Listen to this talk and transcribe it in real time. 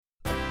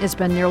It's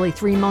been nearly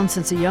 3 months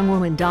since a young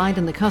woman died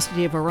in the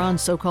custody of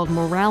Iran's so-called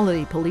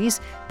morality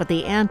police, but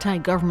the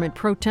anti-government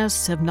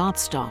protests have not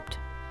stopped.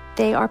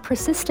 They are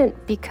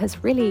persistent because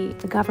really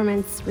the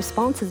government's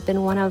response has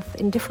been one of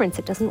indifference.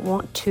 It doesn't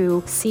want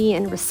to see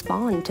and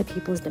respond to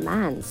people's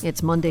demands.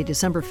 It's Monday,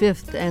 December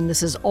 5th, and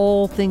this is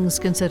All Things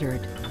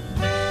Considered.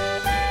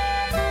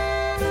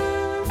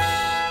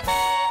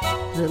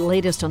 The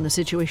latest on the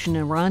situation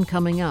in Iran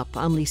coming up.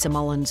 I'm Lisa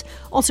Mullins.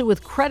 Also,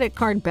 with credit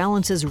card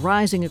balances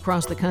rising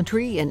across the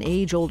country, an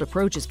age-old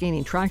approach is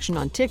gaining traction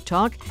on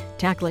TikTok,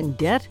 tackling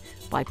debt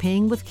by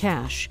paying with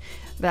cash.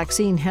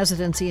 Vaccine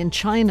hesitancy in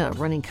China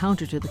running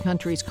counter to the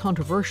country's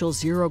controversial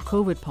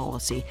zero-COVID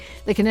policy.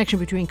 The connection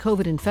between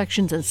COVID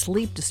infections and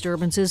sleep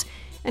disturbances.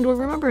 And we'll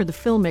remember the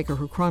filmmaker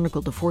who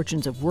chronicled the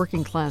fortunes of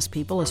working-class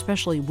people,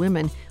 especially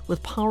women,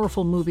 with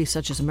powerful movies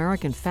such as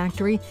American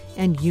Factory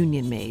and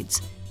Union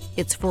Maids.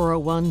 It's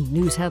 4:01,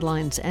 news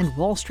headlines and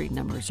Wall Street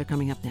numbers are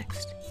coming up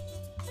next.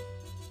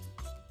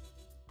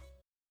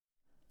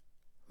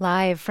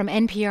 Live from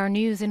NPR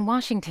News in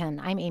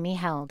Washington, I'm Amy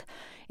Held.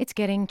 It's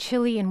getting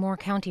chilly in Moore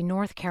County,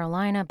 North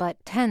Carolina,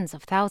 but tens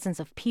of thousands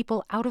of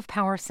people out of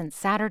power since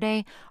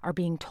Saturday are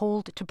being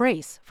told to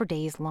brace for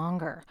days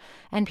longer.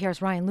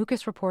 NPR's Ryan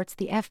Lucas reports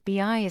the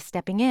FBI is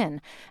stepping in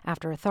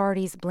after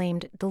authorities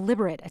blamed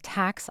deliberate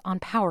attacks on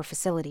power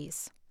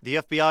facilities. The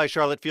FBI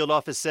Charlotte field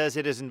office says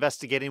it is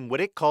investigating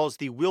what it calls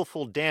the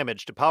willful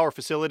damage to power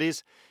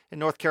facilities in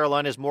North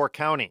Carolina's Moore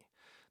County.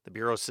 The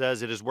Bureau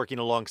says it is working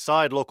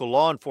alongside local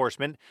law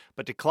enforcement,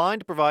 but declined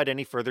to provide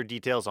any further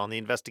details on the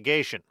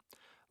investigation.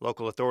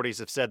 Local authorities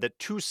have said that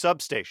 2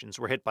 substations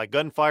were hit by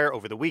gunfire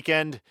over the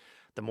weekend.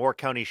 The Moore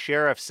County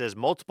Sheriff says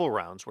multiple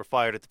rounds were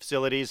fired at the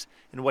facilities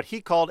in what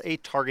he called a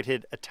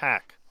targeted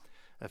attack.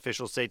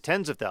 Officials say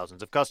tens of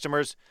thousands of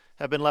customers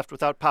have been left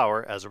without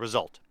power as a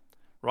result.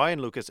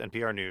 Ryan Lucas,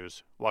 NPR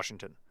News,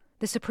 Washington.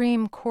 The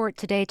Supreme Court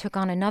today took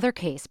on another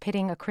case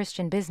pitting a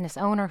Christian business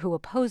owner who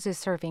opposes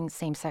serving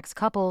same-sex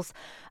couples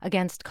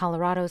against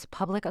Colorado's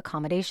public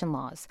accommodation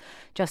laws.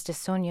 Justice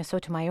Sonia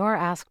Sotomayor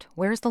asked,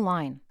 where's the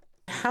line?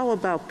 How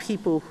about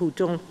people who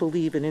don't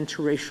believe in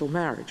interracial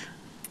marriage?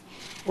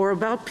 Or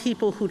about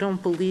people who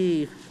don't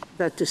believe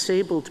that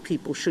disabled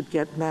people should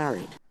get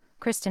married?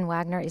 Kristen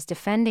Wagner is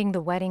defending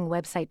the wedding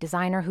website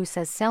designer who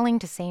says selling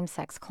to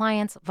same-sex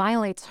clients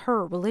violates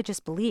her religious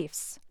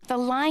beliefs. The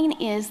line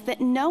is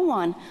that no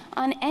one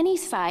on any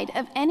side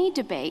of any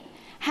debate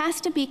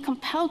has to be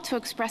compelled to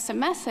express a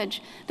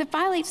message that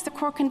violates the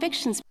core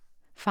convictions.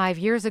 5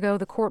 years ago,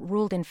 the court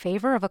ruled in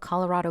favor of a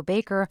Colorado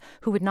baker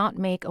who would not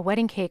make a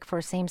wedding cake for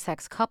a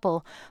same-sex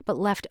couple, but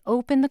left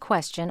open the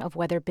question of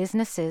whether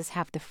businesses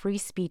have the free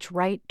speech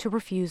right to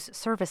refuse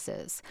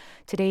services.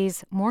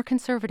 Today's more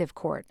conservative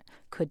court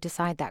could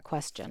decide that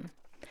question.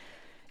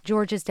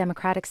 Georgia's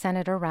Democratic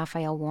Senator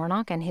Raphael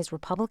Warnock and his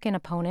Republican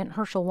opponent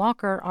Herschel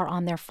Walker are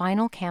on their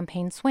final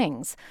campaign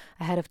swings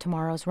ahead of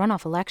tomorrow's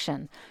runoff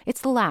election. It's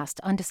the last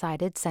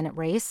undecided Senate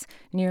race.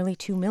 Nearly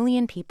 2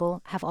 million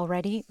people have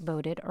already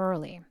voted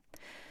early.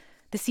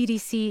 The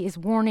CDC is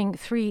warning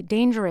 3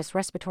 dangerous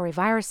respiratory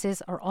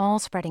viruses are all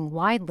spreading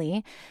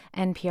widely.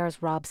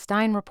 NPR's Rob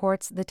Stein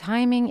reports the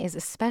timing is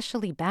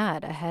especially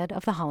bad ahead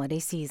of the holiday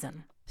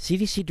season.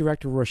 CDC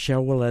Director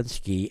Rochelle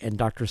Walensky and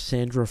Dr.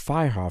 Sandra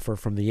Freihofer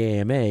from the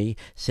AMA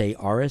say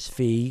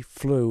RSV,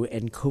 flu,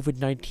 and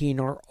COVID-19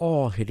 are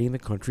all hitting the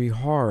country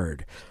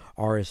hard.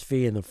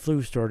 RSV and the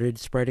flu started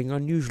spreading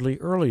unusually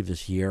early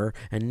this year,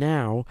 and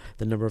now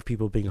the number of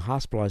people being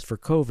hospitalized for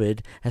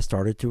COVID has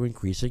started to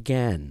increase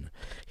again.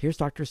 Here's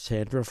Dr.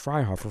 Sandra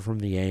Freihofer from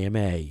the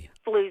AMA.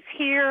 Flu's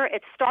here.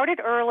 It started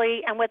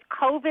early, and with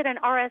COVID and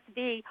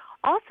RSV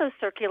also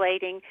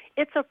circulating,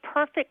 it's a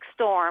perfect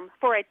storm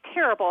for a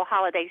terrible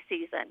holiday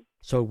season.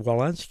 So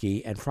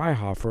Walensky and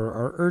Freihofer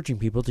are urging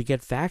people to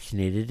get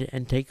vaccinated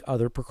and take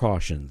other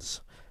precautions.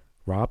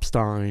 Rob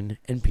Stein,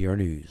 NPR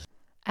News.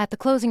 At the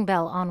closing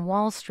bell on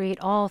Wall Street,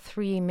 all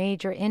 3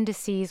 major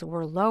indices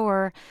were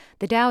lower.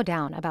 The Dow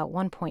down about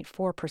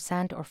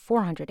 1.4% or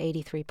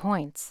 483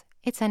 points.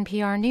 It's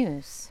NPR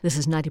News. This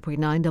is 90.9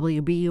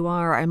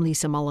 WBUR. I'm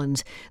Lisa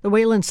Mullins. The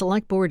Wayland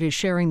Select Board is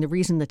sharing the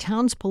reason the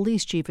town's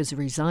police chief is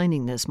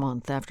resigning this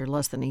month after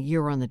less than a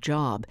year on the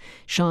job.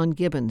 Sean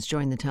Gibbons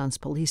joined the town's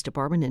police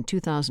department in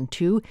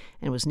 2002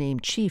 and was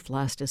named chief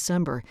last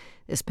December.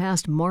 This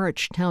past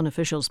March, town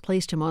officials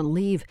placed him on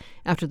leave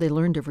after they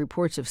learned of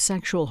reports of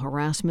sexual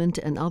harassment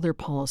and other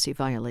policy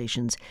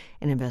violations.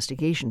 An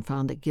investigation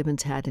found that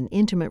Gibbons had an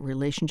intimate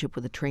relationship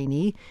with a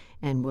trainee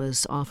and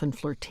was often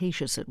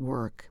flirtatious at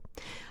work.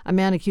 A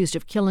man accused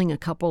of killing a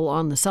couple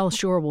on the South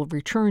Shore will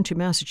return to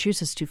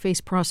Massachusetts to face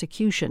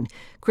prosecution.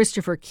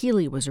 Christopher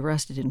Keeley was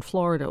arrested in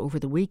Florida over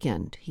the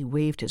weekend. He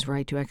waived his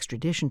right to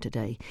extradition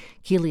today.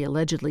 Keeley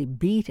allegedly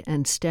beat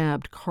and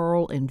stabbed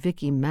Carl and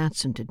Vicky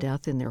Mattson to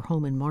death in their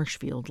home in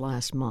Marshfield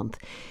last month.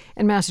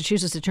 And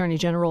Massachusetts Attorney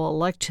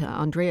General-elect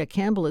Andrea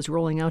Campbell is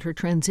rolling out her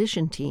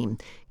transition team.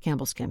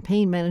 Campbell's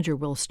campaign manager,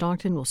 Will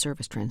Stockton, will serve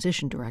as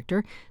transition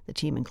director. The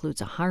team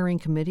includes a hiring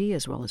committee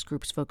as well as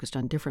groups focused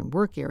on different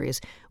work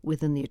areas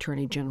within the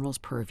Attorney General's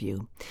purview.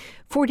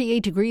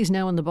 48 degrees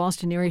now in the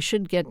Boston area,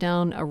 should get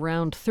down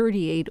around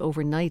 38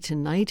 overnight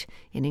tonight,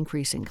 an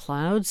increase in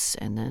clouds,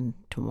 and then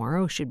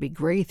tomorrow should be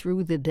gray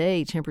through the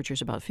day.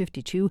 Temperatures about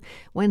 52.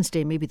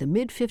 Wednesday, maybe the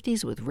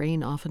mid-50s with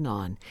rain off and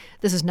on.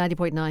 This is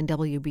 90.9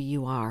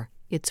 WBUR.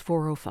 It's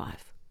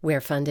 4:05.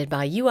 We're funded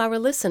by you, our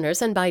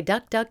listeners, and by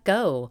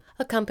DuckDuckGo,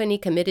 a company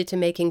committed to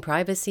making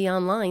privacy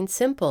online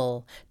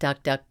simple.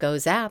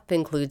 DuckDuckGo's app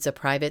includes a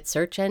private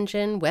search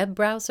engine, web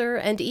browser,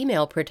 and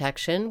email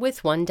protection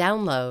with one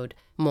download.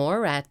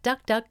 More at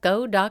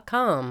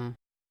DuckDuckGo.com.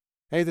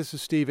 Hey, this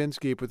is Steve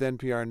Inskeep with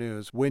NPR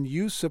News. When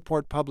you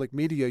support public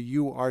media,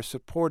 you are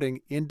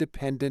supporting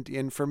independent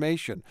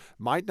information.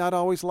 Might not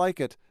always like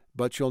it,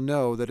 but you'll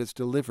know that it's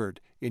delivered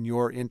in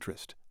your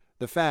interest.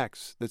 The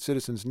facts that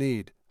citizens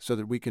need so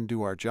that we can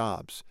do our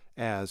jobs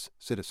as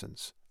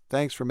citizens.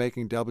 Thanks for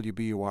making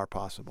WBUR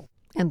possible.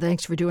 And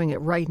thanks for doing it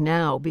right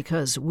now,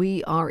 because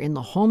we are in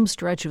the home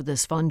stretch of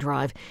this fund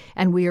drive,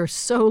 and we are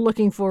so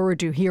looking forward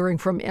to hearing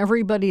from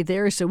everybody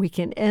there so we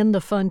can end the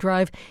fund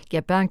drive,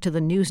 get back to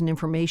the news and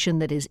information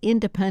that is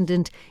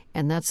independent,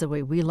 and that's the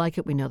way we like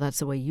it. We know that's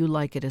the way you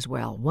like it as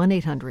well.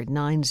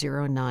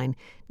 1-800-909-9287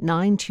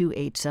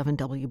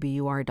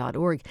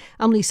 WBUR.org.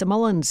 I'm Lisa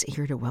Mullins,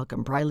 here to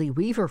welcome Briley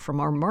Weaver from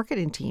our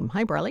marketing team.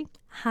 Hi, Briley.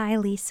 Hi,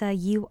 Lisa.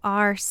 You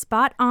are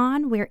spot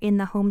on. We're in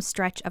the home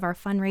stretch of our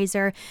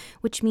fundraiser,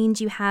 which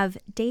means you have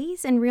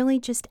days and really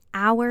just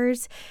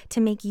hours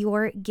to make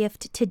your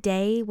gift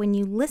today. When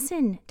you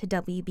listen to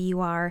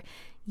WBUR,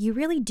 you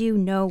really do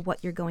know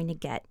what you're going to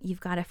get. You've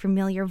got a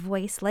familiar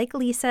voice like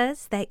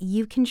Lisa's that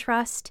you can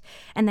trust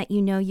and that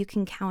you know you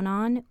can count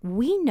on.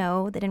 We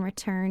know that in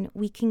return,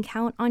 we can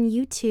count on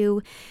you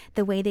too.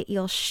 The way that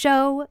you'll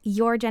show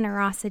your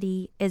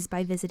generosity is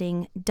by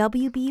visiting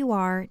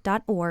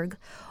WBUR.org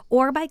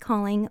or by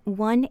calling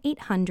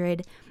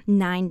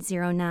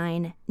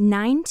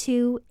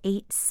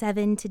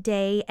 1-800-909-9287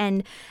 today.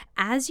 And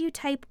as you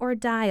type or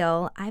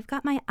dial, I've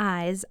got my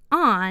eyes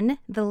on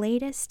the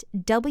latest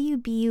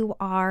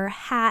WBUR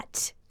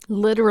hat.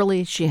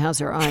 Literally, she has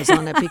her eyes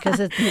on it because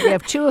we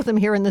have two of them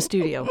here in the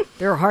studio.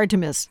 They're hard to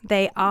miss.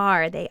 They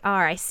are.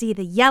 I see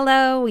the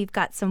yellow. We've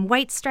got some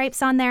white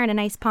stripes on there and a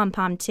nice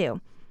pom-pom too.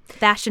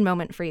 Fashion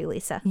moment for you,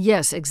 Lisa.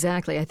 Yes,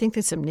 exactly. I think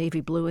there's some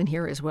navy blue in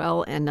here as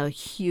well, and a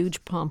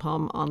huge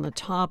pom-pom on the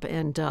top.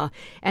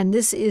 And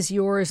this is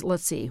yours.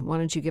 Let's see. Why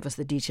don't you give us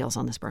the details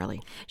on this,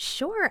 Briley?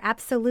 Sure,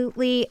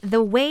 absolutely.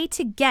 The way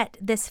to get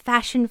this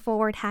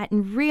fashion-forward hat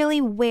and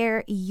really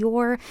wear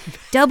your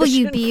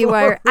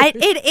WBUR...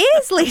 It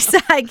is,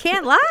 Lisa. I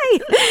can't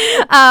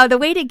lie. The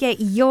way to get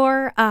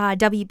your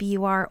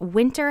WBUR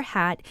winter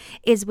hat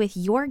is with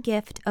your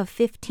gift of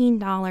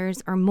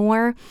 $15 or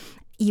more.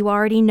 You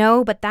already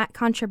know, but that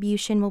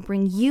contribution will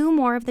bring you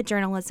more of the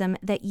journalism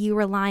that you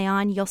rely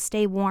on. You'll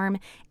stay warm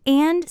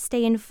and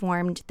stay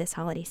informed this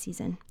holiday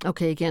season.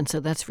 Okay, again, so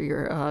that's for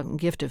your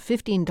gift of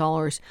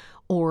 $15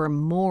 or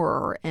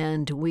more.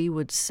 And we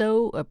would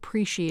so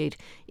appreciate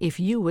if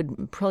you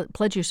would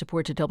pledge your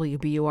support to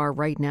WBUR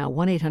right now,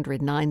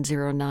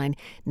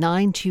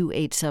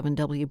 1-800-909-9287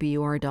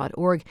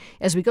 WBUR.org.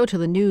 As we go to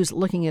the news,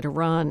 looking at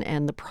Iran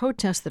and the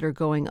protests that are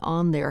going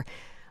on there.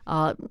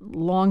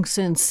 Long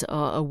since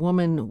a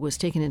woman was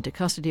taken into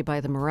custody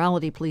by the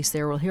morality police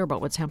there. We'll hear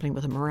about what's happening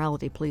with the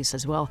morality police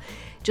as well.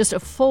 Just a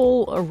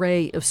full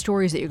array of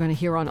stories that you're going to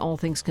hear on All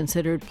Things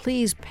Considered.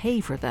 Please pay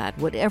for that.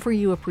 Whatever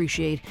you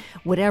appreciate,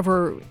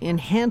 whatever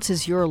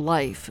enhances your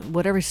life,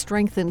 whatever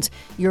strengthens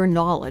your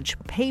knowledge,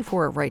 pay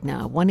for it right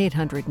now.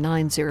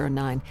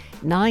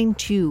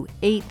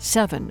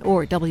 1-800-909-9287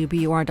 or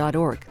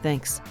WBUR.org.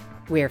 Thanks.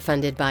 We're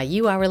funded by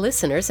you, our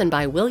listeners, and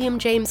by William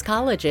James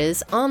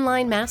College's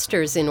online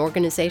Masters in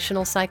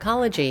Organizational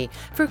Psychology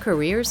for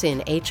careers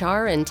in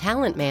HR and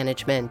talent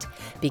management.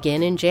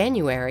 Begin in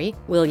January,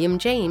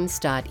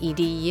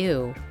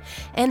 williamjames.edu.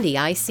 And the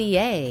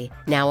ICA,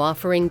 now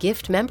offering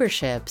gift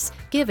memberships.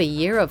 Give a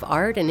year of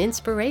art and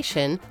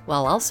inspiration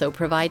while also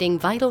providing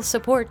vital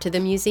support to the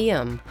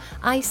museum.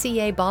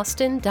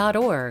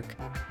 ICABoston.org.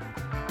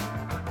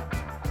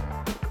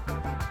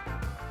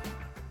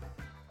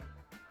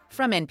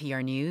 From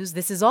NPR News,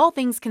 this is All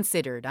Things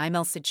Considered. I'm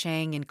Elsa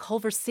Chang in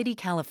Culver City,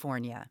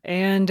 California.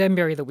 And I'm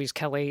Mary Louise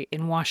Kelly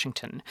in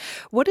Washington.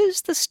 What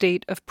is the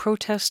state of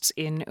protests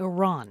in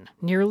Iran,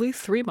 nearly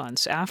 3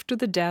 months after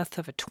the death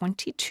of a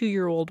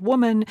 22-year-old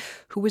woman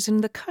who was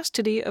in the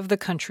custody of the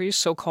country's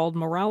so-called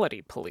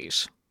morality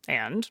police?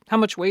 And how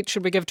much weight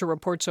should we give to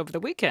reports over the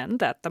weekend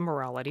that the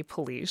morality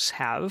police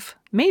have,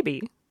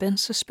 maybe, been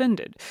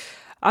suspended?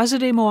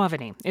 Azadeh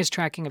Moaveni is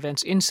tracking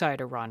events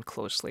inside Iran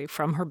closely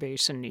from her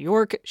base in New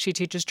York. She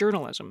teaches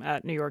journalism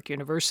at New York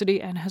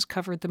University and has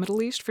covered the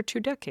Middle East for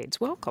 2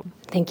 decades. Welcome.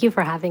 Thank you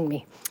for having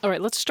me. All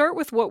right, let's start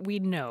with what we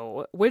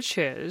know, which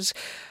is,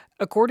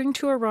 according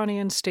to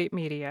Iranian state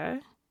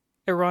media,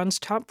 Iran's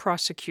top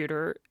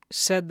prosecutor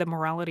said the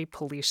morality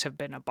police have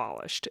been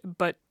abolished.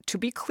 But to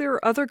be clear,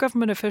 other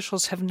government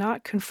officials have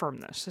not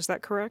confirmed this. Is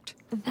that correct?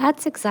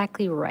 That's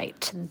exactly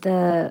right.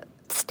 The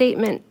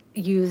statement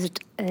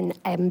used an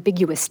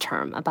ambiguous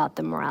term about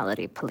the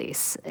morality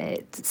police.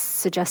 It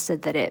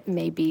suggested that it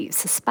may be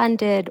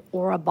suspended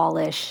or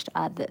abolished.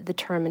 The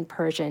term in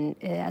Persian,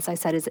 as I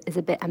said, is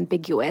a bit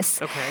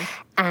ambiguous. Okay.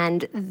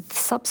 And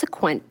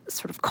subsequent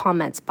sort of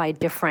comments by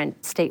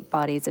different state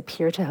bodies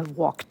appear to have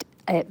walked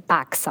it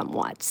back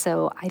somewhat.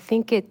 So I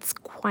think it's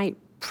quite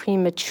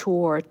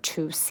premature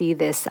to see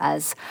this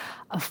as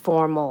a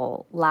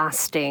formal,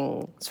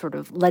 lasting sort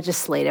of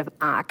legislative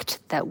act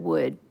that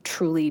would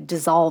truly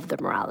dissolve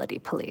the morality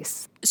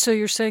police. So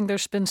you're saying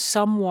there's been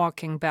some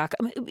walking back.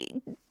 I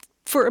mean,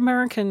 for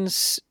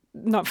Americans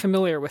not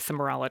familiar with the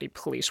morality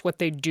police, what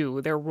they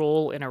do, their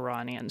role in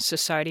Iranian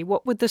society,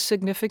 what would the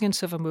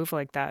significance of a move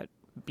like that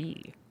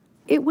be?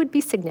 It would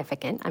be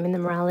significant. I mean, the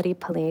morality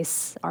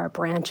police are a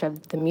branch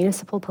of the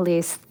municipal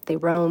police. They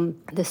roam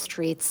the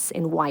streets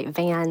in white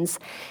vans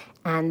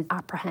and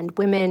apprehend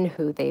women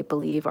who they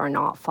believe are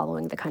not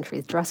following the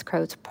country's dress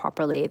codes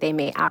properly. They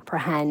may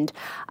apprehend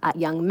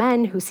young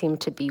men who seem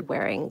to be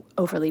wearing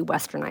overly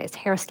westernized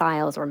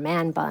hairstyles or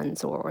man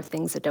buns or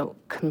things that don't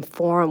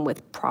conform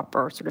with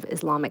proper sort of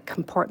Islamic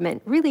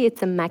comportment. Really,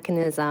 it's a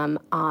mechanism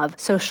of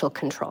social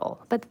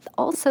control. But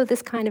also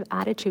this kind of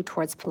attitude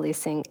towards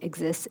policing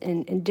exists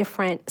in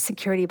different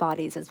security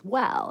bodies as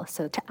well.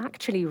 So to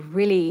actually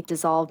really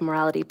dissolve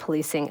morality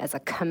policing as a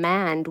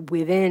command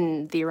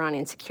within the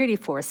Iranian security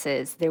forces,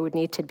 there would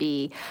need to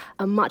be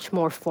a much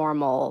more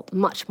formal,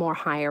 much more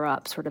higher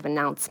up sort of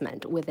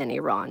announcement within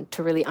Iran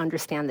to really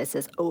understand this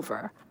is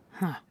over.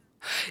 Huh.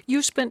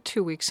 You spent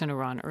 2 weeks in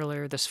Iran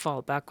earlier this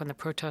fall, back when the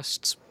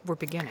protests were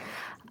beginning.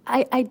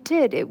 I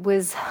did. It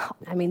was,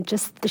 I mean,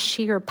 just the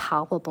sheer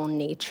palpable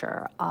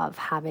nature of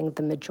having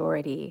the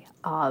majority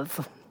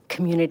of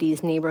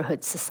communities,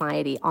 neighborhoods,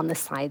 society on the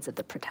sides of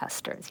the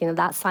protesters. You know,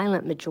 that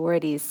silent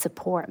majority's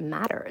support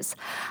matters.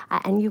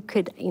 And you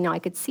could, I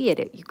could see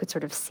it. You could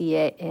sort of see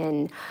it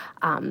in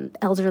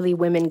elderly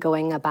women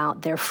going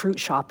about their fruit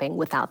shopping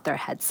without their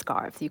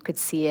headscarf. You could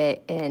see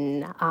it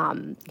in,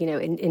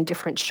 in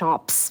different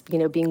shops,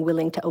 being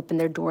willing to open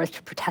their doors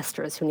to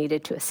protesters who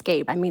needed to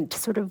escape. I mean, to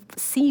sort of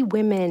see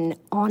women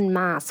en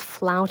masse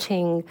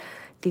flouting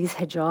these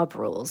hijab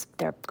rules.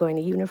 They're going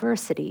to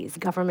universities,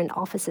 government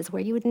offices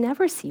where you would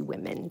never see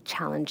women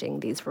challenging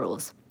these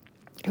rules.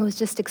 It was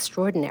just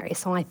extraordinary.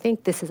 So I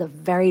think this is a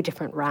very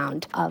different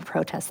round of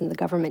protests, and the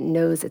government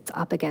knows it's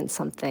up against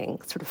something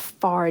sort of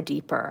far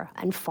deeper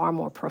and far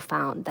more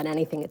profound than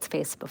anything it's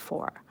faced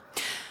before.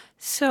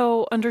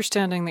 So,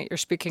 understanding that you're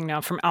speaking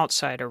now from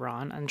outside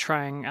Iran and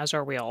trying, as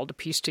are we all, to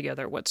piece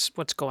together what's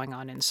going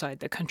on inside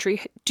the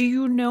country, do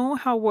you know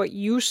how what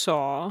you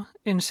saw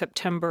in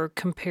September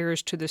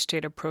compares to the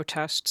state of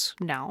protests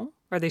now?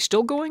 Are they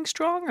still going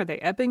strong? Are they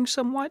ebbing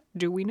somewhat?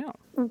 Do we know?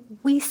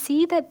 We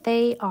see that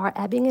they are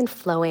ebbing and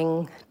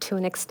flowing to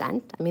an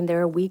extent. I mean, there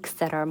are weeks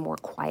that are more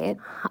quiet,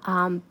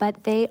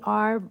 but they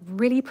are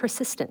really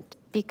persistent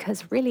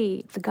because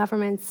really the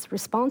government's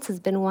response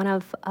has been one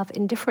of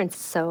indifference.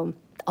 So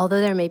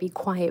although there may be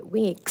quiet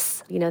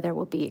weeks, there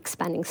will be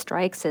expanding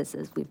strikes as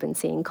we've been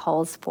seeing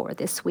calls for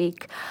this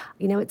week.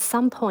 At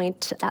some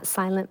point, that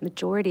silent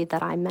majority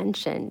that I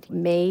mentioned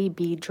may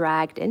be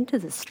dragged into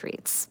the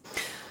streets.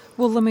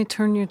 Well, let me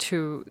turn you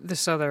to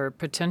this other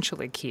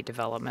potentially key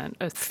development,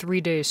 a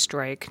 3-day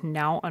strike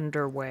now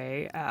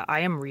underway. I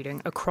am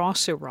reading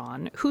across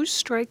Iran. Who's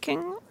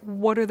striking?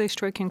 What are they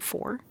striking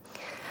for?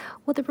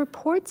 Well, the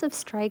reports of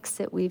strikes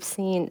that we've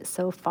seen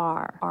so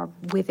far are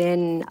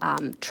within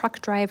truck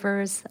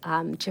drivers,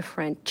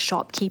 different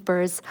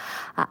shopkeepers.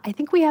 I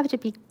think we have to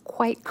be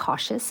quite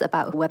cautious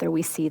about whether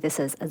we see this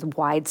as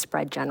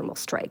widespread general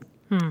strike.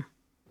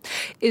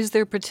 Is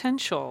there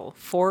potential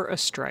for a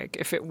strike,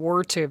 if it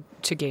were to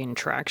gain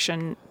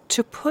traction,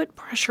 to put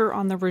pressure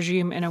on the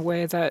regime in a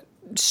way that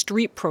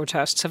street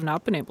protests have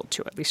not been able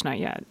to, at least not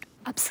yet?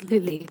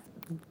 Absolutely.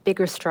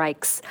 Bigger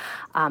strikes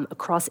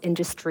across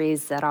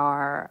industries that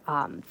are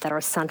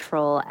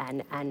central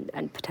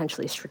and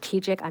potentially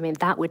strategic. I mean,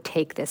 that would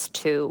take this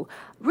to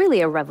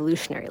really a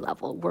revolutionary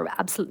level.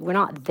 We're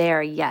not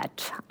there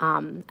yet,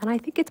 and I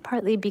think it's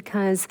partly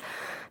because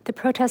the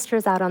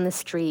protesters out on the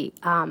street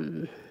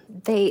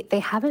they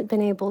haven't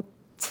been able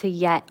to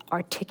yet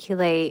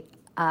articulate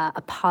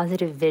a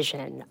positive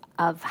vision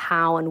of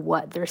how and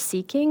what they're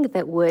seeking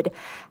that would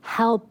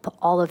help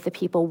all of the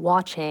people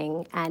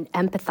watching and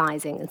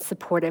empathizing and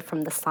supportive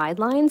from the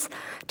sidelines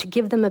to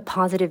give them a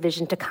positive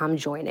vision to come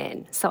join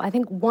in. So I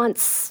think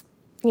once,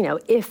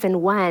 if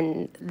and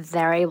when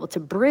they're able to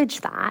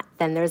bridge that,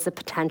 then there's a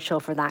potential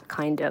for that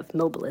kind of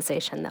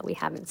mobilization that we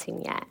haven't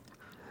seen yet.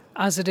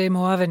 Azadeh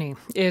Moaveni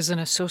is an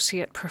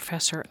associate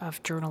professor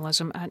of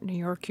journalism at New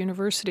York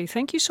University.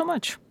 Thank you so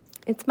much.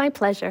 It's my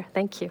pleasure.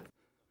 Thank you.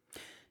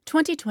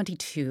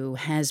 2022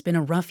 has been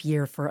a rough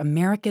year for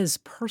America's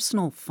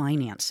personal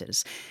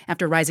finances.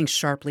 After rising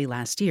sharply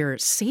last year,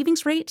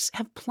 savings rates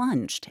have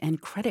plunged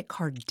and credit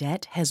card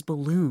debt has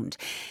ballooned.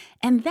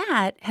 And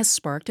that has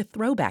sparked a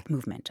throwback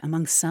movement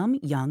among some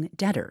young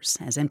debtors,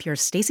 as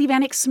NPR's Stacey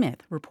Vanek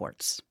Smith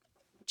reports.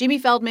 Jamie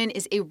Feldman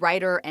is a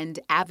writer and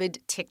avid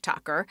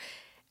TikToker.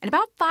 And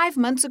about 5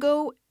 months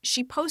ago,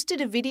 she posted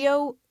a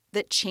video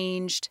that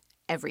changed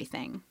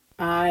everything.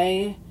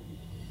 I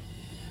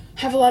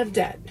have a lot of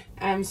debt.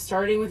 I'm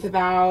starting with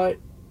about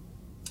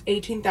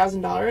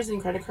 $18,000 in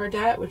credit card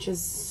debt, which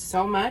is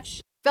so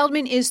much.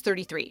 Feldman is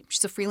 33.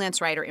 She's a freelance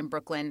writer in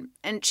Brooklyn.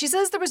 And she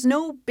says there was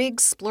no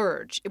big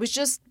splurge. It was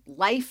just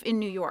life in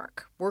New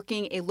York,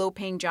 working a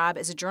low-paying job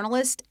as a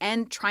journalist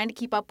and trying to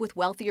keep up with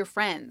wealthier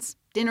friends.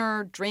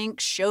 Dinner,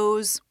 drinks,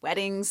 shows,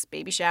 weddings,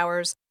 baby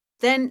showers.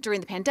 Then, during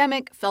the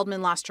pandemic,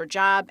 Feldman lost her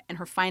job and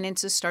her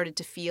finances started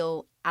to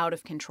feel out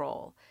of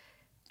control.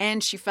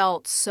 And she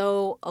felt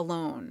so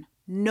alone.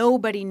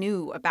 Nobody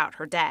knew about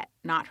her debt,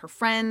 not her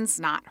friends,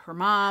 not her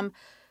mom.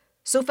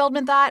 So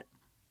Feldman thought,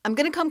 I'm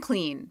going to come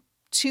clean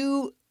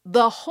to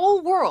the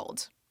whole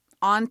world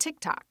on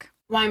TikTok.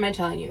 Why am I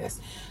telling you this?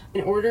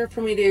 In order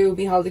for me to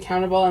be held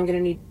accountable, I'm going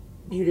to need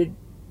you to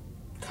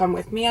come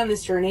with me on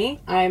this journey.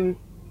 I'm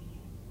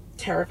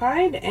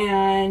terrified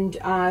and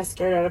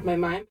scared out of my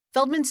mind.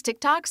 Feldman's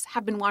TikToks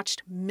have been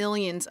watched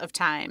millions of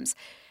times.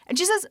 And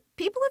she says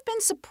people have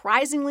been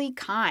surprisingly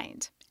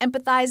kind,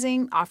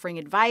 empathizing, offering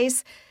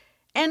advice,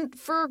 and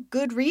for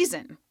good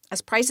reason.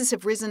 As prices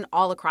have risen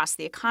all across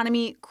the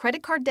economy,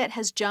 credit card debt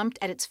has jumped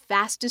at its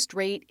fastest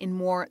rate in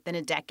more than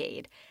a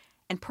decade.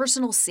 And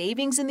personal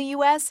savings in the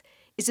U.S.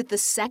 is at the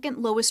second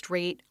lowest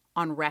rate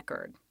on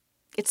record.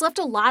 It's left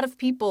a lot of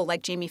people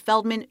like Jamie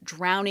Feldman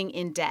drowning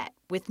in debt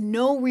with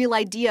no real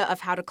idea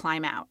of how to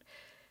climb out.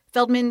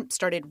 Feldman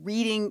started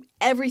reading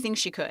everything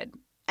she could.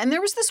 And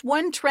there was this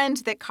one trend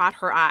that caught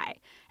her eye,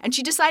 and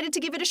she decided to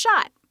give it a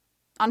shot.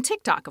 On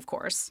TikTok, of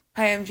course.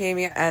 Hi, I'm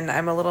Jamie, and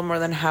I'm a little more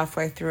than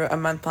halfway through a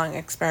month-long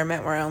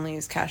experiment where I only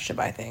use cash to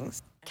buy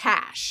things.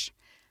 Cash.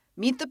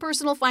 Meet the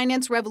personal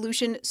finance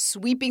revolution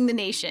sweeping the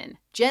nation.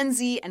 Gen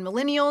Z and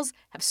millennials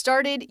have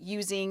started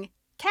using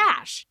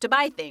cash to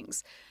buy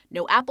things.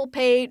 No Apple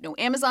Pay, no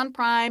Amazon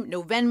Prime,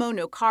 no Venmo,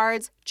 no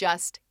cards,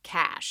 just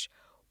cash.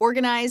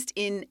 Organized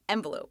in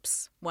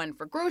envelopes. One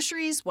for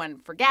groceries, one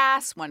for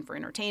gas, one for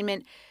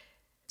entertainment.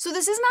 So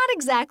this is not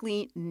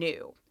exactly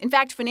new. In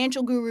fact,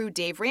 financial guru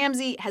Dave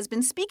Ramsey has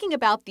been speaking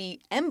about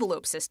the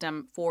envelope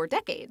system for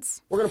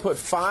decades. We're going to put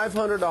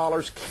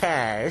 $500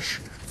 cash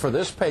for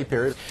this pay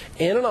period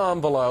in an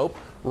envelope,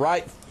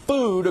 write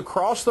food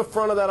across the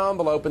front of that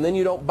envelope, and then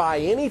you don't buy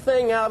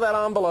anything out of that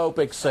envelope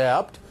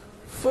except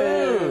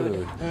food.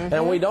 Mm-hmm.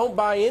 And we don't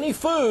buy any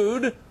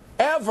food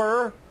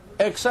ever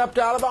except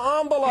out of the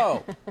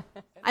envelope.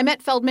 I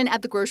met Feldman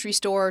at the grocery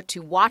store to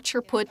watch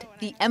her put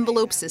the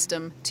envelope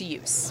system to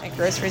use. My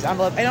groceries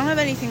envelope. I don't have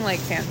anything like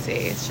fancy.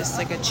 It's just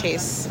like a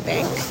Chase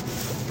Bank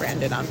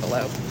branded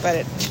envelope.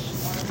 But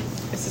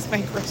this is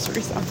my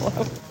groceries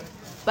envelope.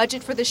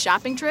 Budget for this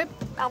shopping trip?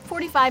 About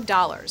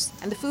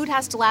 $45. And the food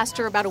has to last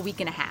her about a week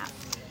and a half.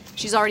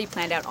 She's already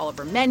planned out all of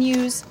her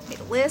menus, made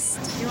a list.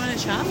 You want to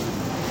shop?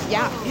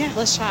 Yeah,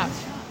 let's shop.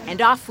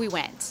 And off we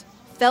went.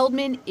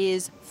 Feldman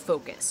is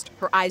focused.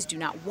 Her eyes do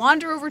not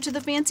wander over to the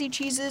fancy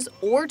cheeses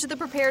or to the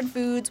prepared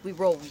foods. We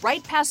roll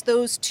right past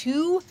those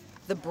to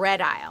the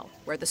bread aisle,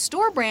 where the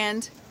store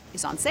brand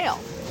is on sale.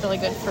 Really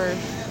good for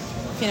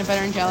peanut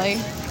butter and jelly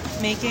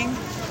making,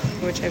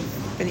 which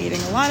I've been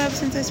eating a lot of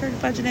since I started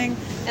budgeting.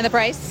 And the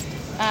price?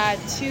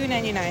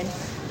 $2.99,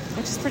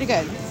 which is pretty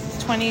good.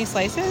 20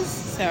 slices,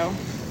 so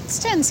it's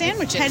 10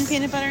 sandwiches. 10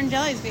 peanut butter and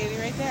jellies, baby,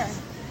 right there.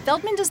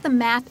 Feldman does the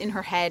math in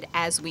her head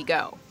as we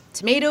go.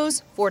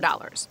 Tomatoes,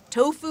 $4.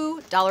 Tofu,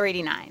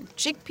 $1.89.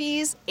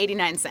 Chickpeas,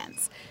 89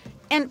 cents.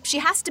 And she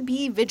has to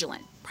be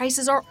vigilant.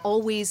 Prices are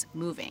always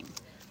moving.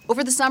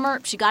 Over the summer,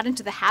 she got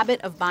into the habit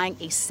of buying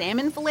a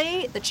salmon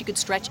fillet that she could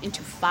stretch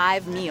into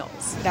 5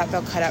 meals. That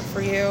they'll cut up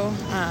for you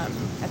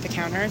at the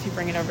counter if you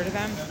bring it over to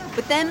them.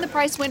 But then the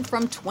price went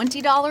from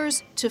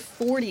 $20 to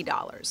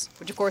 $40,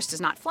 which of course does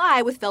not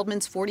fly with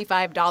Feldman's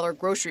 $45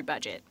 grocery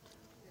budget.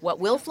 What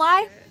will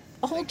fly?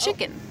 A whole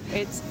chicken.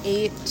 It's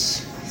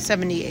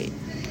 $8.78.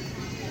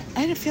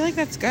 I feel like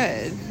that's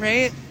good,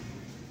 right?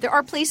 There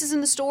are places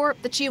in the store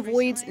that she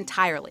avoids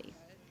entirely,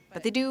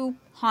 but they do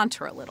haunt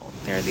her a little.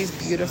 There are these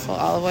beautiful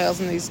olive oils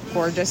in these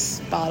gorgeous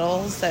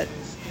bottles that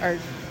are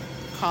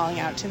calling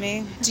out to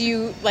me. Do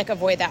you,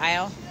 avoid the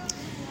aisle?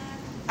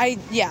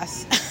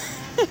 Yes.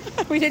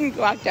 We didn't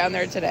walk down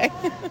there today.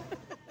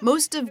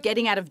 Most of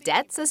getting out of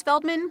debt, says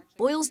Feldman,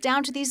 boils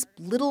down to these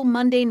little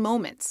mundane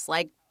moments,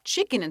 like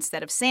chicken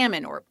instead of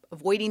salmon or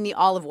avoiding the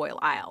olive oil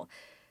aisle.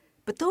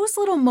 But those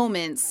little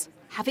moments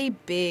have a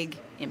big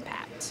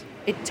impact.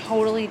 It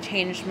totally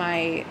changed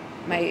my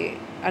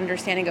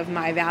understanding of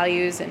my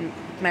values and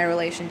my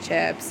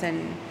relationships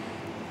and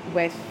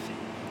with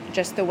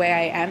just the way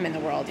I am in the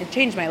world. It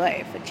changed my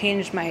life. It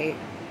changed my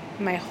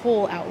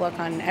whole outlook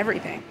on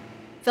everything.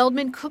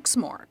 Feldman cooks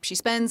more. She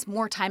spends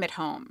more time at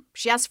home.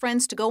 She asks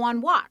friends to go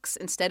on walks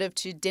instead of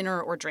to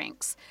dinner or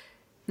drinks.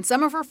 And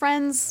some of her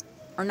friends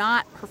are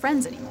not her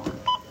friends anymore.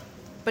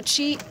 But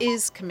she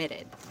is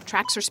committed.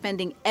 Tracks her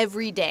spending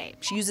every day.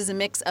 She uses a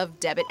mix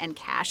of debit and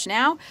cash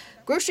now.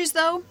 Groceries,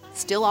 though,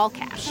 still all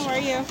cash. How are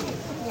you? Good,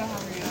 how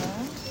are you?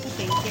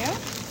 Thank you.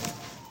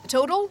 The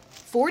total,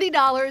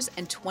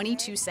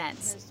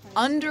 $40.22.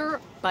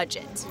 Under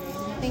budget.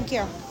 Thank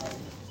you.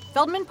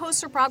 Feldman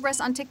posts her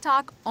progress on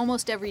TikTok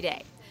almost every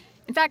day.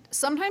 In fact,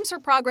 sometimes her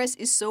progress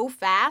is so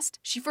fast,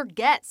 she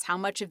forgets how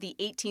much of the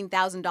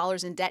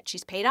 $18,000 in debt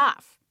she's paid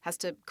off. Has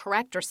to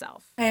correct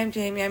herself. Hi, I'm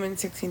Jamie. I'm in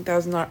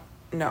 $16,000.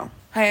 No.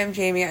 Hi, I'm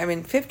Jamie. I'm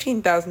in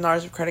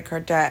 $15,000 of credit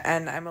card debt,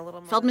 and I'm a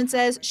little more... Feldman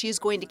says she is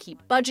going to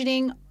keep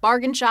budgeting,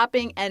 bargain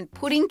shopping, and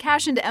putting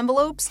cash into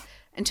envelopes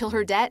until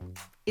her debt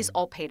is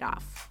all paid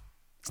off.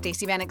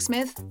 Stacey Vanek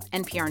Smith,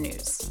 NPR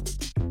News.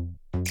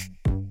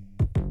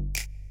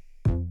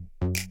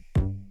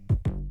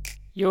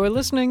 You're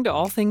listening to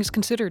All Things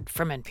Considered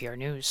from NPR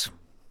News.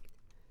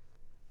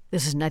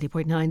 This is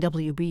 90.9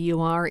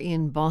 WBUR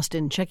in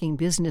Boston. Checking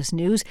business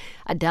news.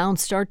 A down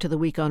start to the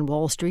week on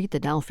Wall Street. The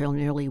Dow fell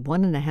nearly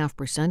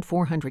 1.5%,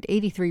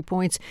 483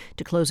 points,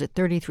 to close at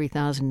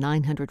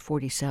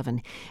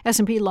 33,947.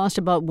 S&P lost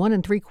about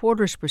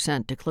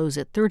 1.75% to close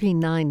at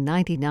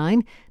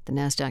 39.99. The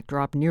Nasdaq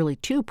dropped nearly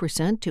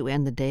 2% to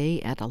end the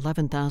day at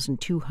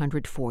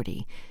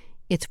 11,240.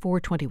 It's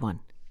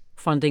 4:21.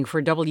 Funding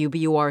for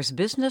WBUR's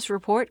Business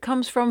Report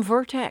comes from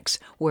Vertex,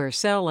 where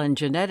cell and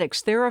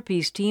genetics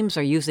therapies teams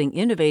are using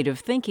innovative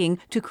thinking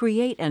to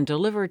create and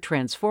deliver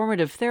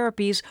transformative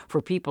therapies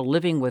for people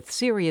living with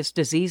serious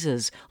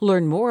diseases.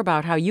 Learn more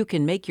about how you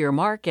can make your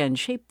mark and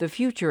shape the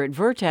future at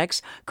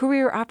Vertex.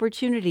 Career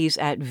opportunities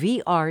at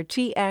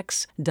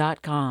vrtx.com.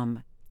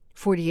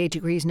 48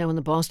 degrees now in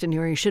the Boston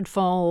area. Should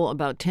fall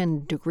about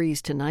 10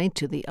 degrees tonight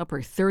to the upper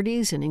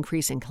 30s and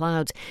increasing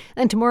clouds.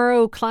 And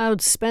tomorrow,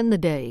 clouds spend the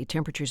day.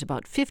 Temperatures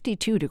about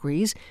 52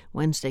 degrees.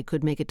 Wednesday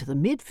could make it to the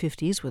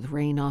mid-50s with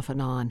rain off and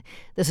on.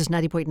 This is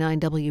 90.9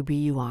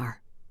 WBUR.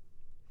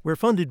 We're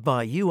funded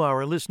by you,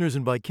 our listeners,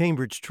 and by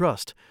Cambridge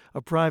Trust,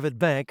 a private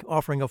bank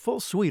offering a full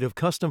suite of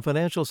custom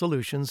financial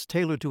solutions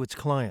tailored to its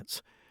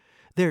clients.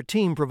 Their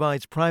team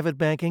provides private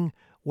banking,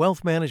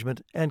 wealth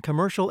management, and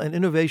commercial and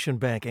innovation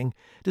banking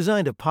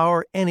designed to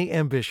power any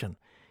ambition.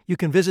 You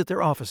can visit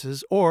their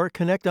offices or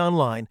connect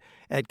online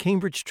at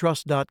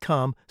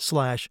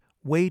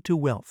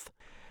cambridgetrust.com/way-to-wealth.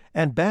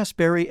 And Bass,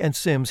 Berry &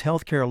 Sims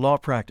Healthcare Law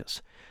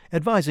Practice,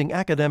 advising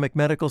academic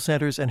medical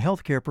centers and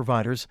healthcare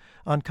providers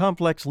on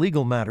complex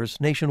legal matters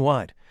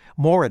nationwide.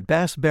 More at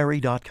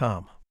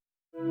bassberry.com.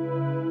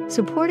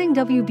 Supporting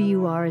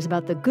WBUR is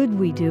about the good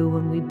we do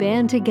when we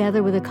band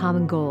together with a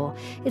common goal.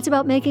 It's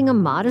about making a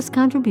modest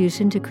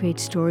contribution to create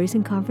stories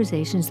and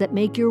conversations that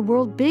make your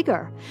world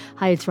bigger.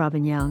 Hi, it's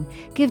Robin Young.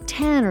 Give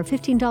 $10 or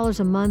 $15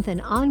 a month,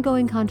 an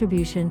ongoing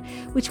contribution,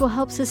 which will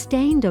help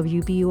sustain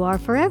WBUR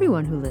for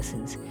everyone who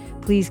listens.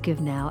 Please give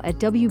now at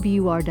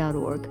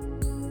WBUR.org.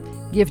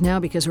 Give now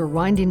because we're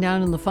winding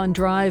down in the fund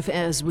drive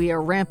as we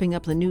are ramping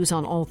up the news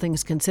on All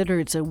Things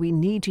Considered. So we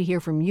need to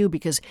hear from you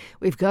because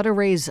we've got to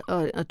raise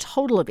a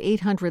total of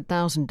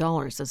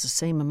 $800,000. That's the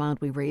same amount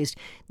we raised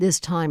this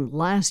time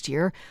last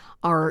year.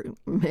 Our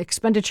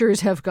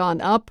expenditures have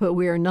gone up, but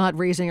we are not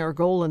raising our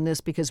goal in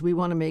this because we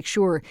want to make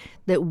sure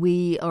that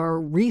we are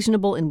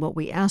reasonable in what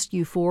we ask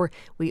you for.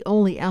 We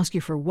only ask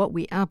you for what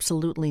we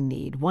absolutely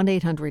need.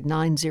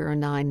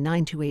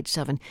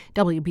 1-800-909-9287,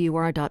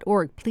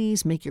 WBUR.org.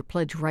 Please make your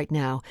pledge right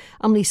now.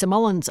 I'm Lisa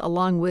Mullins,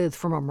 along with,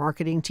 from our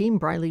marketing team,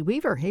 Briley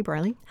Weaver. Hey,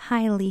 Briley.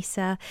 Hi,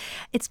 Lisa.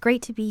 It's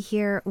great to be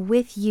here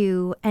with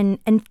you and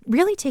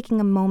really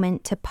taking a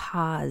moment to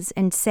pause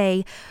and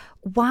say,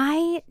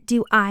 why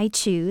do I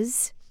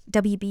choose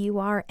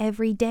WBUR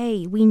every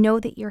day? We know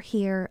that you're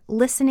here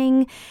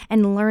listening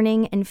and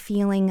learning and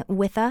feeling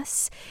with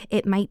us.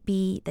 It might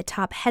be the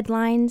top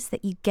headlines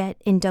that you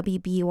get in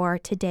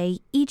WBUR today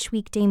each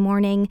weekday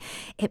morning.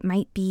 It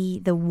might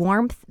be the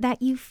warmth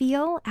that you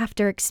feel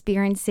after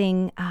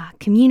experiencing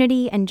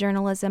community and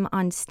journalism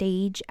on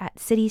stage at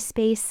City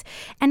Space.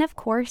 And of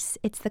course,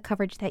 it's the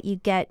coverage that you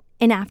get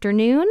in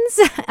afternoons,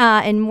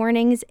 in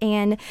mornings,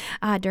 and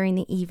during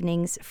the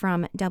evenings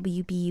from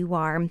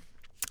WBUR.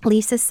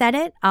 Lisa said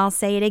it. I'll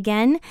say it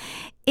again.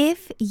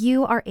 If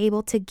you are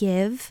able to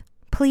give,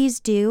 please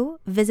do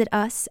visit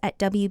us at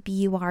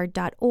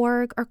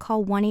WBUR.org or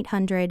call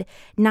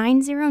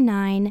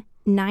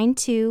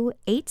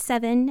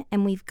 1-800-909-9287.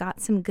 And we've got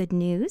some good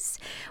news.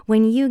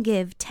 When you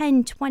give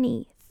 $10,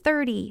 $20,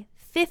 $30,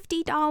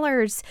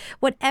 $50,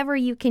 whatever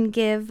you can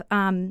give,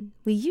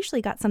 we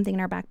usually got something in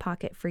our back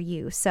pocket for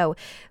you. So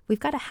we've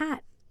got a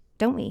hat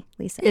don't we,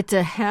 Lisa? It's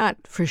a hat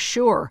for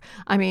sure.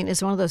 I mean,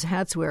 it's one of those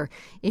hats where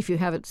if you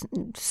have it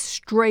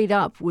straight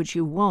up, which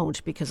you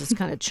won't because it's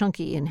kind of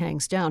chunky and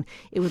hangs down,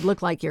 it would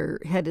look like your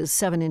head is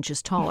 7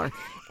 inches taller.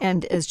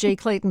 And as Jay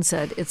Clayton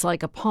said, it's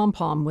like a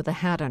pom-pom with a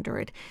hat under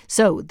it.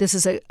 So this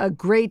is a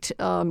great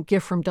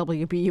gift from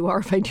WBUR,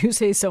 if I do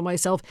say so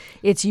myself.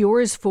 It's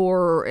yours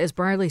for, as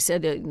Briley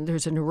said,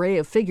 there's an array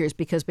of figures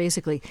because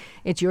basically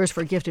it's yours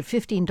for a gift of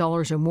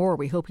 $15 or more.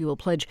 We hope you will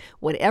pledge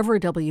whatever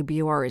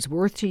WBUR is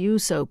worth to you.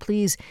 So please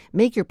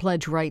make your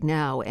pledge right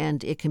now,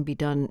 and it can be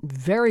done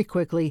very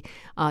quickly,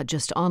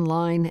 just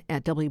online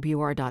at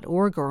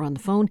WBUR.org or on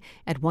the phone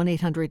at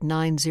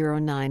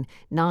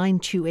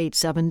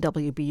 1-800-909-9287,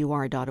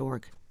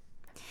 WBUR.org.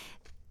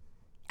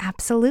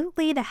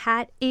 Absolutely. The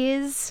hat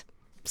is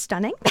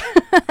stunning.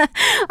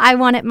 I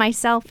want it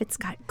myself. It's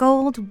got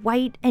gold,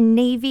 white, and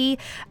navy.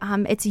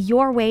 It's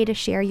your way to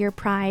share your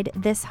pride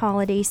this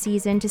holiday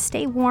season, to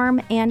stay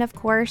warm, and of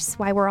course,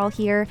 why we're all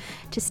here,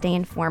 to stay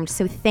informed.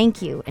 So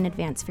thank you in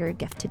advance for your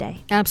gift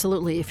today.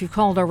 Absolutely. If you've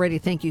called already,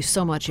 thank you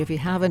so much. If you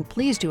haven't,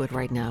 please do it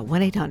right now.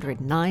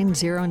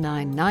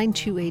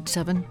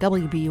 1-800-909-9287,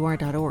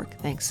 WBUR.org.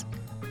 Thanks.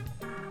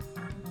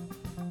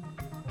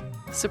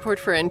 Support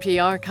for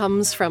NPR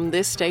comes from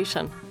this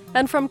station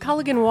and from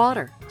Culligan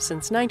Water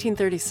since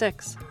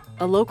 1936.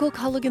 A local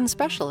Culligan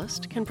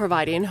specialist can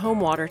provide in-home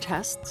water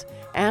tests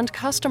and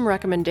custom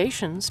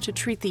recommendations to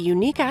treat the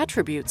unique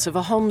attributes of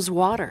a home's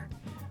water.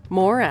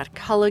 More at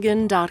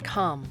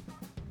Culligan.com.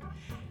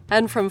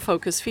 And from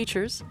Focus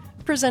Features,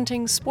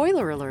 presenting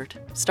Spoiler Alert,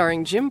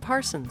 starring Jim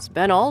Parsons,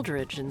 Ben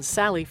Aldridge, and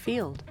Sally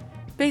Field.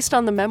 Based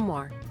on the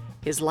memoir,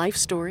 His Life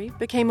Story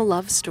Became a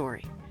Love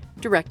Story,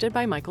 directed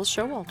by Michael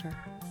Showalter.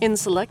 In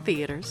select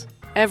theaters,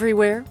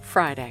 everywhere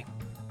Friday.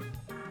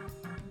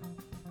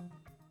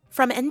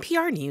 From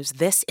NPR News,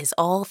 this is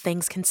All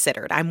Things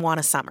Considered. I'm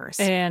Juana Summers.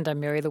 And I'm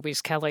Mary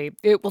Louise Kelly.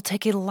 It will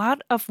take a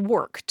lot of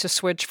work to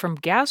switch from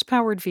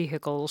gas-powered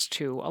vehicles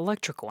to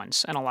electric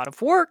ones. And a lot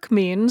of work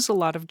means a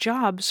lot of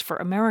jobs for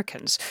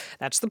Americans.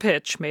 That's the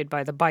pitch made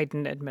by the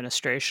Biden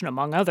administration,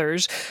 among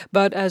others.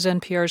 But as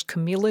NPR's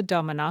Camila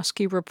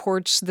Dominowski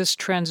reports, this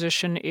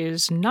transition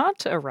is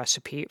not a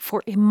recipe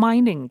for a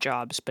mining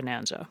jobs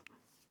bonanza.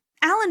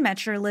 Alan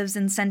Metcher lives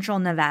in central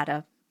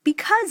Nevada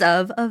because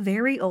of a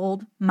very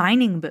old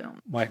mining boom.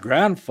 My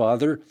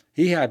grandfather,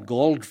 he had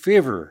gold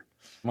fever.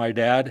 My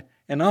dad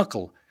and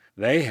uncle,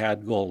 they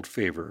had gold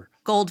fever.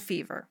 Gold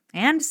fever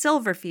and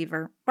silver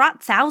fever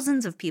brought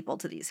thousands of people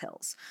to these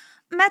hills.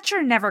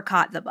 Metcher never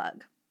caught the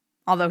bug,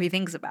 although he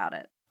thinks about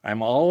it.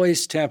 I'm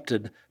always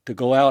tempted to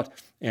go out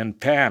and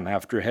pan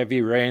after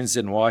heavy rains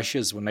and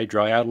washes when they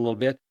dry out a little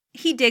bit.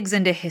 He digs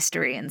into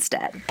history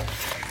instead.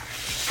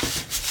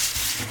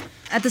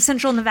 At the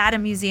Central Nevada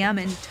Museum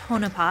in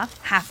Tonopah,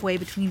 halfway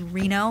between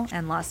Reno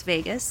and Las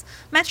Vegas,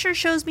 Metcher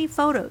shows me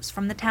photos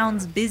from the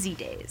town's busy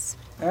days.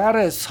 At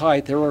its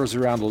height, there was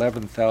around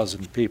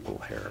 11,000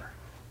 people here.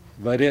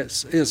 But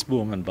it's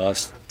boom and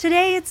bust.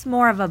 Today, it's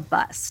more of a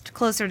bust,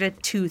 closer to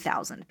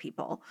 2,000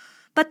 people.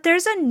 But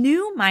there's a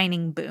new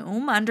mining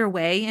boom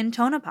underway in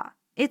Tonopah.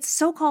 It's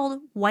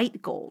so-called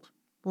white gold,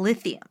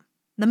 lithium.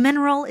 The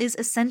mineral is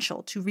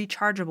essential to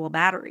rechargeable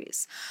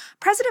batteries.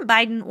 President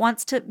Biden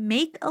wants to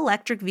make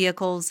electric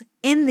vehicles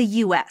in the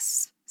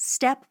U.S.,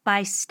 step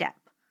by step,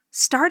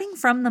 starting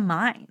from the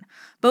mine,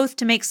 both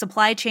to make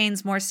supply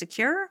chains more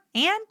secure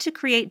and to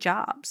create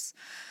jobs.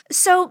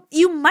 So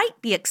you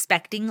might be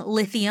expecting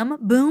lithium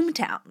boom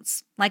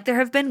towns, like there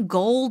have been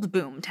gold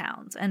boom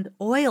towns and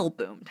oil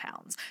boom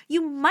towns.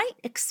 You might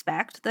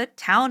expect the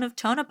town of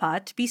Tonopah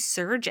to be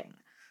surging.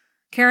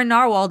 Karen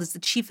Narwald is the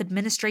chief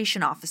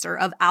administration officer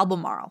of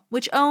Albemarle,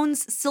 which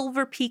owns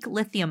Silver Peak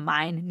Lithium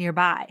Mine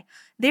nearby.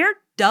 They're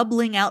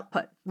doubling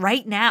output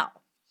right now.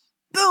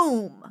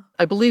 Boom!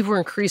 I believe we're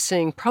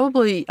increasing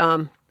probably,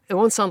 it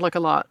won't sound like a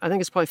lot. I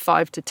think it's probably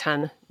 5 to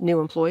 10 new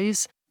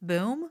employees.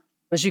 Boom?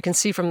 As you can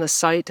see from the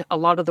site, a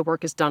lot of the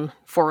work is done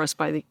for us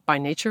by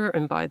nature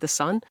and by the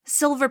sun.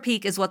 Silver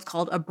Peak is what's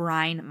called a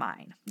brine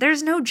mine.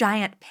 There's no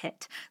giant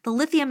pit. The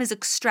lithium is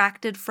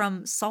extracted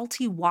from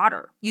salty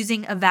water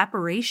using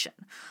evaporation.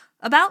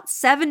 About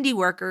 70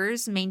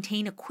 workers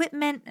maintain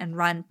equipment and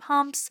run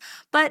pumps,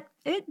 but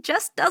it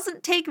just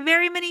doesn't take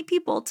very many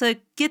people to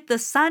get the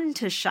sun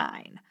to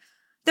shine.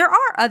 There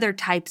are other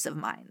types of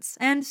mines,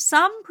 and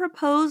some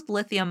proposed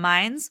lithium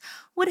mines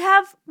would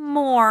have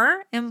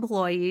more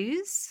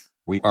employees.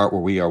 We are where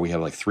we are. We have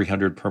like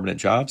 300 permanent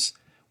jobs,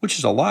 which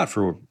is a lot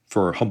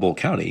for Humboldt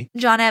County.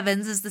 John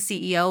Evans is the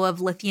CEO of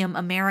Lithium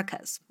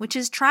Americas, which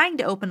is trying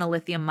to open a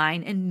lithium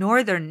mine in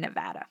northern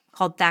Nevada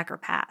called Thacker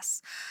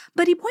Pass.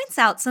 But he points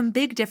out some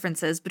big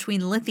differences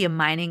between lithium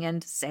mining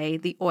and, say,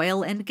 the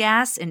oil and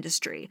gas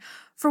industry.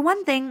 For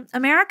one thing,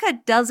 America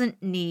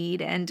doesn't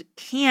need and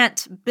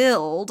can't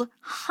build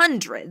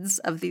hundreds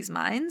of these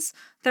mines.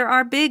 There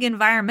are big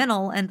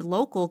environmental and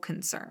local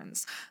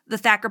concerns. The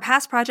Thacker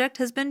Pass project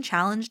has been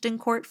challenged in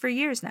court for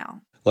years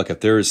now. Look,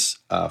 if there's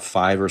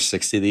 5 or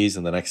 6 of these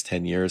in the next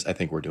 10 years, I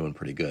think we're doing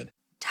pretty good.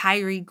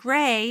 Tyree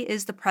Gray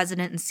is the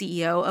president and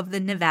CEO of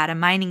the Nevada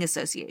Mining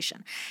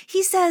Association.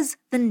 He says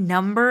the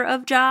number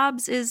of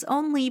jobs is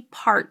only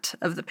part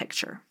of the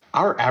picture.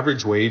 Our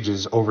average wage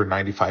is over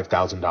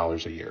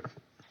 $95,000 a year.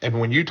 And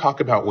when you talk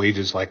about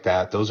wages like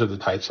that, those are the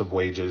types of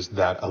wages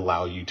that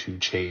allow you to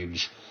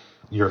change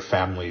your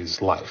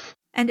family's life.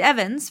 And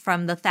Evans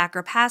from the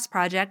Thacker Pass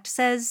Project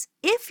says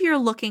if you're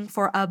looking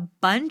for a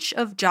bunch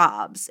of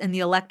jobs in the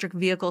electric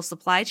vehicle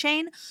supply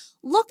chain,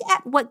 look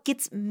at what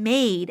gets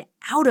made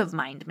out of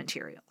mined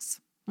materials.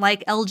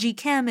 Like LG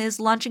Chem is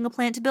launching a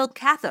plant to build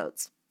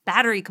cathodes,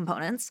 battery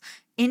components,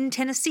 in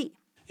Tennessee.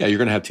 Yeah, you're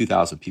going to have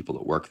 2,000 people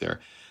that work there.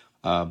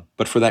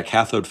 But for that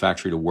cathode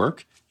factory to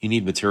work, you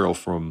need material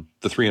from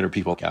the 300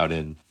 people out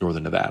in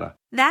northern Nevada.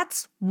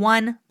 That's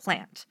one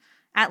plant.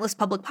 Atlas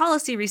Public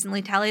Policy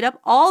recently tallied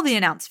up all the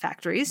announced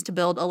factories to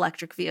build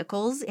electric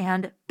vehicles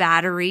and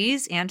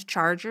batteries and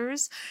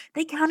chargers.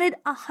 They counted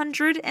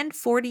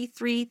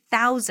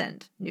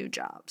 143,000 new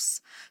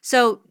jobs.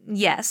 So,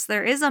 yes,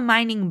 there is a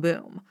mining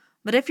boom.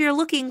 But if you're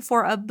looking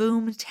for a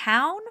boom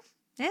town,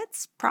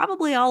 it's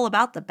probably all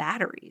about the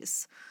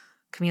batteries.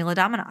 Camila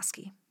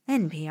Dominowski,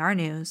 NPR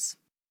News.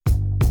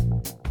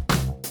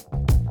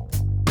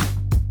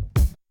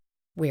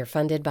 We're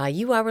funded by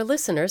you, our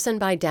listeners, and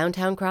by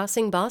Downtown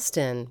Crossing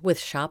Boston, with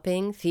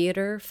shopping,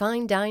 theater,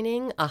 fine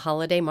dining, a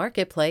holiday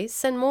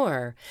marketplace, and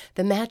more.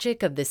 The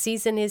magic of the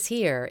season is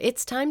here.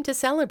 It's time to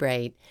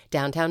celebrate.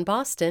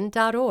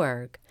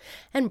 DowntownBoston.org.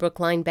 And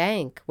Brookline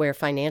Bank, where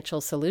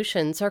financial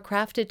solutions are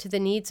crafted to the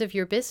needs of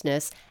your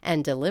business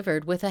and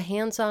delivered with a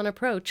hands-on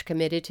approach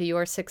committed to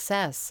your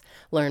success.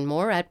 Learn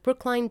more at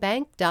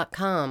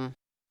brooklinebank.com.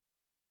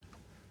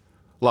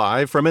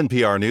 Live from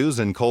NPR News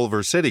in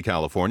Culver City,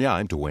 California,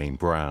 I'm Dwayne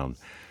Brown.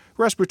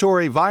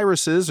 Respiratory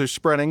viruses are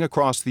spreading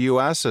across the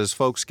U.S. as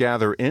folks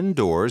gather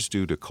indoors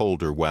due to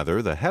colder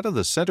weather. The head of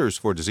the Centers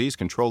for Disease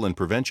Control and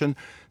Prevention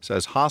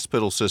says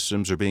hospital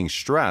systems are being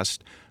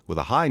stressed with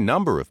a high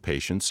number of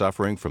patients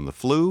suffering from the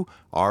flu,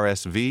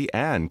 RSV,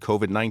 and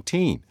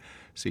COVID-19.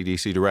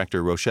 CDC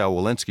Director Rochelle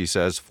Walensky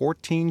says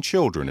 14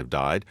 children have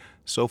died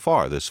so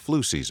far this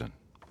flu season.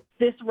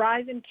 This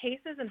rise in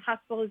cases and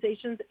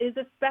hospitalizations is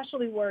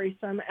especially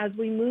worrisome as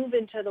we move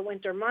into the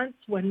winter months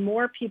when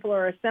more people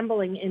are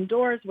assembling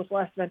indoors with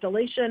less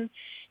ventilation,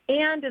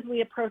 and as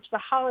we approach the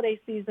holiday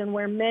season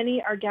where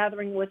many are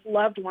gathering with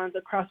loved ones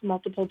across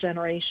multiple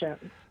generations.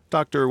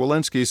 Dr.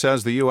 Walensky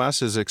says the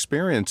U.S. is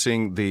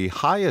experiencing the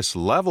highest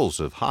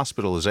levels of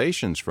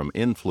hospitalizations from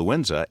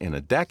influenza in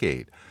a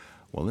decade.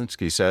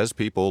 Walensky says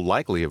people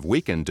likely have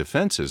weakened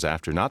defenses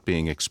after not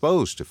being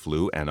exposed to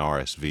flu and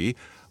RSV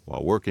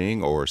while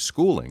working or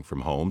schooling from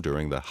home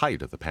during the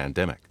height of the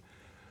pandemic.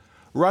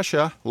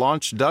 Russia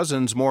launched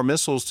dozens more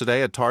missiles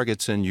today at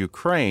targets in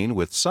Ukraine,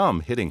 with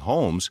some hitting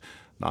homes,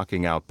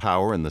 knocking out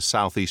power in the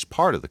southeast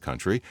part of the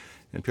country.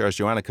 NPR's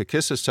Joanna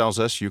Kakissis tells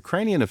us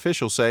Ukrainian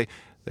officials say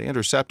they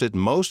intercepted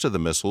most of the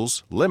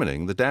missiles,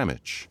 limiting the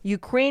damage.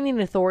 Ukrainian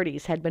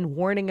authorities had been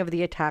warning of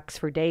the attacks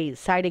for days,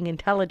 citing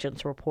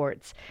intelligence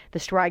reports. The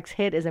strikes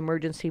hit as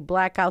emergency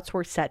blackouts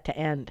were set to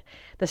end.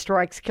 The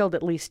strikes killed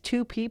at least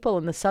 2 people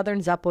in the southern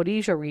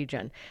Zaporizhia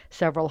region.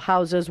 Several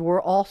houses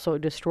were also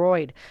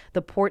destroyed.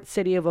 The port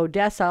city of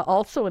Odessa,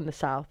 also in the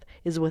south,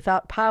 is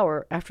without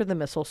power after the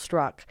missile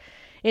struck.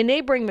 In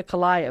neighboring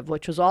Mykolaiv,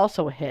 which was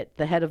also hit,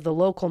 the head of the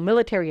local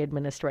military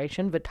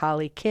administration,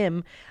 Vitaly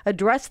Kim,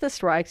 addressed the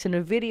strikes in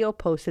a video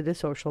posted to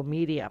social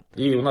media.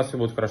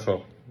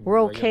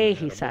 We're okay,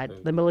 he said.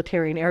 The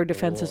military and air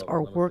defenses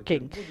are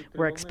working.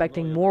 We're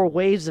expecting more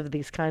waves of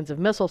these kinds of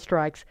missile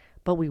strikes,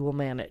 but we will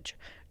manage.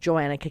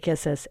 Joanna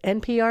Kakissis,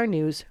 NPR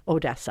News,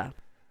 Odessa.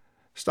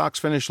 Stocks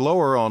finished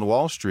lower on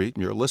Wall Street,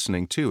 and you're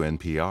listening to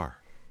NPR.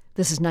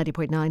 This is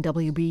 90.9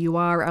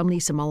 WBUR. I'm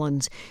Lisa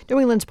Mullins. New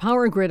England's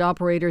power grid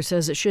operator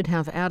says it should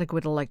have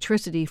adequate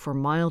electricity for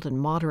mild and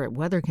moderate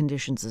weather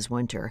conditions this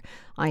winter.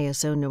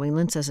 ISO New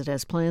England says it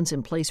has plans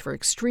in place for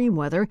extreme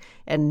weather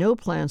and no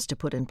plans to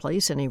put in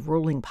place any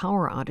rolling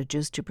power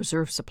outages to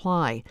preserve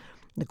supply.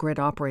 The grid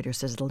operator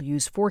says it'll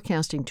use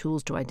forecasting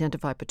tools to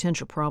identify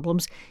potential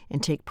problems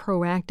and take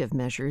proactive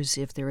measures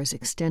if there is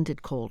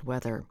extended cold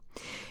weather.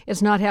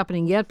 It's not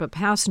happening yet, but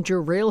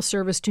passenger rail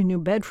service to New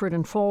Bedford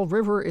and Fall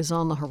River is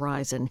on the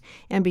horizon.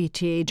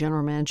 MBTA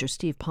General Manager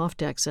Steve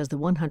Poftek says the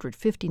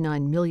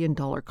 $159 million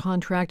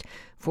contract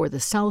for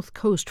the South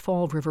Coast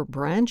Fall River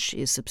branch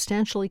is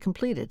substantially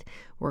completed.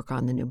 Work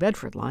on the New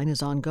Bedford line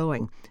is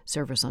ongoing.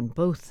 Service on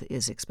both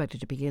is expected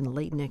to begin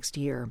late next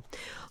year.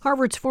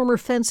 Harvard's former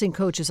fencing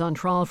coach is on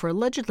trial for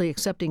allegedly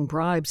accepting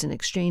bribes in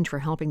exchange for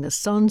helping the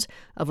sons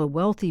of a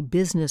wealthy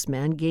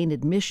businessman gain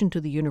admission to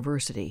the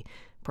university.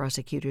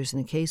 Prosecutors in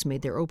the case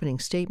made their opening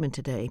statement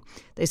today.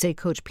 They say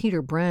Coach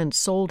Peter Brand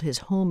sold his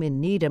home in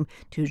Needham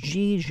to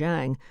Ji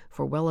Zhang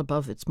for well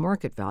above its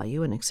market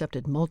value and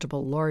accepted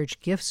multiple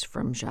large gifts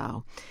from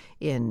Zhao.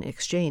 In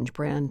exchange,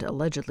 Brand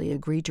allegedly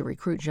agreed to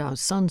recruit Zhao's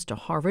sons to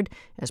Harvard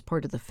as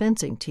part of the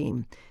fencing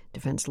team.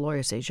 Defense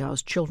lawyers say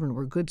Zhao's children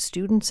were good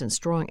students and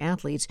strong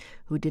athletes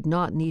who did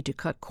not need to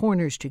cut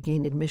corners to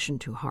gain admission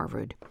to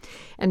Harvard.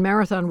 And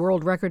marathon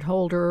world record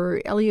holder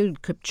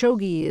Eliud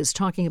Kipchoge is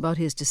talking about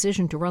his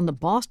decision to run the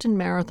Boston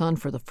Marathon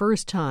for the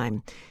first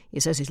time. He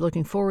says he's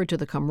looking forward to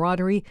the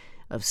camaraderie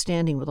of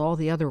standing with all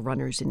the other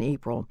runners in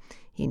April.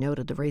 He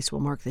noted the race will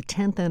mark the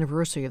 10th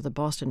anniversary of the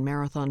Boston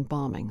Marathon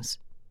bombings.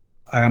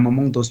 I am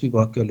among those people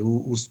actually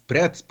who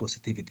spreads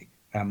positivity.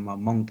 I'm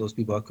among those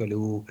people actually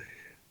who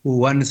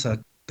wants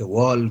the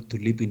world to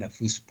live in a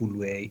peaceful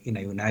way, in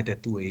a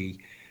united way.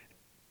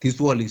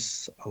 This world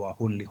is our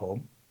only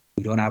home.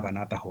 We don't have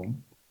another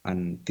home,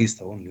 and this is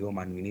the only home,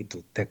 and we need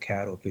to take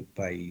care of it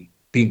by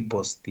being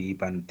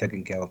positive and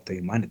taking care of the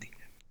humanity.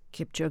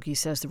 Kipchoge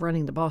says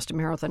running the Boston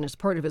Marathon is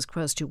part of his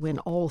quest to win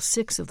all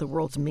 6 of the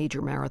world's major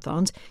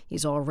marathons.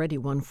 He's already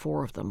won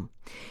 4 of them.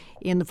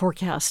 In the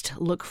forecast,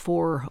 look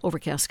for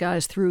overcast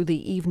skies through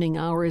the evening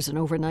hours and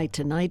overnight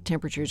tonight.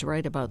 Temperatures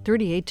right about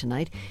 38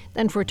 tonight.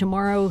 Then for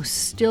tomorrow,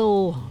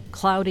 still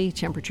cloudy.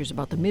 Temperatures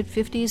about the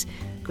mid-50s.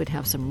 Could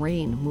have some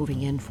rain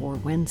moving in for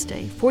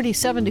Wednesday.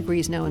 47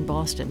 degrees now in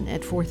Boston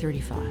at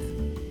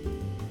 4:35.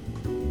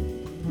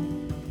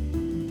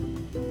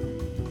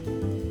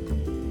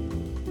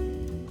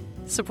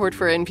 Support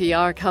for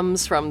NPR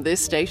comes from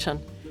this station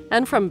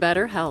and from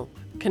BetterHelp,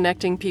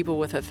 connecting people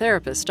with a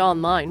therapist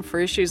online for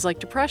issues like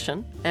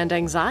depression and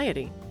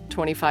anxiety.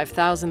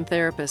 25,000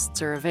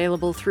 therapists are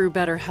available through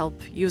BetterHelp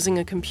using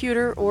a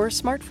computer or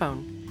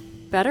smartphone.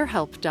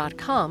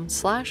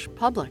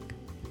 BetterHelp.com/public.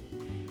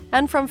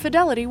 And from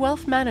Fidelity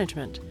Wealth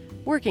Management,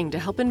 working to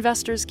help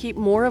investors keep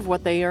more of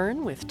what they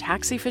earn with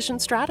tax-efficient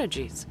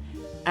strategies.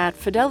 At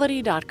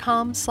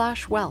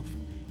Fidelity.com/wealth.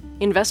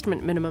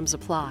 Investment minimums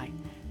apply.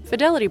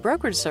 Fidelity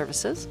Brokerage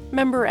Services,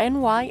 member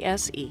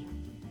NYSE.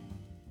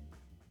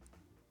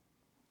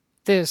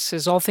 This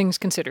is All Things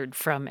Considered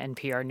from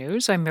NPR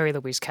News. I'm Mary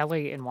Louise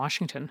Kelly in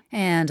Washington.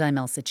 And I'm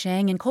Elsa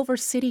Chang in Culver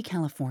City,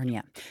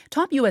 California.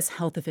 Top U.S.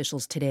 health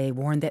officials today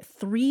warned that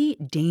 3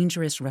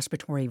 dangerous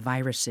respiratory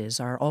viruses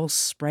are all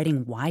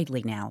spreading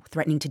widely now,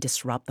 threatening to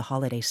disrupt the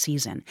holiday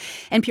season.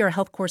 NPR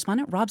health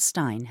correspondent Rob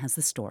Stein has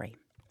the story.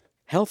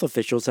 Health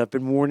officials have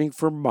been warning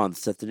for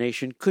months that the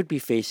nation could be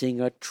facing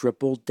a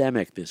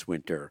triple-demic this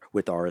winter,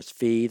 with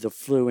RSV, the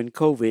flu, and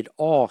COVID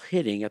all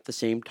hitting at the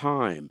same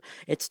time.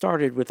 It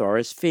started with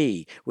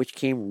RSV, which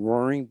came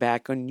roaring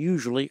back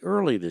unusually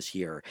early this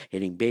year,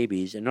 hitting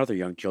babies and other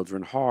young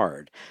children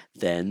hard.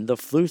 Then the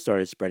flu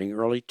started spreading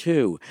early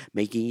too,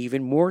 making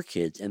even more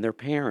kids and their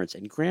parents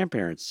and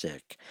grandparents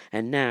sick.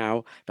 And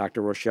now,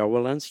 Dr. Rochelle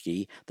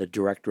Walensky, the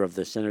director of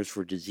the Centers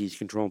for Disease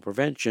Control and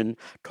Prevention,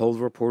 told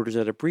reporters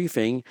at a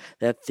briefing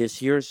that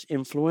this year's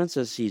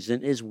influenza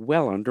season is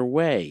well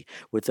underway,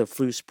 with the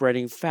flu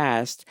spreading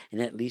fast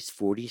in at least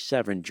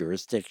 47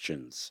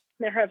 jurisdictions.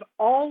 There have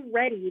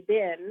already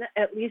been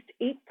at least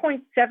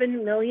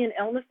 8.7 million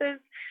illnesses,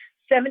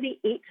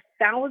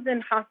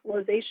 78,000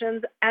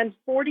 hospitalizations, and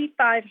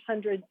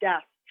 4,500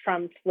 deaths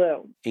from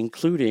flu,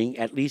 including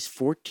at least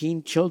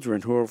 14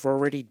 children who have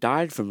already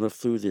died from the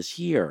flu this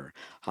year.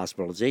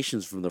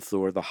 Hospitalizations from the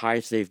flu are the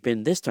highest they've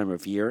been this time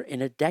of year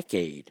in a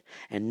decade.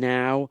 And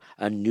now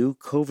a new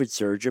COVID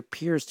surge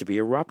appears to be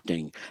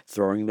erupting,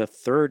 throwing the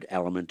third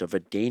element of a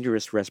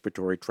dangerous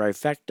respiratory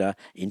trifecta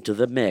into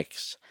the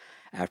mix.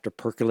 After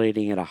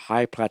percolating at a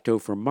high plateau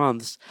for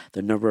months,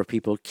 the number of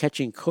people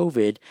catching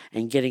COVID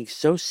and getting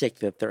so sick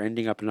that they're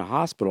ending up in a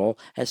hospital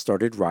has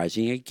started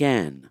rising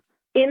again.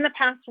 In the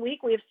past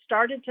week, we have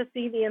started to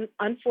see the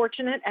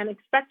unfortunate and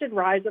expected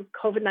rise of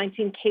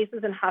COVID-19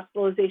 cases and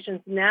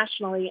hospitalizations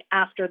nationally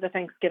after the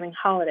Thanksgiving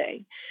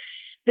holiday.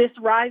 This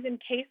rise in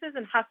cases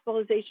and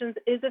hospitalizations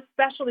is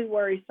especially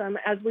worrisome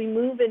as we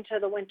move into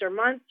the winter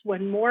months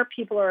when more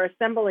people are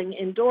assembling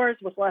indoors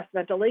with less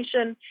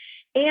ventilation,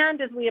 and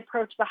as we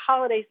approach the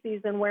holiday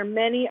season where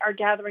many are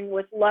gathering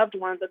with loved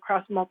ones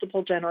across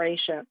multiple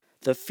generations.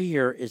 The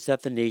fear is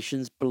that the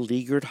nation's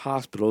beleaguered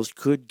hospitals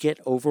could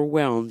get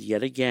overwhelmed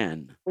yet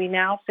again. We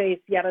now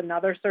face yet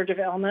another surge of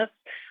illness,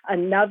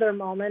 another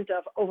moment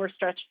of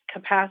overstretched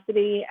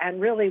capacity, and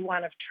really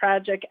one of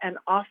tragic and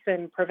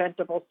often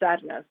preventable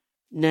sadness.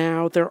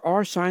 Now, there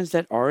are signs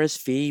that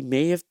RSV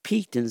may have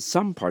peaked in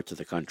some parts of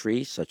the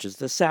country, such as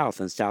the South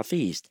and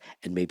Southeast,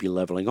 and may be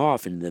leveling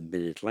off in the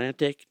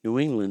Mid-Atlantic, New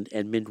England,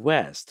 and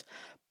Midwest.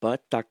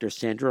 But Dr.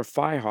 Sandra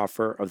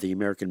Feihofer of the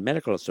American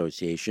Medical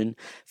Association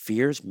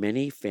fears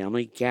many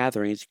family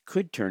gatherings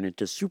could turn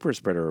into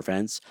superspreader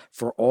events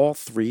for all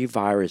 3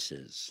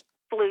 viruses.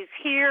 Flu's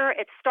here.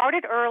 It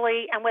started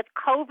early, and with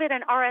COVID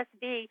and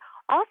RSV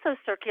also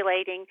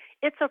circulating,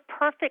 it's a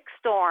perfect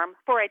storm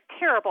for a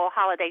terrible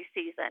holiday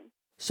season.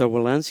 So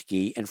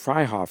Walensky and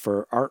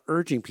Freihofer are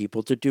urging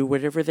people to do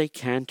whatever they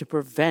can to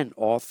prevent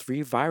all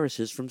three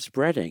viruses from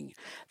spreading.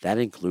 That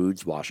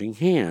includes washing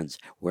hands,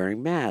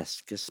 wearing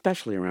masks,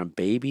 especially around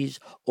babies,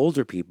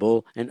 older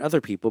people, and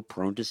other people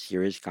prone to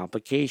serious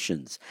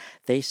complications.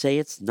 They say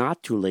it's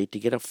not too late to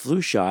get a flu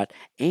shot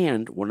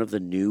and one of the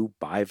new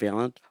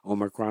bivalent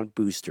Omicron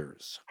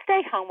boosters.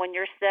 Stay home when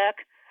you're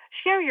sick.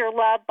 Share your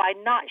love by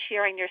not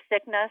sharing your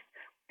sickness.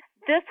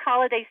 This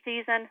holiday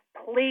season,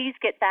 please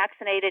get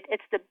vaccinated.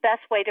 It's the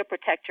best way to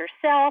protect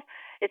yourself,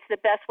 it's the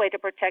best way to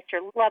protect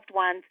your loved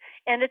ones,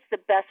 and it's the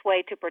best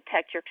way to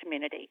protect your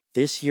community.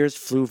 This year's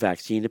flu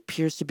vaccine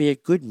appears to be a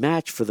good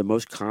match for the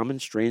most common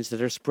strains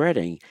that are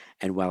spreading,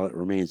 and while it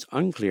remains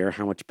unclear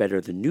how much better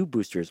the new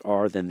boosters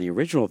are than the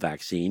original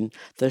vaccine,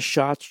 the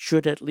shots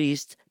should at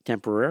least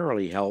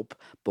temporarily help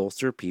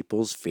bolster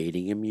people's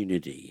fading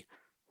immunity.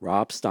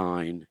 Rob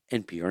Stein,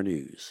 NPR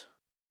News.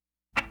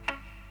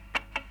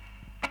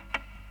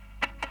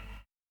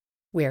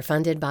 We're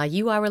funded by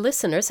you, our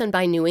listeners, and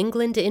by New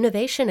England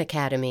Innovation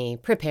Academy,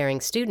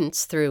 preparing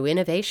students through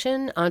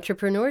innovation,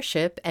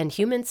 entrepreneurship, and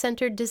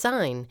human-centered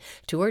design.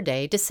 Tour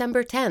Day,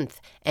 December 10th,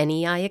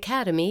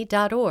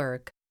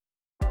 neiacademy.org.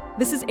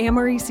 This is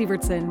Anne-Marie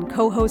Sievertson,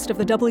 co-host of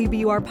the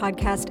WBUR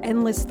podcast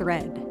Endless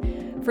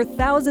Thread. For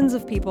thousands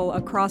of people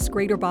across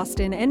Greater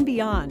Boston and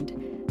beyond,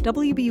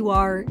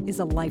 WBUR is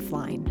a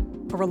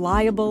lifeline, a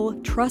reliable,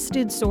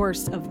 trusted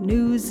source of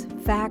news,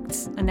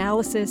 facts,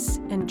 analysis,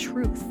 and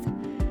truth.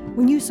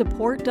 When you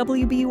support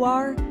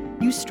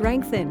WBUR, you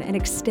strengthen and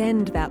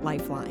extend that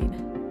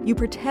lifeline. You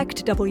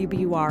protect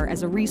WBUR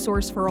as a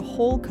resource for a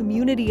whole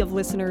community of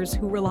listeners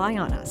who rely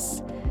on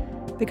us.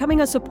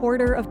 Becoming a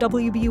supporter of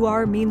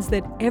WBUR means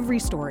that every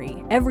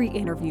story, every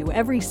interview,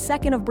 every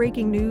second of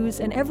breaking news,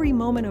 and every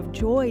moment of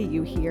joy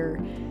you hear,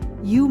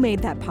 you made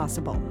that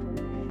possible.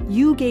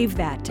 You gave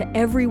that to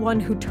everyone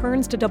who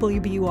turns to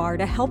WBUR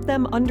to help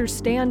them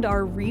understand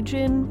our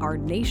region, our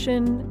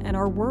nation, and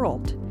our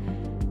world.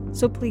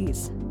 So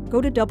please, go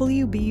to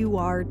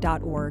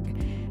WBUR.org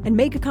and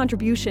make a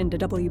contribution to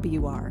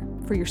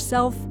WBUR for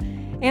yourself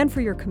and for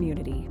your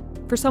community,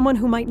 for someone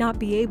who might not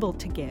be able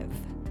to give.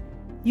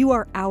 You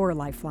are our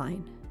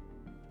lifeline.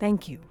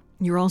 Thank you.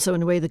 You're also,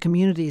 in a way, the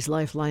community's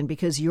lifeline,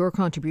 because your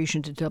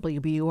contribution to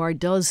WBUR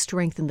does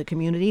strengthen the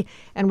community,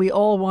 and we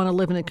all want to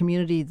live in a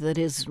community that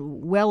is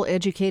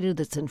well-educated,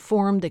 that's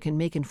informed, that can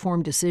make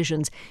informed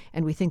decisions,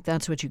 and we think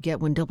that's what you get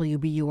when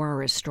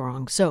WBUR is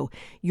strong. So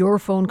your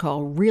phone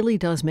call really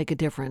does make a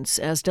difference,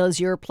 as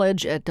does your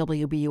pledge at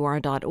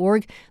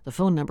WBUR.org. The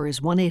phone number is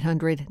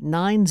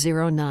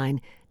 1-800-909-9287,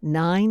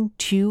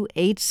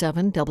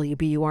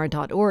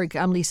 WBUR.org.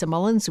 I'm Lisa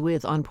Mullins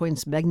with On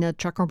Point's Meghna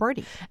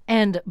Chakrabarti.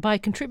 And by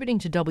contributing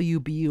to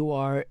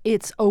WBUR,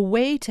 it's a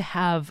way to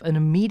have an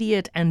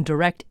immediate and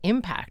direct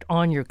impact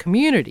on your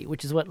community,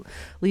 which is what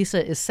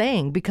Lisa is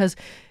saying, because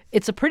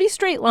it's a pretty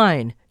straight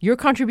line. Your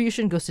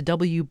contribution goes to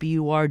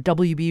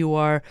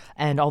WBUR,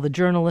 and all the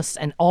journalists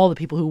and all the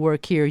people who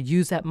work here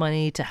use that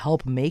money to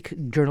help make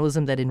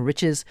journalism that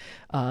enriches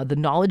the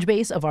knowledge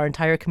base of our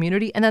entire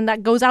community. And then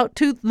that goes out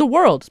to the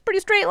world. It's a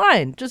pretty straight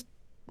line. Just,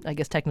 I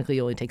guess technically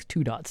it only takes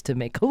 2 dots to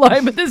make a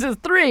line, but this is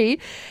 3.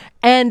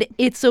 And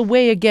it's a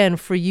way, again,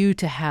 for you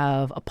to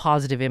have a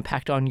positive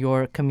impact on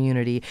your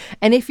community.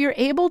 And if you're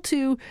able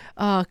to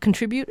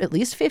contribute at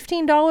least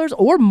 $15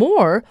 or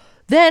more,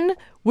 then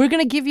we're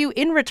going to give you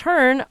in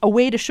return a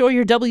way to show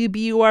your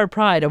WBUR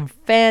pride, a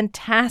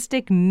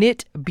fantastic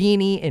knit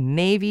beanie in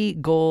navy,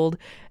 gold,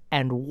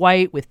 and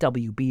white with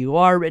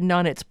WBUR written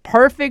on it. It's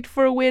perfect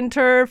for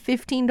winter,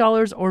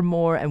 $15 or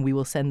more, and we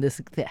will send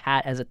this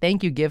hat as a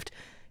thank you gift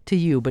to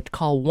you. But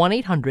call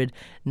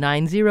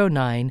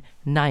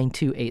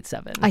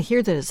 1-800-909-9287. I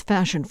hear that it's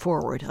fashion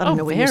forward. I don't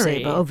know what you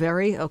say, but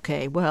very?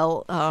 Okay,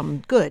 well,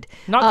 good.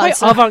 Not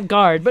quite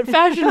avant-garde, but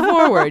fashion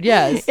forward,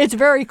 yes. It's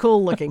very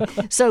cool looking.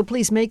 So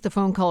please make the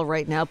phone call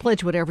right now.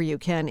 Pledge whatever you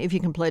can. If you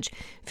can pledge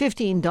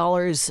 $15,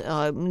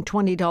 $20,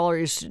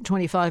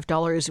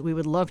 $25, we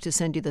would love to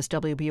send you this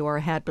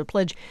WBUR hat, but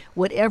pledge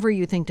whatever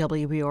you think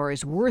WBUR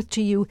is worth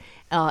to you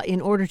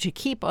in order to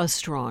keep us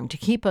strong, to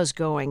keep us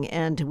going.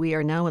 And we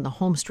are now in the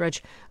home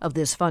stretch of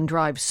this fund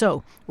drive.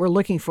 So we're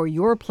looking for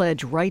your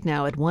pledge right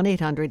now at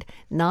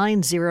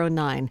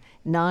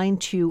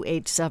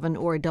 1-800-909-9287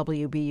 or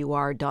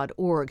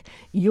WBUR.org.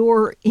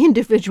 Your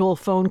individual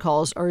phone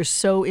calls are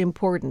so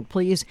important.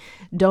 Please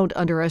don't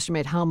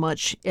underestimate how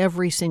much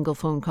every single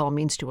phone call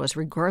means to us,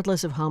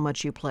 regardless of how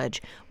much you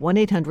pledge.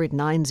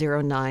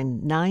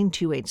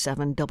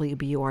 1-800-909-9287,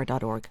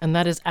 WBUR.org. And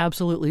that is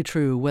absolutely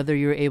true. Whether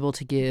you're able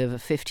to give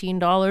 $15,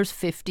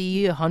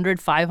 $50, $100,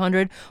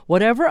 $500,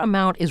 whatever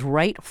amount is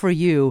right for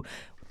you,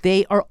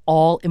 they are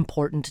all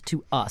important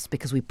to us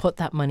because we put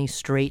that money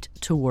straight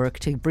to work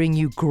to bring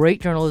you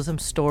great journalism,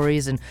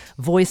 stories, and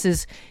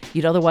voices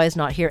you'd otherwise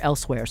not hear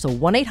elsewhere. So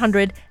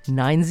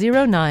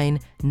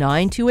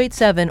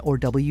 1-800-909-9287 or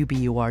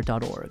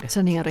WBUR.org.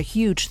 Sending out a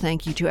huge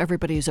thank you to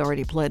everybody who's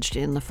already pledged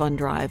in the fund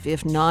drive.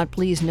 If not,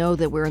 please know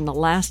that we're in the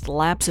last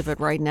laps of it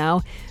right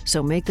now.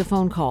 So make the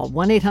phone call,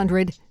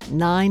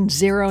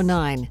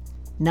 1-800-909-9287.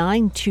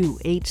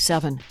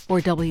 9287 or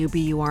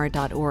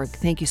WBUR.org.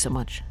 Thank you so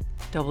much.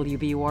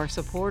 WBUR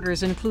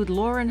supporters include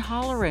Lauren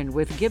Holleran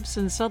with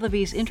Gibson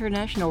Sotheby's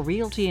International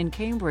Realty in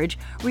Cambridge,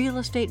 real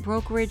estate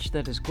brokerage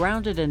that is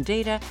grounded in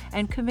data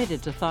and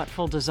committed to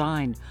thoughtful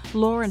design.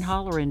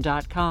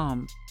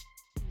 LaurenHolleran.com.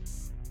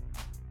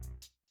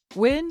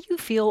 When you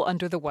feel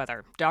under the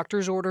weather,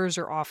 doctor's orders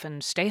are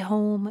often stay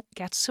home,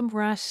 get some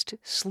rest,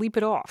 sleep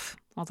it off.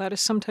 Well, that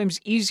is sometimes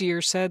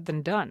easier said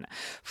than done.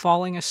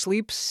 Falling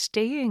asleep,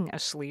 staying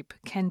asleep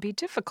can be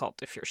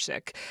difficult if you're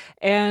sick.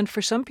 And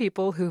for some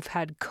people who've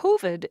had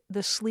COVID,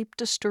 the sleep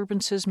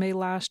disturbances may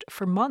last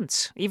for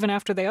months, even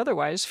after they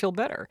otherwise feel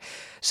better.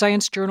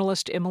 Science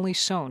journalist Emily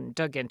Sohn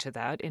dug into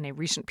that in a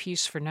recent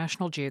piece for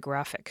National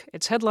Geographic.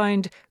 It's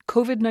headlined,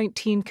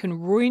 COVID-19 can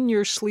ruin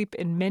your sleep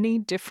in many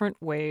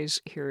different ways.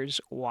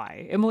 Here's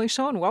why. Emily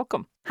Sohn,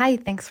 welcome. Hi,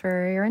 thanks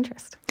for your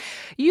interest.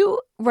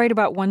 You write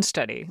about one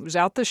study, it was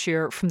out this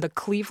year from the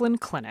Cleveland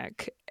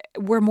Clinic,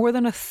 where more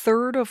than a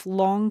third of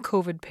long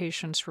COVID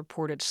patients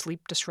reported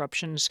sleep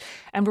disruptions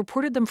and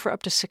reported them for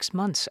up to 6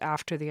 months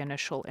after the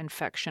initial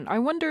infection. I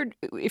wondered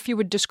if you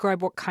would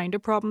describe what kind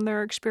of problem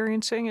they're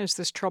experiencing. Is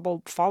this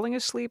trouble falling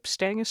asleep,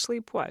 staying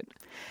asleep, what?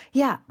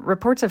 Yeah,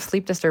 reports of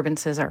sleep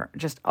disturbances are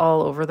just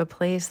all over the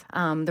place.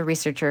 The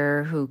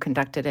researcher who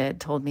conducted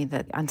it told me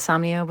that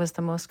insomnia was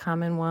the most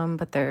common one,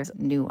 but there's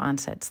new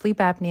onset sleep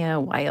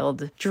apnea,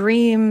 wild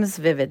dreams,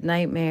 vivid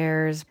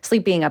nightmares,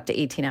 sleep being up to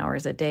 18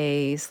 hours a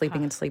day,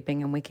 sleeping and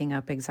sleeping and waking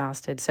up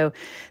exhausted. So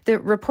the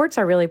reports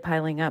are really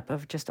piling up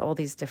of just all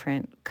these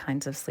different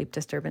kinds of sleep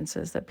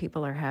disturbances that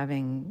people are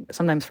having,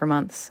 sometimes for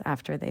months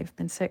after they've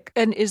been sick.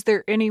 And is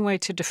there any way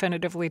to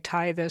definitively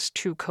tie this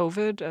to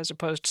COVID as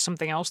opposed to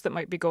something else that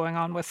might be going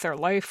on with their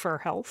life or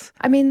health?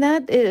 I mean,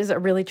 that is a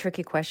really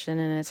tricky question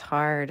and it's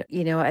hard.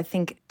 You know, I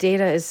think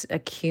data is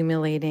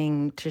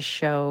accumulating to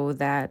show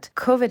that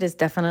COVID is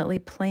definitely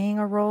playing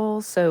a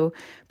role. So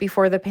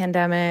before the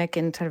pandemic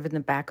and sort of in the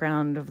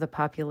background of the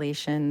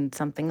population,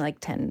 something like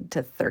 10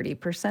 to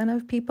 30%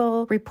 of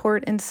people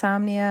report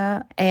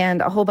insomnia. And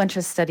a whole bunch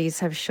of studies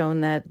have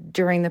shown that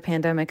during the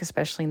pandemic,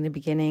 especially in the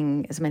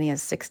beginning, as many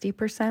as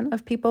 60%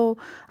 of people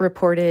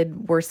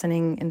reported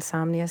worsening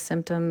insomnia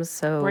symptoms.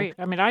 So Right.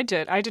 I mean, I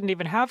didn't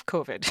even have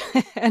COVID.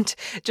 And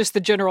just the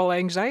general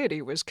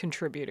anxiety was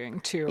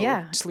contributing to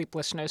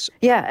sleeplessness.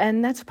 Yeah,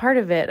 and that's part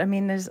of it. I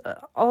mean, there's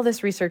all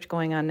this research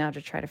going on now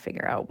to try to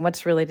figure out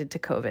what's related to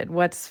COVID,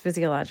 what's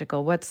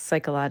physiological, what's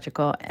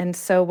psychological. And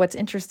so what's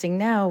interesting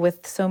now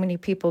with so many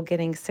people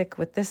getting sick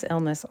with this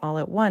illness all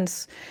at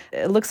once,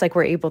 it looks like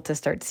we're able to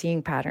start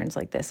seeing patterns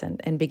like this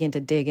and begin to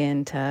dig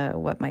into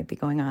what might be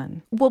going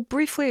on. Well,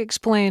 briefly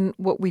explain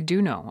what we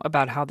do know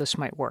about how this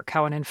might work,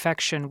 how an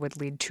infection would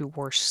lead to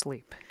worse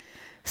sleep.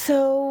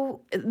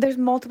 So there's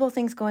multiple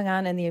things going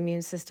on and the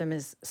immune system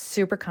is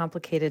super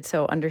complicated.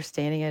 So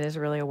understanding it is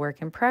really a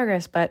work in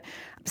progress. But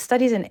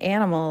studies in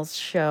animals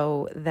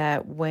show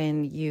that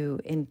when you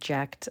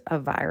inject a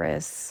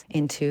virus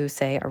into,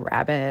 say, a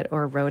rabbit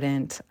or a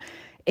rodent,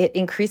 it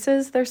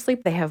increases their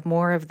sleep. They have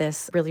more of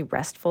this really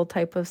restful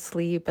type of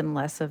sleep and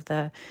less of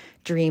the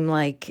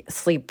dreamlike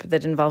sleep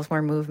that involves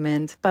more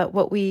movement. But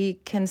what we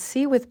can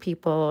see with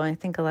people, I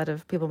think a lot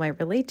of people might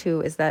relate to,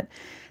 is that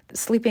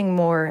sleeping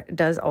more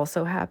does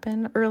also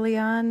happen early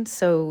on.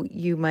 So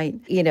you might,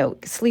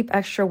 sleep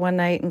extra one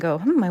night and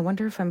go, I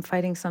wonder if I'm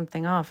fighting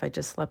something off. I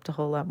just slept a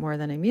whole lot more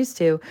than I'm used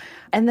to.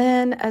 And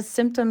then as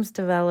symptoms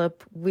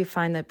develop, we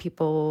find that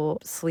people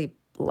sleep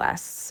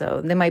less.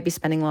 So they might be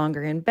spending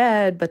longer in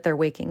bed, but they're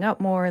waking up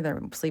more, their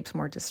sleep's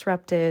more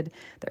disrupted,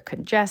 they're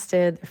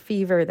congested, they're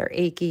fever, they're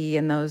achy,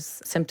 and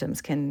those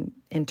symptoms can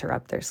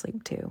interrupt their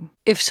sleep too.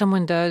 If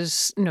someone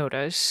does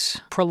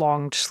notice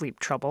prolonged sleep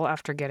trouble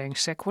after getting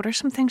sick, what are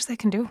some things they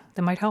can do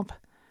that might help?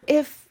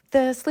 If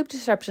the sleep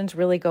disruptions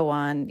really go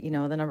on, the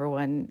number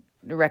one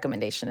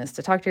recommendation is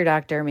to talk to your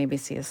doctor, maybe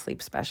see a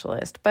sleep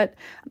specialist. But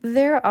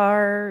there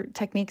are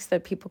techniques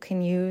that people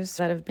can use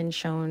that have been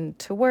shown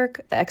to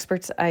work. The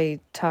experts I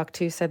talked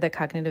to said that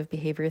cognitive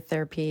behavior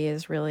therapy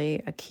is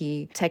really a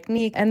key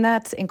technique, and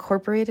that's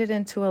incorporated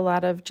into a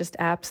lot of just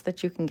apps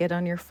that you can get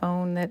on your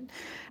phone that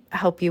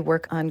help you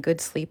work on good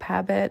sleep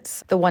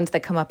habits. The ones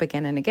that come up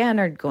again and again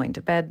are going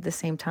to bed the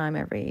same time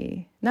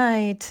every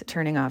night,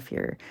 turning off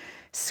your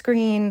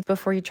screen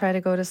before you try to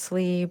go to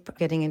sleep,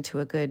 getting into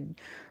a good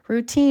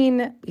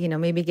routine,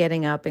 maybe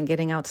getting up and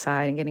getting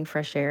outside and getting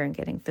fresh air and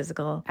getting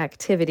physical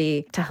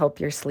activity to help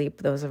your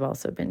sleep. Those have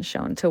also been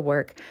shown to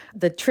work.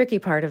 The tricky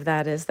part of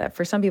that is that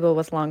for some people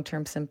with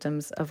long-term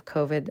symptoms of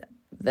COVID,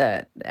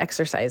 the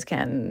exercise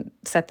can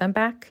set them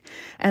back.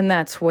 And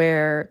that's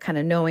where kind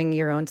of knowing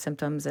your own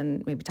symptoms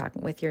and maybe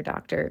talking with your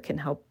doctor can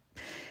help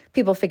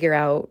people figure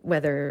out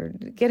whether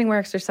getting more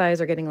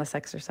exercise or getting less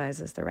exercise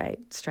is the right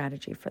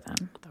strategy for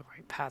them. The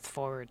right path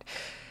forward.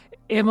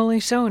 Emily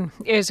Sohn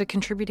is a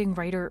contributing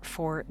writer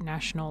for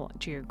National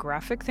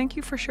Geographic. Thank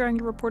you for sharing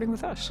your reporting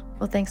with us.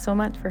 Well, thanks so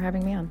much for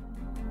having me on.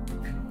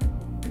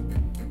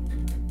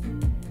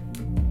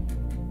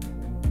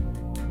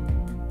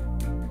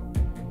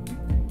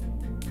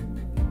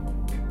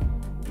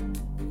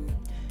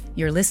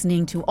 You're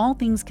listening to All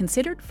Things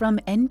Considered from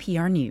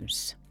NPR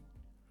News.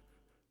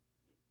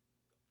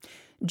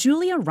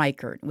 Julia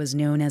Reichert was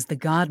known as the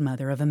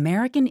godmother of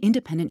American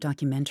independent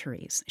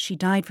documentaries. She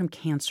died from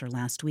cancer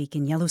last week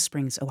in Yellow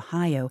Springs,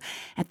 Ohio,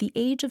 at the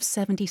age of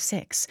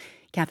 76.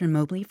 Catherine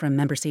Mobley from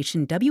member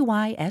station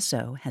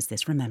WYSO has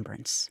this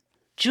remembrance.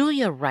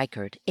 Julia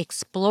Reichert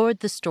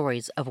explored the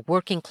stories of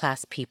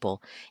working-class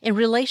people in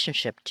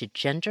relationship to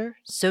gender,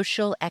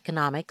 social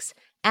economics,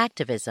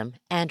 activism,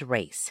 and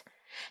race.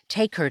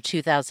 Take her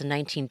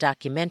 2019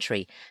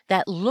 documentary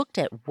that looked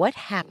at what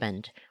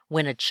happened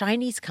when a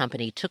Chinese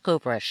company took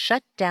over a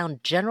shut-down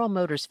General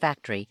Motors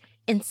factory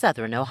in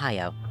southern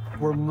Ohio.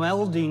 We're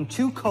melding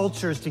two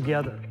cultures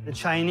together, the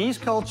Chinese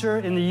culture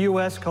and the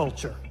U.S.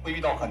 culture.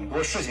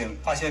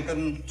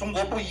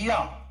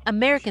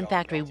 American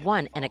Factory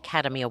won an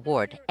Academy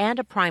Award and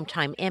a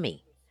Primetime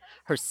Emmy.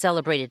 Her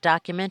celebrated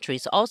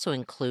documentaries also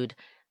include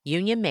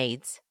Union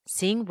Maids,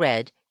 Seeing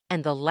Red,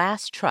 and The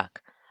Last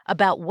Truck,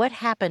 about what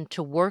happened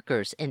to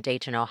workers in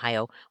Dayton,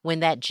 Ohio, when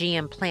that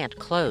GM plant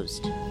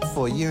closed.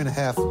 For a year and a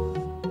half,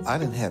 I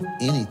didn't have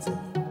anything.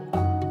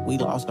 We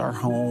lost our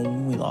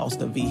home, we lost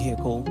a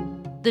vehicle.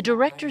 The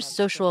director's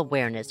social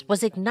awareness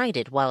was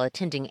ignited while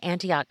attending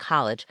Antioch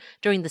College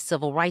during the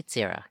Civil Rights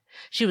era.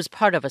 She was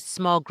part of a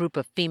small group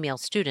of female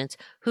students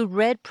who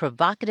read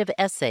provocative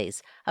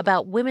essays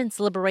about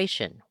women's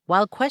liberation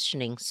while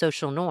questioning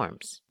social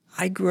norms.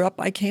 I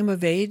came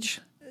of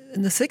age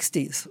in the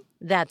 60s.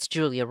 That's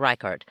Julia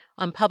Reichert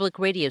on public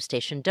radio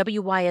station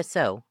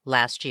WYSO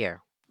last year.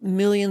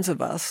 Millions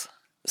of us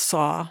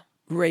saw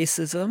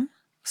racism,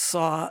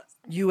 saw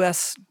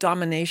U.S.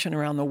 domination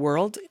around the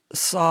world,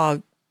 saw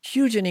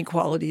huge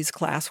inequalities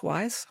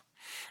class-wise,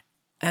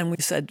 and we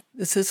said,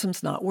 the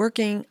system's not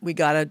working, we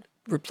got to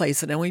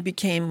replace it. And we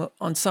became,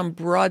 on some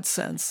broad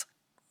sense,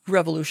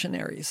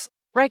 revolutionaries.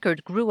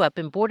 Reichert grew up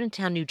in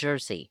Bordentown, New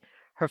Jersey.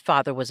 Her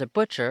father was a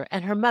butcher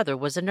and her mother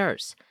was a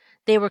nurse.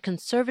 They were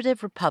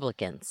conservative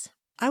Republicans.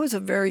 I was a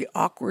very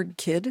awkward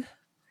kid.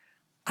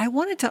 I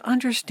wanted to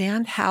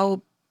understand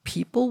how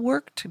people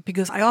worked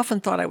because I often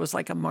thought I was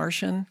like a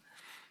Martian.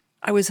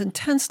 I was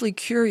intensely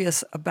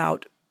curious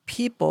about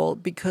people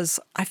because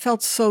I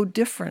felt so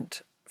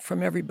different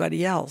from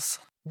everybody else.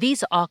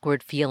 These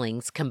awkward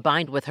feelings,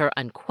 combined with her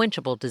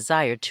unquenchable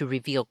desire to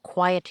reveal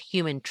quiet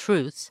human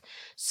truths,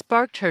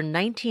 sparked her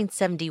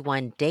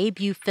 1971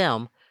 debut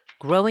film,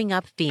 Growing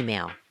Up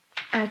Female.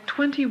 At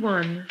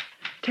 21,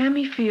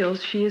 Tammy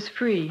feels she is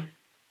free.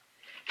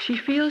 She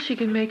feels she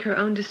can make her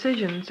own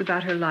decisions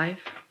about her life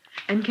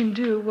and can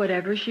do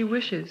whatever she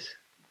wishes.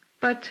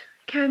 But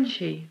can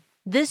she?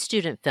 This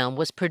student film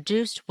was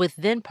produced with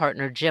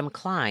then-partner Jim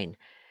Klein.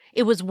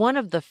 It was one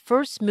of the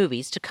first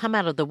movies to come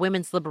out of the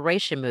women's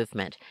liberation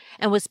movement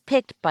and was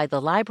picked by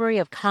the Library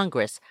of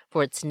Congress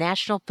for its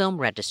National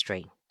Film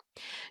Registry.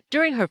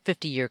 During her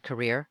 50-year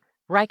career,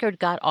 Reichert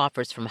got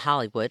offers from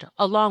Hollywood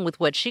along with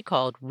what she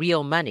called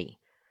real money.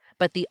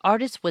 But the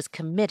artist was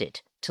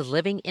committed to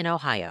living in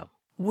Ohio.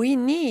 We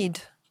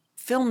need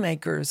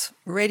filmmakers,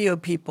 radio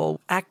people,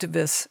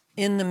 activists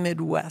in the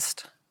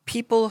Midwest,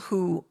 people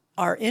who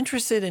are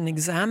interested in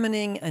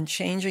examining and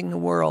changing the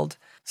world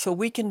so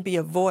we can be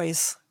a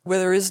voice where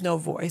there is no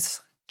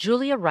voice.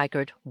 Julia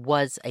Reichert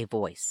was a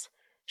voice.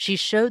 She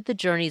showed the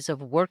journeys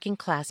of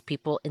working-class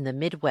people in the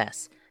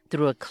Midwest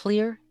through a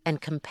clear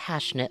and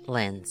compassionate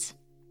lens.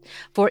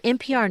 For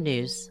NPR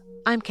News,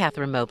 I'm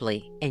Catherine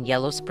Mobley in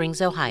Yellow Springs,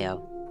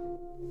 Ohio.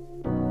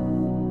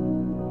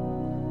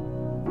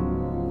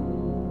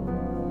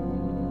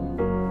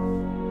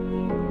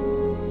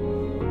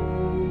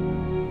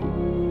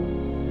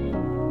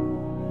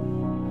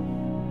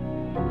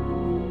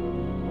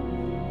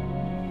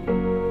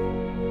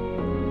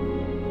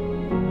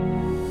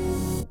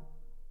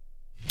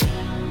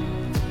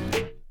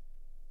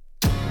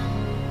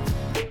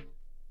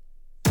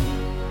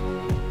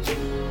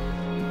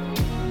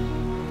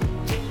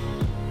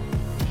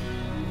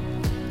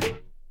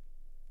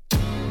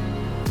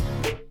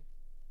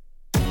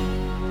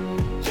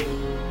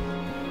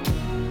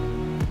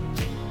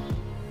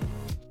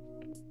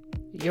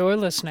 You're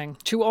listening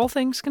to All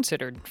Things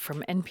Considered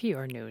from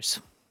NPR News.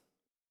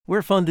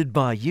 We're funded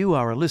by you,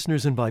 our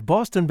listeners, and by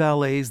Boston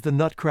Ballet's The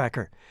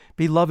Nutcracker.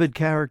 Beloved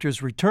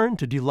characters return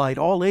to delight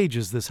all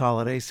ages this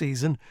holiday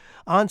season.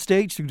 On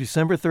stage through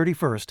December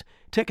 31st.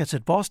 Tickets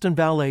at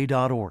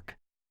bostonballet.org.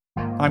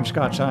 I'm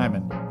Scott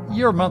Simon.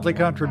 Your monthly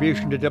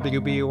contribution to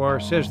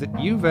WBUR says that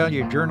you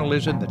value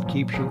journalism that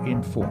keeps you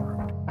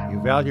informed. You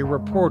value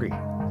reporting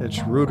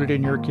that's rooted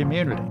in your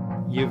community.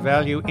 You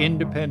value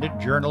independent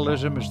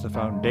journalism as the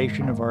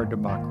foundation of our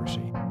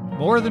democracy.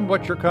 More than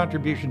what your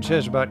contribution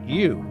says about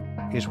you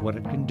is what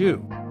it can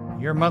do.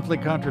 Your monthly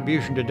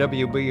contribution to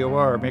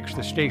WBUR makes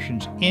the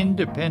station's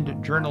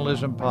independent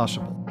journalism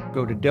possible.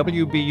 Go to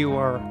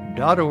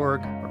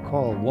WBUR.org or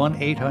call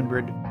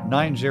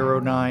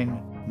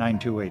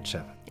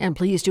 1-800-909-9287. And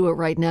please do it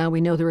right now. We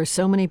know there are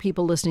so many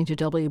people listening to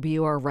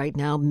WBUR right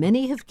now.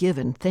 Many have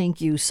given.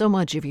 Thank you so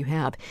much if you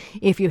have.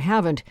 If you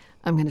haven't,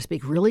 I'm going to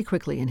speak really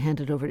quickly and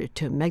hand it over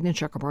to Meghna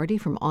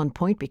Chakrabarty from On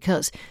Point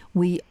because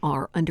we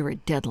are under a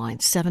deadline.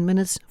 7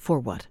 minutes for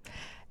what?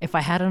 If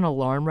I had an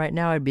alarm right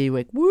now, I'd be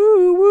like,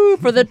 woo, woo,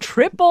 for the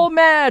triple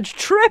match.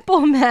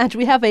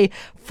 We have a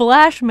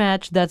flash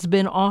match that's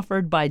been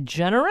offered by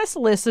generous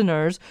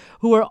listeners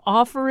who are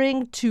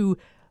offering to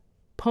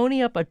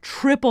pony up a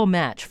triple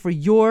match for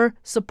your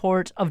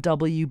support of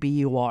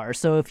WBUR.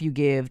 So if you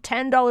give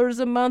 $10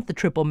 a month, the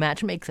triple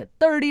match makes it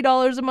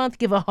 $30 a month.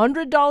 Give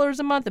 $100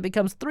 a month, it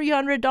becomes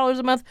 $300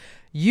 a month.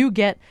 You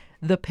get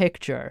the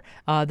picture.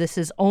 This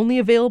is only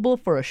available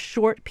for a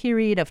short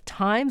period of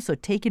time, so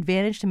take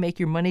advantage to make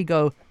your money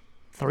go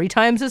 3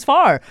 times as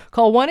far.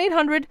 Call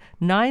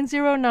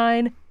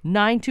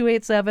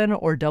 1-800-909-9287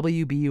 or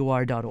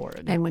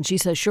WBUR.org. And when she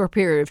says short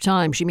period of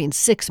time, she means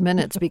 6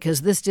 minutes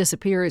because this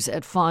disappears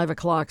at 5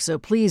 o'clock. So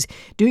please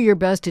do your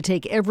best to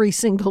take every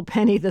single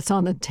penny that's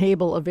on the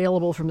table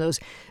available from those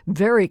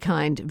very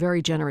kind,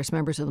 very generous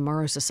members of the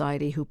Morrow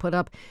Society who put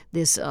up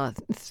this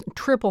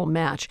triple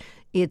match.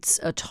 It's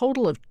a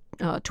total of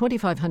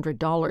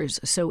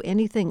 $2,500, so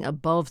anything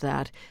above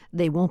that,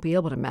 they won't be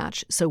able to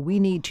match. So we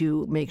need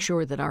to make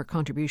sure that our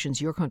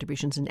contributions, your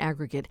contributions in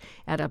aggregate,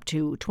 add up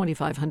to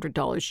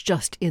 $2,500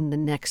 just in the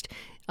next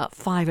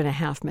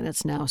 5.5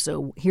 minutes now.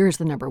 So here's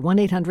the number,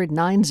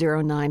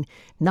 1-800-909-9287,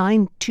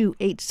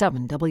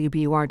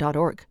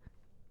 WBUR.org.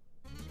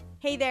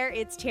 Hey there,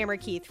 it's Tamara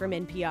Keith from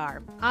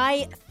NPR.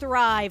 I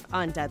thrive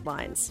on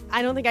deadlines.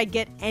 I don't think I'd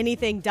get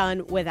anything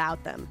done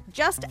without them.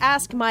 Just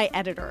ask my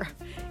editor.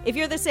 If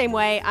you're the same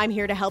way, I'm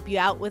here to help you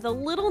out with a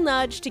little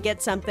nudge to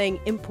get something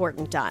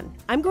important done.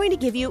 I'm going to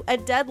give you a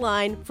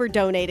deadline for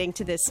donating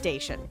to this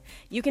station.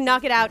 You can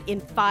knock it out in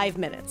 5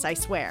 minutes, I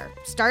swear.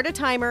 Start a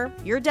timer.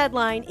 Your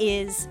deadline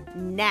is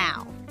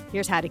now.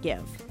 Here's how to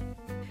give.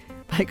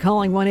 By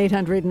calling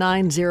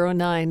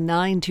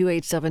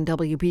 1-800-909-9287,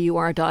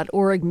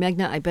 WBUR.org.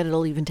 Meghna, I bet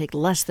it'll even take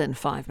less than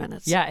 5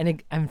 minutes. Yeah,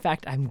 and in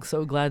fact, I'm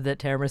so glad that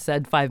Tamara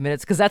said 5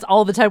 minutes because that's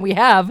all the time we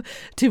have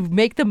to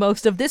make the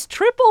most of this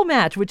triple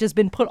match, which has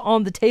been put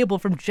on the table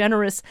from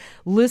generous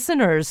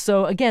listeners.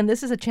 So again,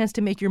 this is a chance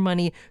to make your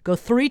money go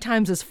 3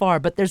 times as far,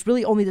 but there's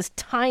really only this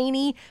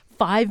tiny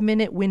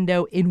 5-minute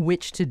window in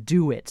which to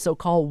do it. So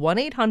call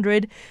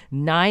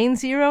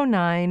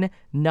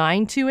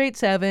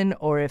 1-800-909-9287,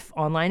 or if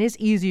online is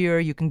easier,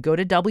 you can go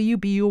to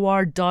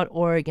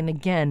WBUR.org. And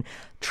again,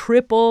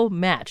 triple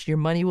match. Your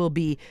money will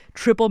be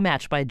triple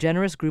matched by a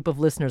generous group of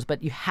listeners,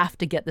 but you have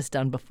to get this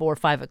done before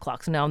 5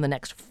 o'clock. So now in the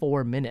next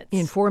 4 minutes.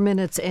 In 4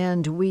 minutes,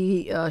 and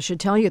we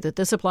should tell you that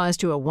this applies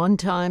to a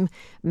one-time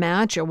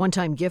match, a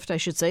one-time gift, I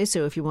should say.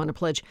 So if you want to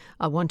pledge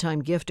a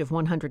one-time gift of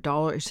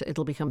 $100,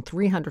 it'll become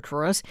 $300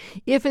 for us.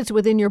 If it's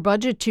within your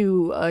budget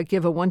to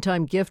give a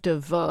one-time gift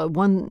of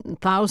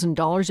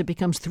 $1,000, it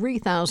becomes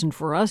 $3,000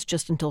 for us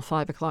just until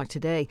 5 o'clock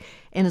today.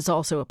 And it's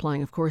also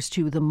applying, of course,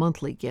 to the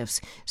monthly gifts.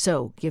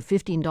 So give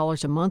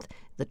 $15 a month.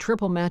 The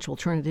triple match will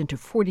turn it into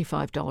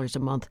 $45 a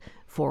month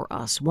for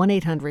us.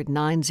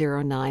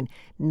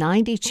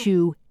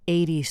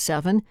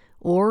 1-800-909-9287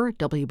 or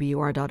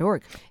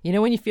WBUR.org. You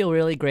know when you feel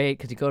really great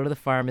because you go to the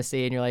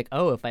pharmacy and you're like,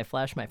 oh, if I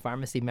flash my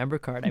pharmacy member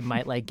card, I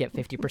might get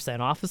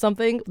 50% off of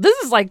something. This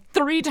is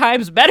 3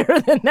 times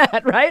better than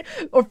that, right?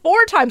 Or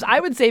 4 times, I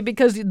would say,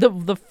 because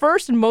the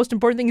first and most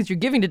important thing is you're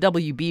giving to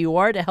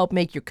WBUR to help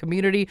make your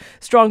community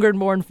stronger and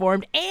more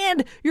informed,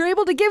 and you're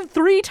able to give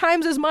 3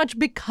 times as much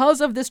because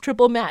of this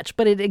triple match,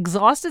 but it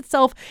exhausts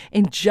itself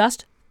in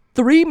just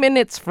 3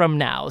 minutes from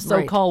now. So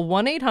Right. Call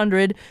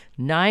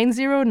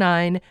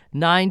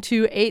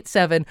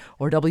 1-800-909-9287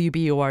 or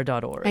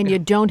WBUR.org. And you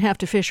don't have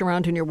to fish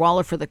around in your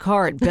wallet for the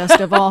card. Best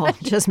of all,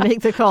 just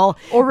make the call.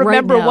 Or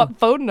remember right now. what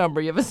phone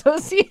number you've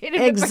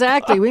associated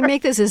Exactly. with the We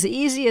make this as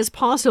easy as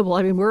possible.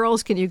 I mean, where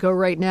else can you go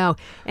right now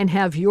and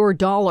have your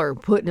dollar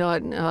put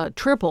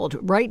tripled?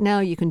 Right now,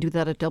 you can do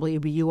that at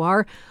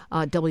WBUR,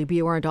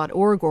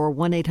 WBUR.org, or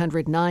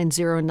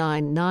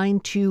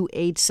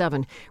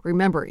 1-800-909-9287.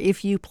 Remember,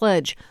 if you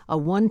pledge a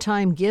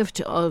one-time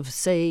gift of,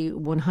 say,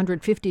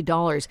 $150,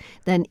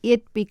 then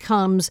it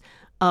becomes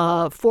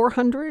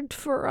 400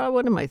 for,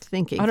 what am I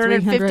thinking?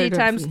 150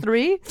 times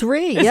 3?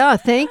 3, yeah,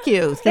 thank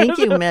you. Thank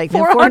you, Meghna.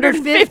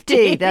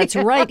 450. That's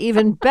right,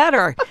 even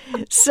better.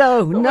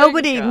 So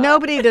nobody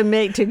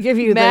to give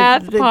you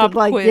Math the pop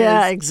quiz. quiz.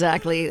 Yeah,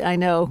 exactly. I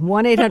know.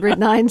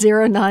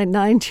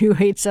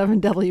 1-800-909-9287,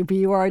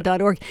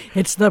 WBUR.org.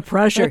 It's the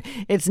pressure.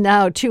 It's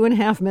now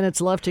 2.5 minutes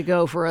left to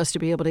go for us to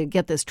be able to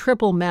get this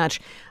triple match.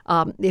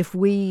 If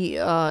we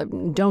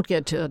don't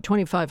get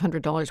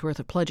 $2,500 worth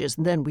of pledges,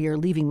 then we are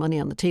leaving money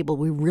on the table.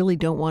 We really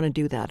don't want to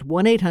do that.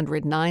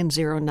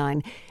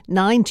 1-800-909-9287,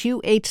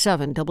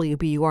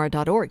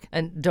 WBUR.org.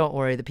 And don't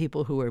worry, the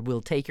people who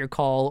will take your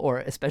call, or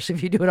especially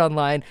if you do it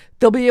online,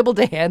 they'll be able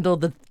to handle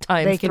the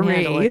times They can 3.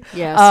 handle it,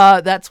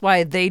 yes. That's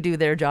why they do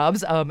their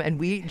jobs, and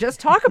we just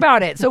talk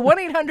about it. So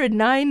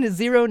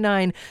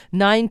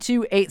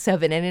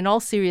 1-800-909-9287. And in all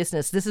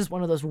seriousness, this is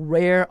one of those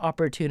rare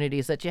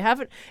opportunities that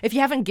if you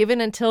haven't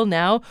given until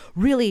now,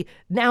 really,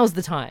 now's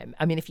the time.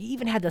 I mean, if you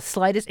even had the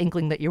slightest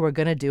inkling that you were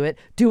going to do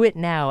it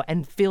now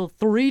and feel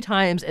 3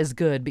 times as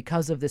good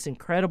because of this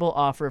incredible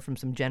offer from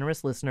some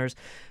generous listeners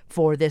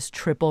for this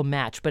triple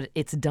match. But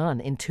it's done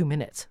in 2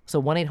 minutes.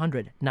 So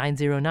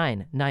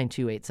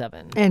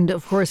 1-800-909-9287. And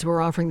of course,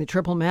 we're offering the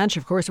triple match.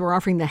 Of course, we're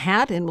offering the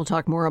hat, and we'll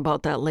talk more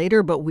about that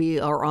later. But we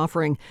are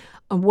offering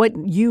what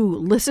you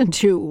listen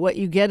to, what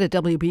you get at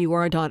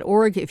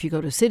WBUR.org. If you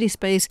go to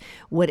CitySpace,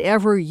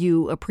 whatever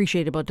you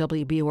appreciate about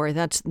WBUR,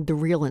 that's the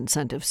real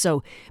incentive.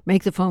 So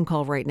make the phone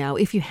call right now.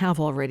 If you have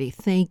already,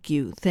 thank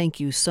you. Thank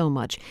you so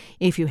much.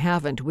 If you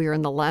haven't, we are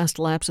in the last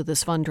laps of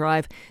this fund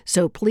drive.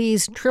 So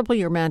please triple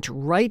your match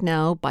right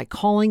now by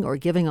calling or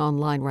giving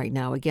online right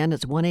now. Again,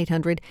 it's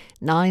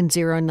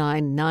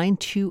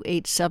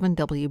 1-800-909-9287,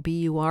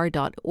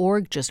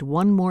 WBUR.org. Just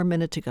one more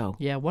minute to go.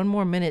 Yeah, one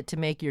more minute to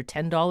make your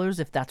 $10,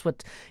 if that's what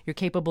you're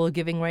capable of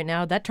giving right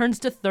now. That turns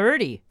to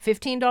 $30,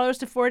 $15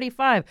 to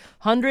 $45,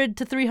 $100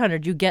 to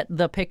 $300. You get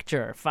the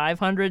picture.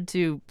 $500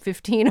 to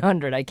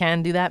 $1,500. I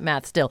can do that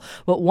math still.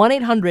 But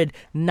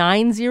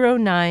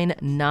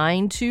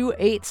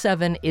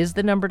 1-800-909-9287 is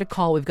the number to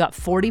call. We've got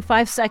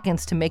 45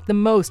 seconds to make the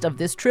most of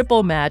this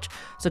triple match.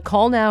 So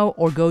call now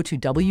or go to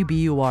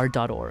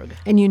WBUR.org.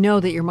 And you know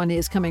that your money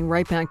is coming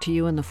right back to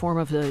you in the form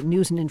of the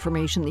news and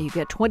information that you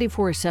get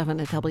 24/7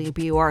 at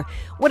WBUR.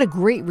 What a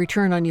great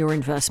return on your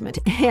investment.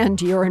 And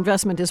your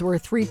investment is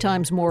worth 3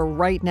 times more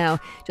right now,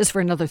 just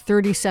for another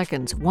 30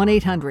 seconds.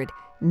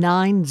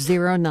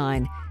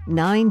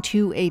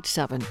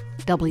 1-800-909-9287,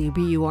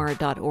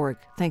 WBUR.org.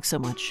 Thanks so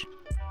much.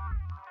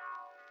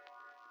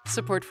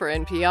 Support for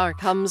NPR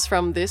comes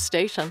from this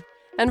station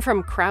and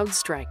from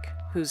CrowdStrike,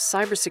 whose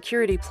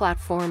cybersecurity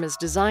platform is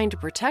designed to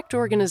protect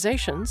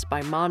organizations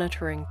by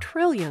monitoring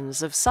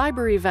trillions of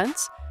cyber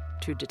events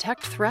to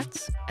detect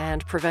threats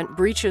and prevent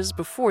breaches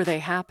before they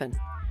happen.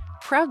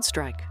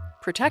 CrowdStrike,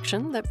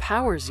 protection that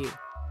powers you.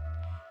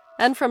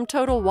 And from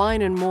Total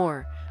Wine &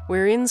 More,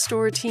 where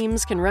in-store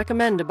teams can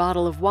recommend a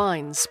bottle of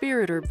wine,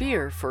 spirit, or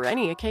beer for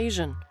any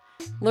occasion.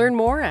 Learn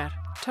more at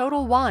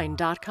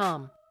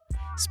TotalWine.com.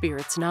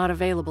 Spirits not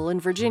available in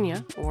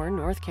Virginia or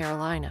North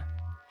Carolina.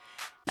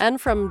 And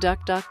from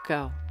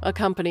DuckDuckGo, a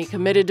company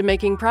committed to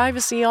making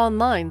privacy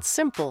online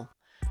simple.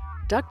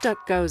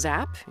 DuckDuckGo's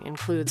app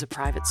includes a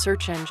private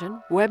search engine,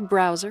 web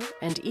browser,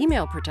 and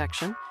email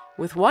protection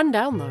with one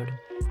download.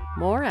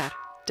 More at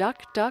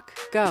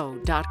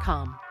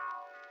DuckDuckGo.com.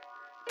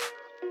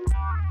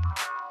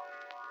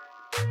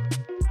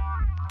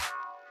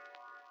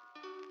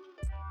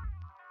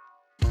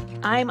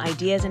 I'm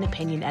Ideas and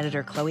Opinion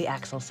Editor Chloe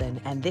Axelson,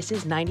 and this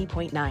is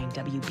 90.9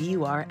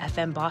 WBUR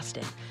FM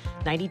Boston,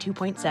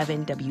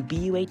 92.7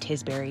 WBUA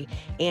Tisbury,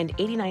 and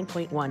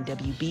 89.1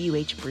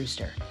 WBUH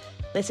Brewster.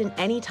 Listen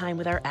anytime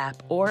with our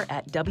app or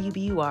at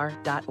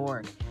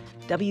WBUR.org.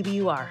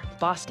 WBUR,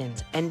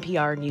 Boston's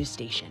NPR news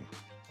station.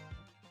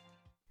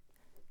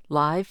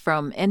 Live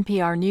from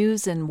NPR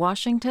News in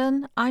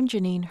Washington, I'm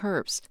Janine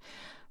Herbst.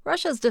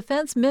 Russia's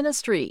defense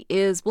ministry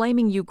is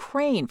blaming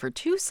Ukraine for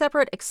 2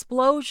 separate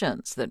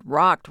explosions that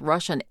rocked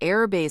Russian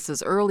air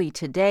bases early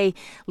today,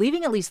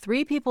 leaving at least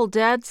 3 people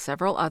dead,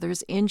 several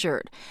others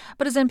injured.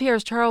 But as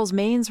NPR's Charles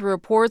Maines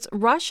reports,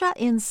 Russia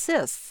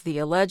insists the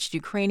alleged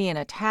Ukrainian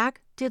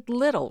attack did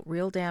little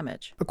real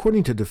damage.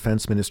 According to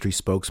Defense Ministry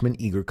spokesman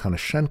Igor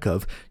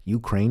Konashenkov,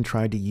 Ukraine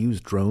tried to use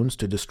drones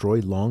to destroy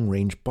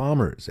long-range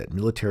bombers at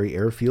military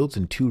airfields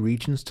in 2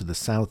 regions to the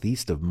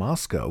southeast of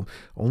Moscow,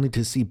 only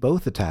to see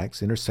both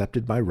attacks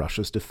intercepted by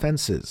Russia's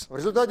defenses.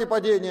 As a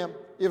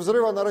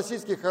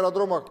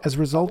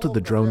result of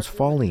the drones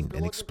falling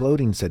and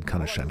exploding, said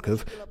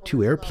Konashenkov,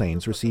 2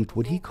 airplanes received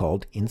what he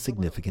called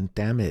insignificant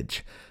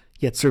damage.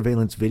 Yet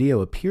surveillance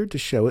video appeared to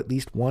show at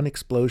least 1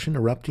 explosion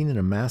erupting in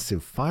a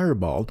massive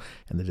fireball,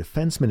 and the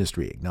Defense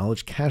Ministry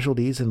acknowledged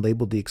casualties and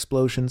labeled the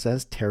explosions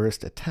as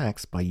terrorist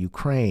attacks by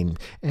Ukraine.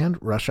 And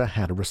Russia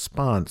had a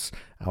response.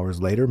 Hours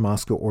later,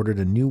 Moscow ordered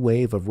a new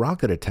wave of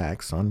rocket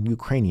attacks on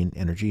Ukrainian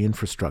energy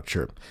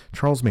infrastructure.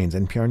 Charles Maines,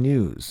 NPR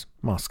News,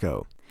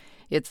 Moscow.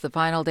 It's the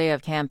final day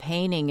of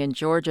campaigning in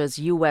Georgia's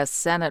U.S.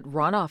 Senate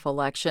runoff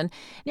election.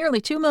 Nearly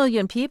 2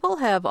 million people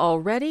have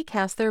already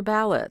cast their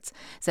ballots.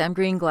 Sam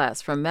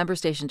Greenglass from member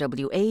station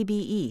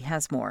WABE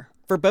has more.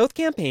 For both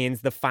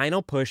campaigns, the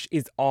final push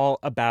is all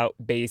about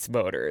base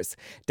voters.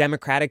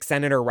 Democratic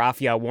Senator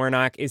Raphael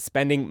Warnock is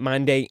spending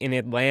Monday in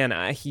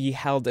Atlanta. He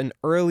held an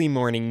early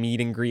morning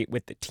meet and greet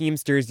with the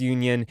Teamsters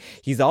Union.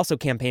 He's also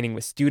campaigning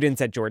with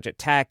students at Georgia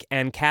Tech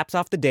and caps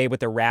off the day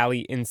with a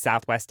rally in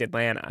Southwest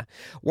Atlanta.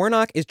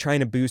 Warnock is trying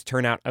to boost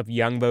turnout of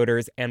young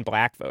voters and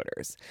black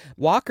voters.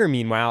 Walker,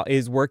 meanwhile,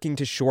 is working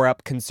to shore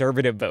up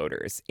conservative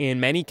voters. In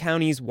many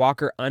counties,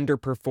 Walker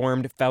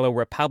underperformed fellow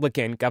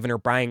Republican Governor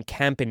Brian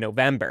Kemp in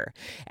November.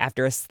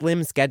 After a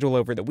slim schedule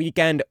over the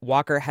weekend,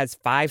 Walker has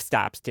 5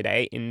 stops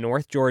today in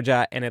North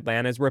Georgia and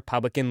Atlanta's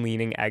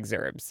Republican-leaning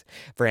exurbs.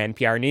 For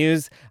NPR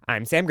News,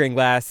 I'm Sam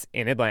Gringlass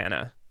in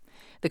Atlanta.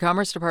 The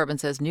Commerce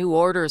Department says new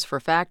orders for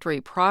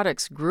factory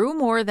products grew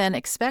more than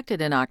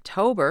expected in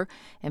October.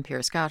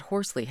 NPR's Scott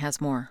Horsley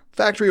has more.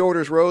 Factory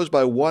orders rose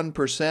by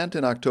 1%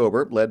 in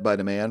October, led by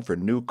demand for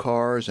new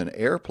cars and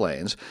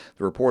airplanes.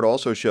 The report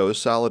also shows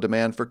solid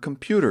demand for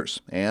computers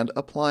and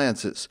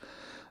appliances.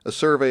 A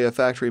survey of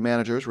factory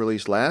managers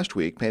released last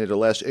week painted a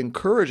less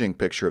encouraging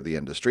picture of the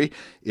industry.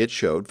 It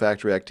showed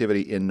factory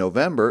activity in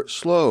November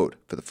slowed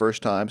for the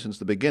first time since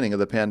the beginning of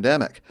the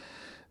pandemic.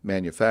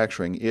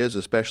 Manufacturing is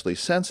especially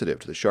sensitive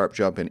to the sharp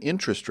jump in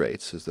interest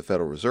rates as the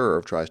Federal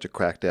Reserve tries to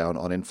crack down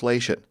on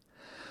inflation.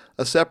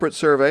 A separate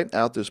survey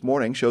out this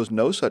morning shows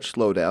no such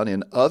slowdown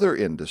in other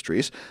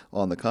industries.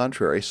 On the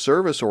contrary,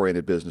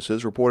 service-oriented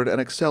businesses reported an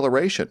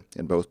acceleration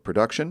in both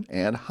production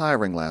and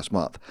hiring last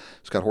month.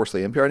 Scott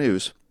Horsley, NPR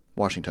News,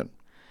 Washington.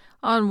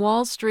 On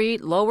Wall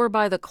Street, lower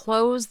by the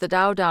close, the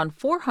Dow down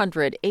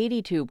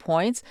 482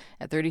 points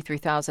at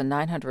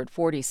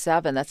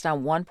 33,947. That's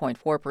down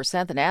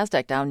 1.4%. The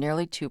Nasdaq down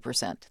nearly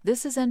 2%.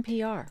 This is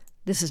NPR.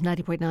 This is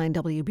 90.9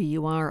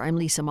 WBUR. I'm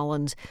Lisa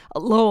Mullins. A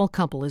Lowell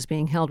couple is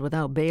being held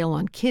without bail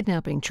on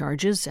kidnapping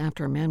charges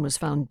after a man was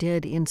found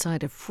dead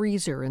inside a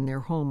freezer in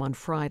their home on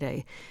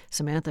Friday.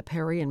 Samantha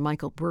Perry and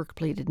Michael Burke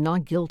pleaded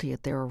not guilty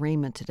at their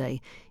arraignment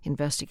today.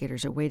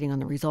 Investigators are waiting on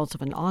the results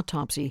of an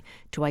autopsy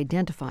to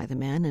identify the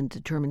man and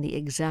determine the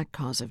exact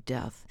cause of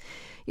death.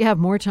 You have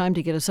more time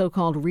to get a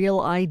so-called Real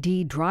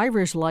ID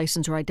driver's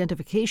license or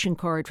identification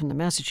card from the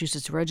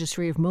Massachusetts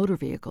Registry of Motor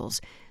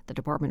Vehicles. The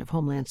Department of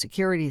Homeland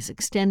Security is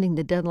extending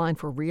the deadline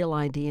for Real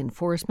ID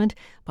enforcement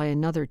by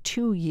another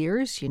 2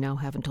 years. You now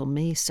have until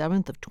May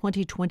 7th of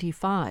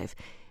 2025.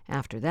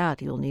 After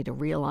that, you'll need a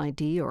Real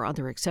ID or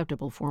other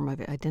acceptable form of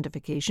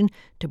identification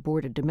to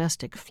board a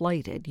domestic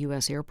flight at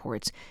U.S.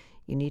 airports.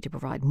 You need to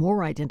provide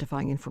more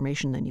identifying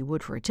information than you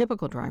would for a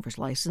typical driver's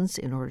license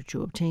in order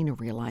to obtain a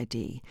Real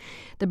ID.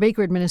 The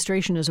Baker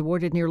administration has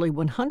awarded nearly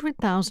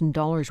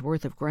 $100,000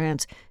 worth of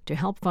grants to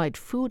help fight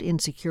food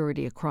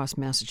insecurity across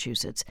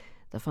Massachusetts.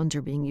 The funds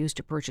are being used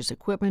to purchase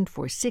equipment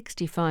for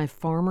 65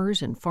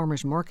 farmers and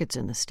farmers markets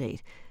in the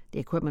state. The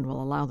equipment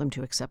will allow them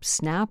to accept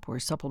SNAP or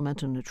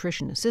Supplemental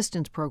Nutrition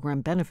Assistance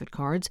Program benefit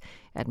cards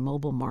at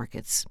mobile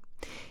markets.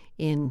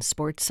 In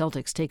sports,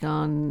 Celtics take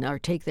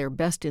their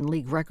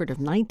best-in-league record of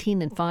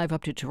 19-5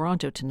 up to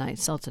Toronto tonight.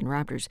 Celtics and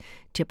Raptors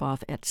tip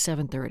off at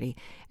 7:30.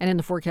 And in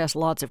the forecast,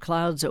 lots of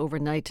clouds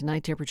overnight.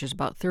 Tonight, temperatures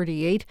about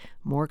 38.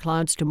 More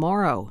clouds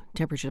tomorrow.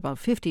 Temperatures about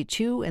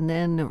 52, and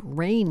then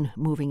rain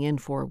moving in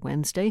for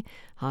Wednesday.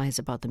 Highs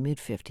about the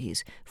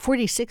mid-50s.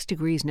 46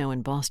 degrees now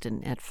in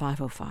Boston at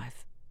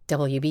 5:05.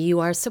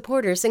 WBUR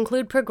supporters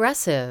include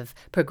Progressive.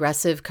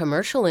 Progressive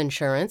Commercial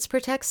Insurance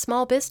protects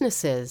small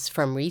businesses,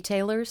 from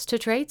retailers to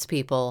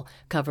tradespeople,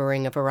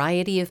 covering a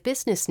variety of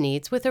business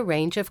needs with a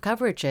range of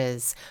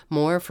coverages.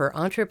 More for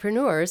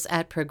entrepreneurs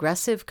at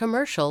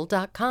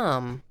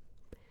progressivecommercial.com.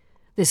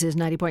 This is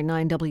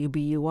 90.9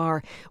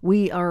 WBUR.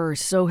 We are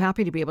so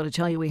happy to be able to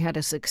tell you we had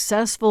a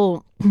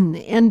successful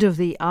end of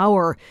the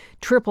hour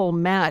triple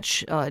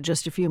match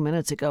just a few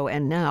minutes ago,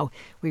 and now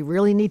we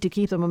really need to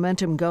keep the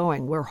momentum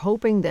going. We're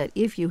hoping that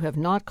if you have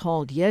not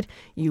called yet,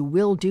 you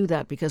will do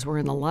that because we're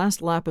in the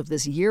last lap of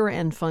this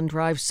year-end fund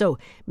drive. So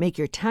make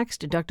your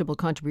tax-deductible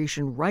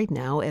contribution right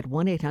now at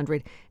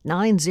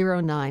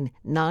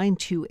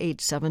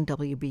 1-800-909-9287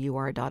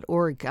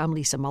 WBUR.org. I'm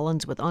Lisa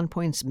Mullins with On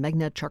Point's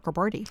Meghna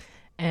Chakrabarti.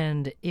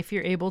 And if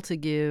you're able to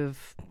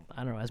give,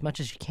 I don't know, as much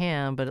as you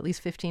can, but at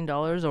least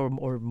 $15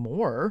 or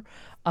more,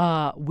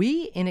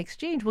 we, in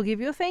exchange, will give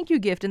you a thank you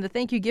gift. And the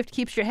thank you gift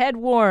keeps your head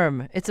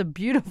warm. It's a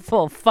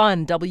beautiful,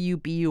 fun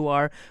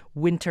WBUR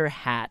winter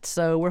hat.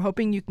 So we're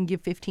hoping you can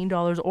give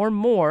 $15 or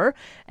more,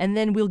 and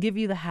then we'll give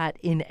you the hat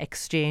in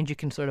exchange. You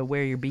can sort of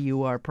wear your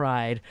BUR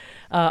pride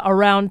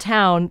around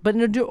town. But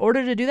in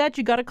order to do that,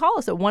 you got to call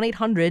us at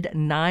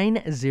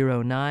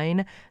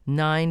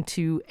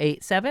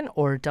 1-800-909-9287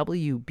 or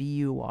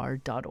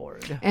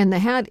WBUR.org. And the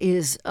hat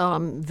is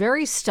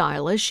very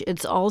stylish.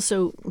 It's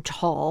also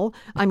tall.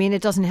 I mean,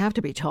 it doesn't have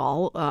to be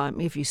tall.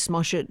 If you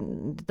smush it,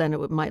 then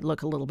it might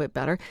look a little bit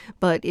better.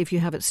 But if you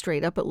have it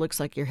straight up, it looks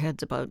like your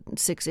head's about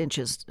 6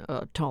 inches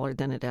taller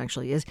than it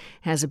actually is.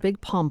 Has a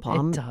big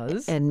pom-pom. It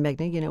does. And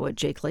Meghna, you know what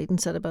Jake Layton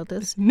said about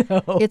this?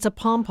 No. It's a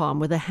pom-pom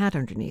with a hat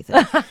underneath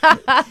it.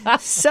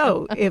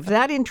 So if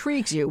that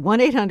intrigues you,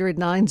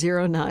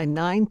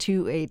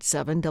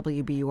 1-800-909-9287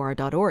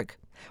 WBUR.org.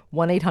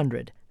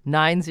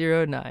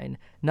 1-800-909-9287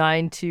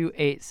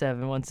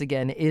 9287, once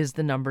again, is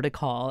the number to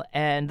call.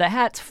 And the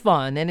hat's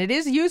fun, and it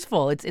is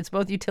useful. It's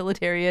both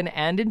utilitarian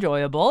and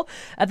enjoyable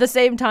at the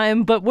same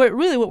time. But what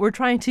we're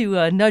trying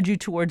to nudge you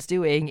towards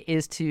doing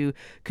is to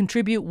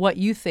contribute what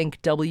you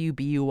think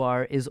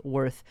WBUR is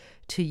worth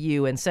to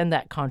you, and send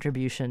that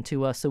contribution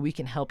to us so we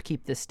can help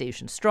keep this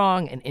station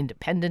strong and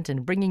independent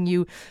and bringing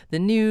you the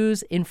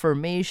news,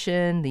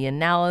 information, the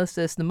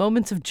analysis, the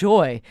moments of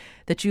joy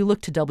that you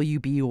look to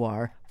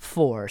WBUR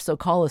for. So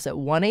call us at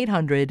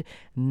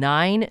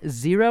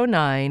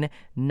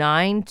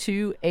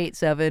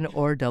 1-800-909-9287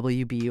 or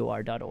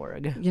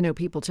WBUR.org. You know,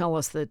 people tell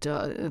us that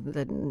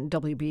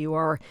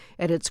WBUR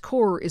at its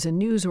core is a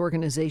news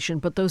organization,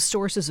 but those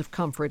sources of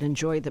comfort and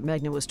joy that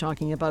Meghna was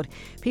talking about,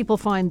 people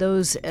find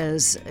those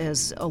as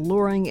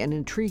alluring and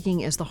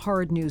intriguing as the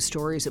hard news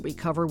stories that we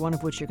cover, one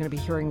of which you're going to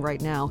be hearing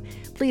right now.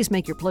 Please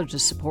make your pledge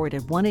of support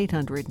at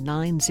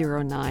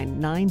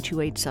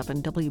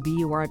 1-800-909-9287,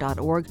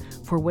 WBUR.org,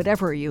 for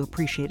whatever you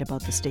appreciate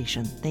about the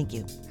station. Thank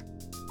you.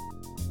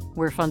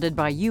 We're funded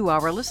by you,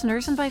 our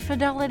listeners, and by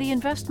Fidelity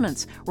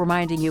Investments,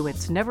 reminding you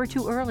it's never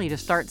too early to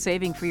start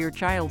saving for your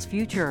child's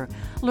future.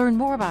 Learn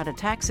more about a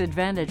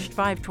tax-advantaged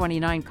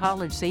 529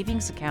 college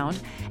savings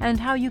account and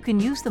how you can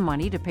use the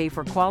money to pay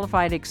for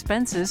qualified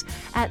expenses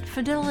at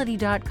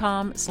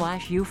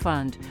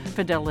fidelity.com/ufund.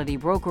 Fidelity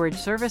Brokerage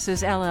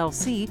Services,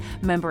 LLC,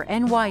 member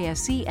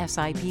NYSE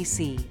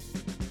SIPC.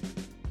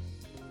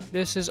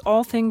 This is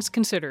All Things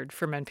Considered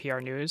from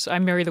NPR News.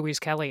 I'm Mary Louise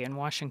Kelly in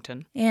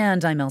Washington.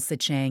 And I'm Elsa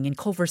Chang in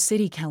Culver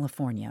City,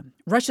 California.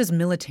 Russia's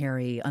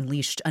military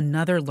unleashed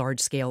another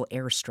large-scale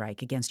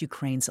airstrike against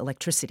Ukraine's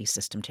electricity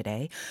system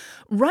today.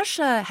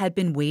 Russia had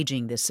been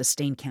waging this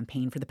sustained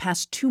campaign for the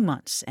past 2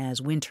 months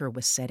as winter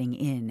was setting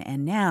in.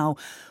 And now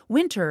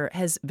winter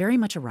has very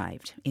much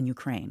arrived in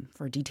Ukraine.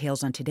 For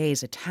details on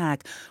today's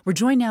attack, we're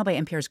joined now by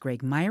NPR's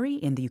Greg Myrie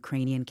in the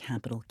Ukrainian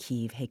capital,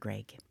 Kyiv. Hey,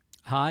 Greg.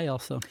 Hi,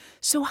 Elsa.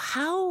 So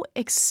how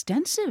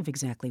extensive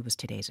exactly was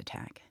today's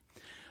attack?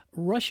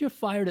 Russia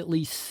fired at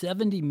least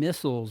 70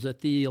 missiles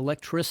at the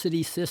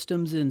electricity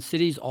systems in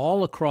cities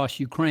all across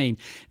Ukraine.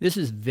 This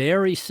is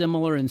very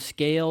similar in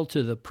scale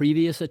to the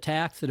previous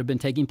attacks that have been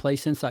taking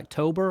place since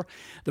October.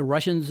 The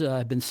Russians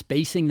have been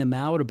spacing them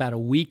out about a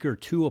week or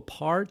two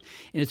apart,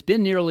 and it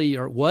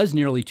was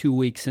nearly 2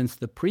 weeks since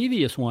the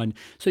previous one.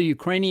 So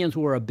Ukrainians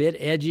were a bit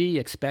edgy,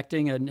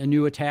 expecting a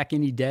new attack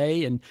any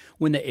day. And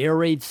when the air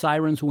raid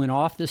sirens went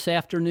off this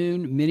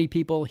afternoon, many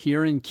people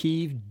here in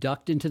Kyiv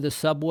ducked into the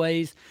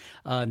subways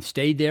and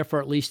stayed there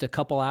for at least a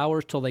couple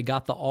hours till they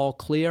got the all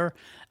clear.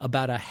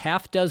 About a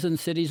half dozen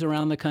cities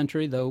around the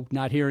country, though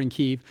not here in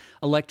Kyiv,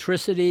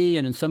 electricity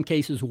and in some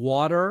cases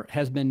water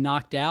has been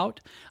knocked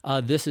out.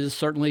 This is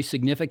certainly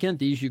significant.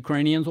 These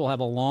Ukrainians will have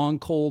a long,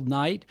 cold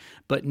night,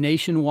 but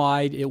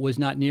nationwide it was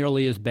not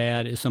nearly as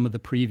bad as some of the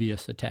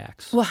previous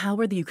attacks. Well, how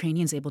were the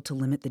Ukrainians able to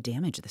limit the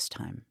damage this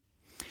time?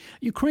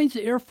 Ukraine's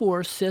Air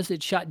Force says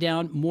it shot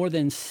down more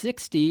than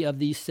 60 of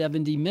these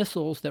 70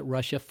 missiles that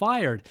Russia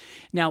fired.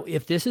 Now,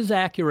 if this is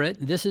accurate,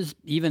 this is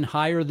even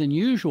higher than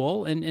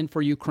usual. And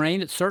for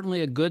Ukraine, it's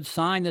certainly a good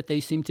sign that they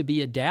seem to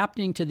be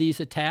adapting to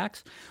these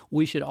attacks.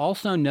 We should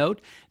also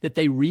note that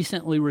they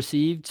recently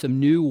received some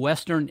new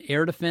Western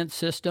air defense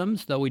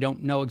systems, though we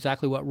don't know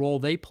exactly what role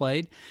they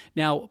played.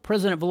 Now,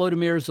 President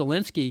Volodymyr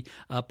Zelensky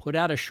put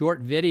out a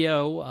short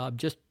video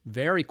just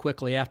very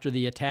quickly after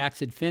the attacks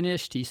had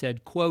finished. He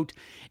said, quote,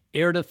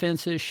 "Air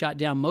defenses shot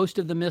down most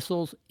of the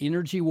missiles.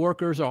 Energy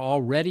workers are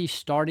already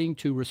starting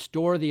to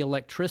restore the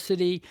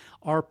electricity.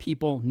 Our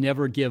people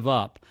never give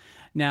up."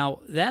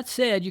 Now, that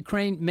said,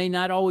 Ukraine may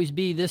not always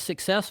be this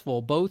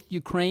successful. Both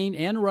Ukraine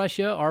and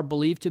Russia are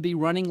believed to be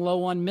running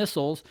low on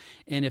missiles.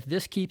 And if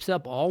this keeps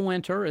up all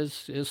winter,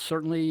 as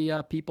certainly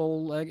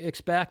people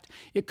expect,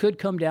 it could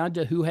come down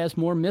to who has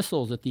more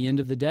missiles at the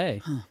end of the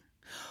day. Huh.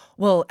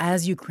 Well,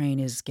 as Ukraine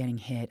is getting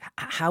hit,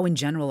 how in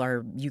general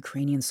are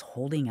Ukrainians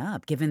holding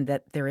up, given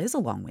that there is a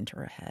long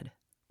winter ahead?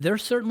 They're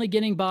certainly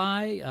getting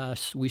by.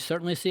 We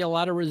certainly see a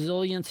lot of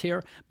resilience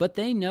here, but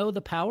they know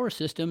the power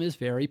system is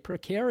very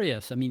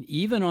precarious. I mean,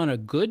 even on a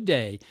good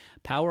day,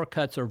 power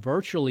cuts are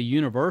virtually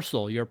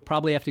universal. You'll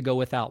probably have to go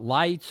without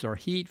lights or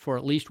heat for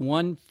at least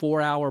 1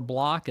 4-hour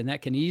block, and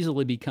that can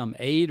easily become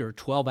 8 or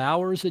 12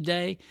 hours a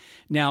day.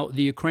 Now,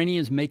 the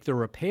Ukrainians make the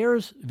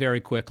repairs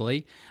very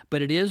quickly,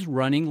 but it is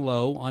running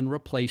low on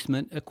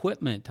replacement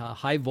equipment,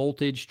 high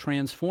voltage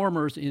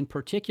transformers in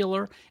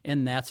particular,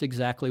 and that's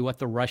exactly what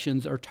the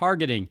Russians are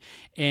targeting.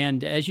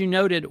 And as you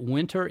noted,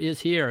 winter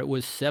is here. It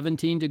was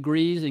 17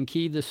 degrees in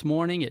Kyiv this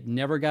morning. It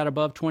never got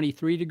above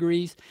 23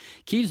 degrees.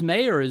 Kyiv's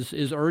mayor is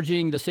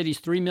urging the city's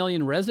 3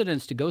 million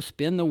residents to go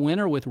spend the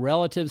winter with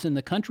relatives in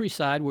the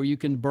countryside where you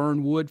can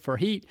burn wood for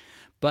heat.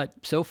 But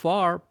so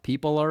far,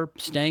 people are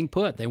staying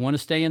put. They want to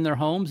stay in their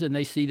homes, and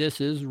they see this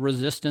as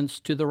resistance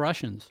to the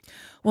Russians.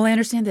 Well, I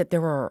understand that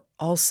there were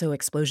also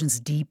explosions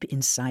deep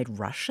inside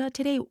Russia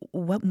today.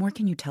 What more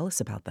can you tell us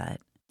about that?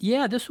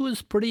 Yeah, this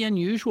was pretty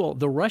unusual.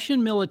 The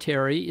Russian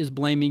military is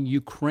blaming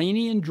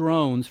Ukrainian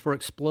drones for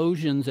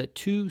explosions at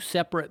two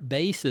separate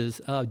bases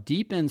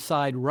deep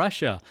inside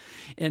Russia.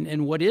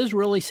 And what is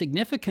really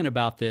significant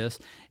about this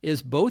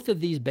is both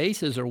of these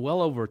bases are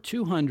well over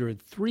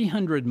 200,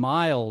 300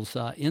 miles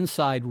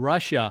inside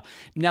Russia.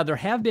 Now, there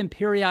have been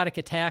periodic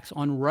attacks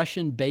on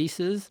Russian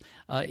bases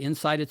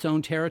inside its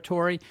own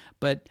territory,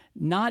 but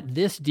not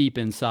this deep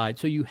inside.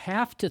 So you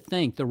have to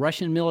think the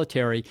Russian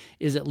military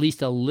is at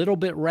least a little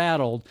bit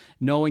rattled,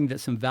 knowing that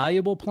some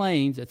valuable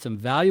planes at some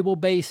valuable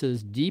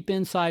bases deep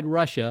inside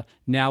Russia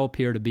now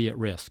appear to be at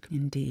risk.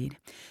 Indeed.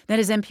 That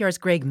is NPR's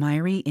Greg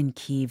Myrie in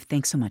Kyiv.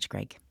 Thanks so much,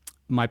 Greg.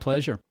 My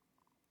pleasure.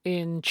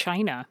 In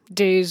China,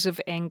 days of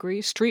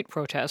angry street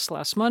protests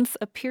last month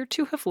appear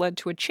to have led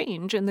to a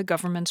change in the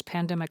government's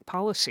pandemic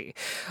policy.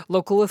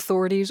 Local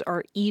authorities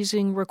are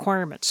easing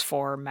requirements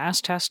for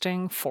mass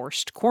testing,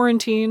 forced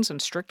quarantines,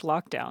 and strict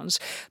lockdowns.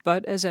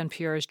 But as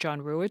NPR's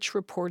John Ruich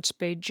reports,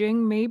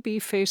 Beijing may be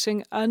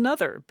facing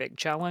another big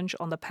challenge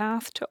on the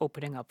path to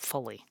opening up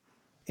fully.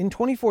 In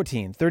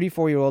 2014,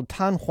 34-year-old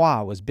Tan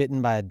Hua was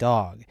bitten by a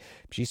dog.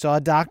 She saw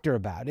a doctor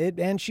about it,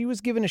 and she was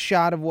given a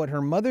shot of what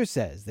her mother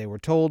says they were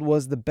told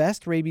was the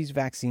best rabies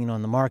vaccine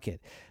on the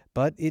market.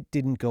 But it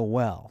didn't go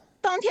well.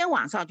 That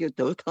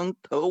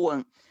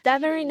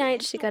very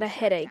night, she got a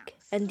headache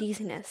and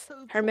dizziness.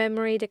 Her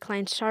memory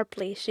declined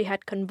sharply. She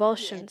had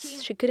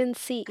convulsions. She couldn't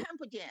see.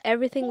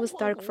 Everything was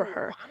dark for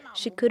her.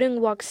 She couldn't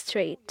walk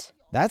straight.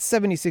 That's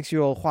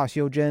 76-year-old Hua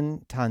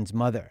Xiuzhen, Tan's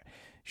mother.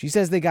 She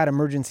says they got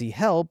emergency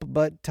help,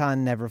 but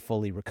Tan never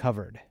fully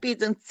recovered.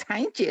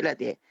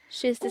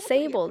 She's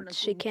disabled.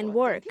 She can't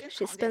work.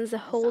 She spends the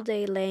whole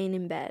day laying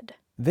in bed.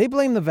 They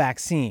blame the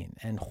vaccine,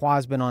 and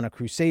Hua's been on a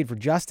crusade for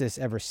justice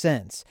ever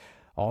since.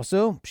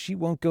 Also, she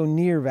won't go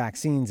near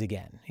vaccines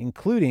again,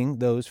 including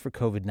those for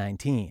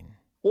COVID-19.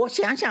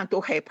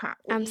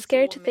 I'm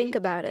scared to think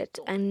about it,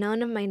 and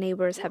none of my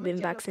neighbors have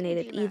been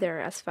vaccinated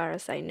either, as far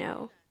as I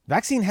know.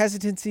 Vaccine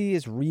hesitancy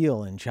is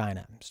real in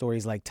China.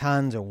 Stories like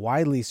Tan's are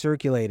widely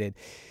circulated.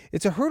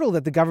 It's a hurdle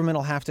that the government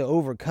will have to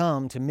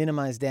overcome to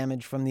minimize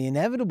damage from the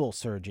inevitable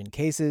surge in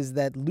cases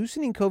that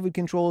loosening COVID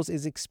controls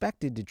is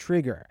expected to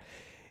trigger.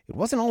 It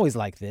wasn't always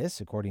like this,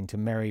 according to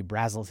Mary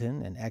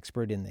Brazelton, an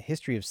expert in the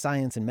history of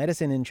science and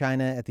medicine in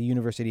China at the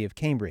University of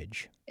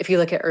Cambridge. If you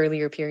look at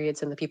earlier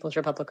periods in the People's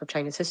Republic of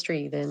China's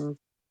history, then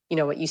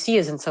what you see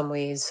is in some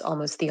ways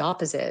almost the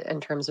opposite in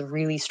terms of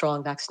really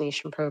strong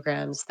vaccination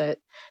programs that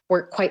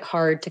work quite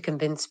hard to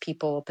convince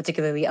people,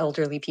 particularly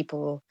elderly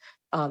people,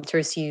 to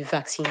receive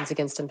vaccines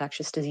against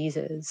infectious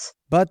diseases.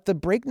 But the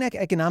breakneck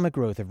economic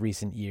growth of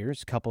recent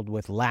years, coupled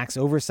with lax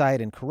oversight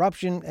and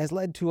corruption, has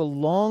led to a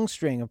long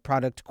string of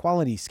product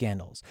quality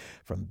scandals,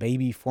 from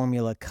baby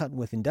formula cut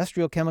with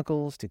industrial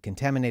chemicals to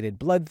contaminated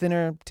blood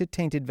thinner to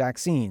tainted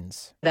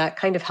vaccines. That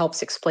kind of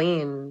helps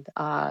explain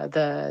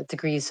the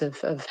degrees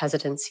of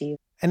hesitancy.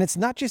 And it's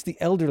not just the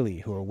elderly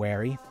who are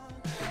wary.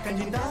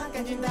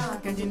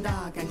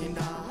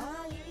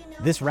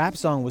 This rap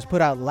song was put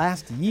out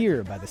last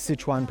year by the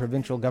Sichuan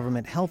provincial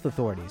government health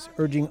authorities,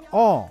 urging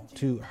all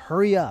to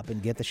hurry up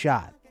and get the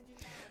shot.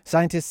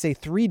 Scientists say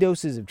 3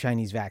 doses of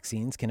Chinese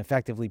vaccines can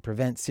effectively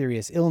prevent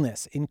serious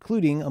illness,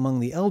 including among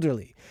the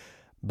elderly.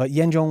 But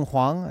Yanzhong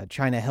Huang, a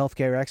China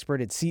healthcare expert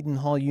at Seton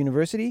Hall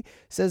University,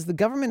 says the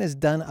government has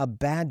done a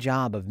bad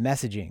job of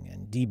messaging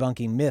and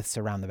debunking myths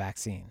around the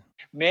vaccine.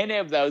 Many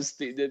of those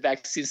the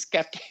vaccine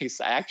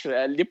skeptics are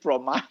actually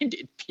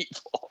liberal-minded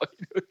people.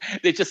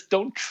 They just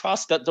don't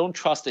trust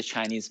the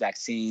Chinese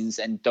vaccines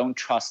and don't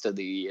trust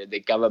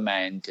the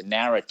government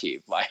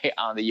narrative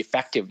on the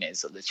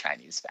effectiveness of the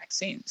Chinese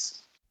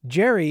vaccines.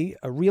 Jerry,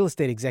 a real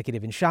estate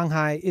executive in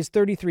Shanghai, is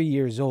 33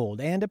 years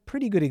old and a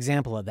pretty good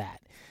example of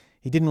that.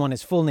 He didn't want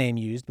his full name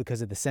used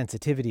because of the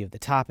sensitivity of the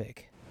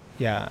topic.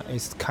 Yeah,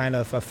 it's kind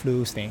of a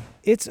flu thing.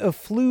 It's a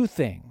flu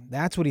thing.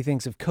 That's what he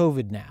thinks of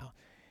COVID now.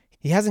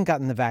 He hasn't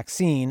gotten the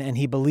vaccine, and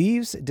he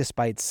believes,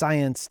 despite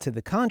science to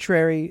the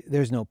contrary,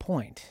 there's no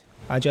point.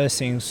 I just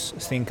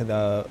think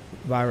the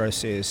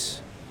virus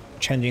is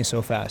changing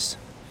so fast.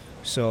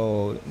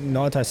 So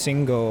not a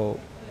single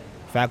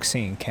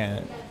vaccine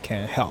can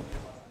help.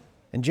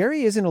 And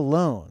Jerry isn't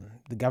alone.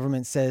 The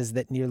government says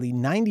that nearly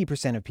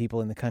 90% of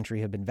people in the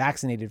country have been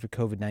vaccinated for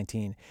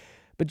COVID-19.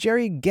 But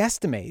Jerry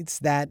guesstimates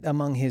that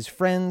among his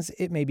friends,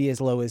 it may be as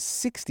low as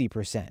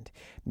 60%.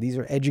 These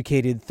are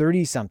educated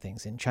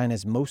 30-somethings in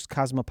China's most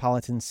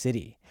cosmopolitan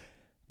city.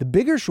 The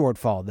bigger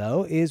shortfall,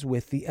 though, is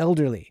with the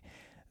elderly.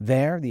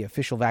 There, the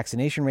official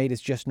vaccination rate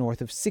is just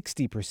north of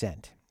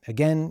 60%.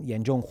 Again,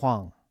 Yanzhong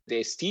Huang.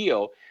 They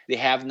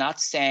have not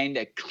sent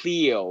a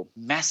clear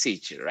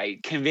message,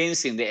 right,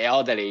 convincing the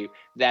elderly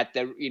that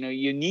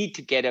you need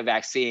to get a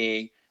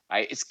vaccine.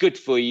 It's good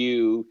for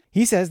you.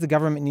 He says the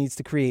government needs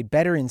to create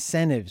better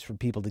incentives for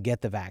people to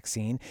get the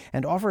vaccine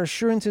and offer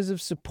assurances of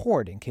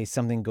support in case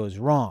something goes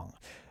wrong.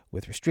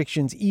 With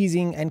restrictions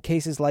easing and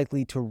cases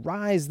likely to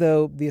rise,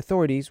 though, the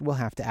authorities will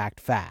have to act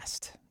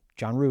fast.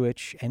 John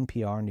Ruich,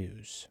 NPR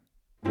News.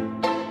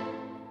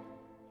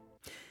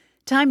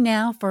 Time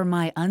now for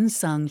My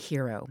Unsung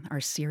Hero,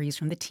 our series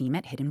from the team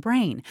at Hidden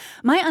Brain.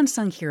 My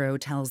Unsung Hero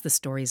tells the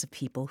stories of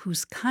people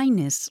whose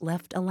kindness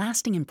left a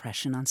lasting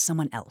impression on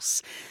someone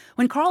else.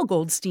 When Carl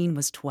Goldstein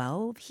was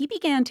 12, he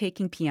began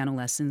taking piano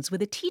lessons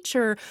with a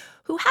teacher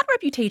who had a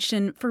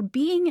reputation for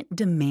being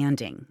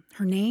demanding.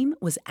 Her name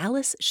was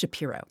Alice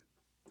Shapiro.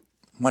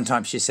 One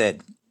time she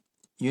said,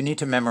 "You need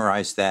to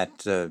memorize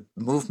that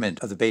movement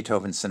of the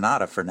Beethoven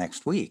Sonata for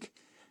next week."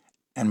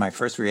 And my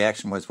first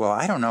reaction was, well,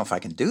 I don't know if I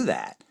can do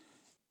that.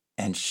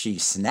 And she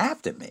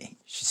snapped at me.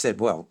 She said,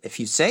 well, if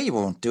you say you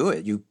won't do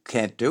it, you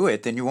can't do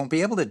it, then you won't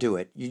be able to do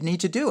it. You need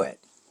to do it.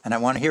 And I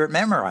want to hear it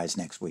memorized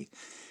next week.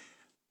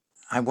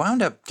 I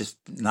wound up just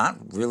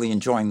not really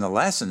enjoying the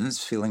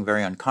lessons, feeling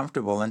very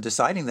uncomfortable, and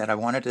deciding that I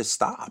wanted to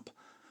stop.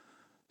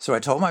 So I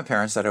told my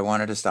parents that I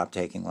wanted to stop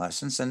taking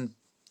lessons, and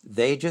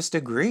they just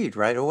agreed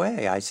right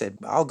away. I said,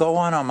 I'll go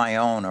on my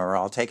own, or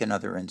I'll take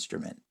another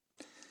instrument.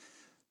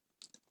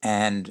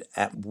 And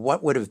at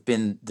what would have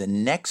been the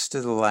next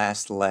to the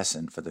last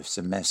lesson for the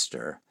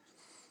semester,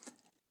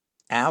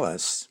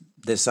 Alice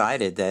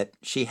decided that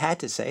she had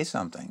to say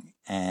something.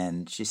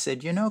 And she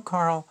said, you know,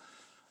 Carl,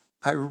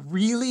 I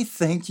really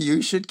think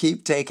you should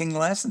keep taking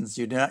lessons.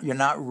 You're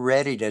not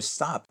ready to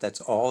stop.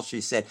 That's all she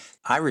said.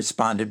 I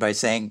responded by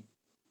saying,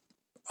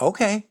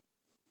 okay,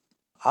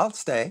 I'll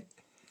stay.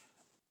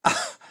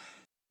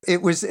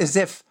 It was as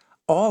if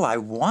all I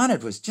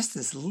wanted was just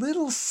this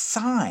little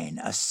sign,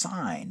 a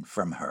sign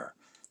from her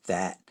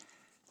that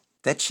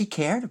she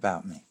cared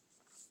about me.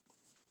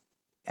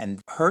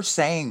 And her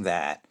saying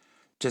that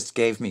just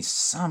gave me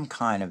some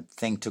kind of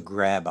thing to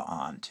grab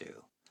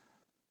onto.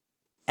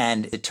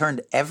 And it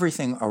turned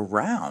everything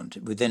around.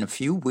 Within a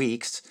few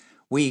weeks,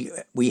 we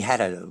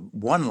had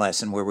one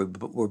lesson where we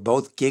were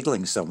both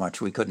giggling so much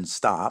we couldn't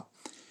stop.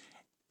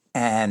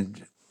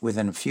 And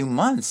within a few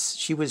months,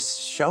 she was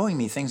showing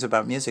me things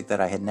about music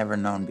that I had never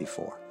known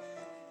before.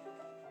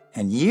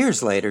 And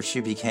years later,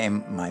 she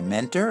became my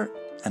mentor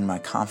and my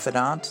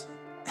confidant.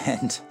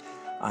 And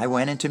I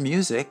went into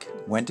music,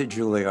 went to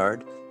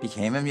Juilliard,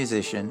 became a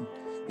musician,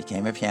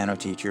 became a piano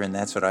teacher, and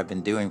that's what I've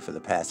been doing for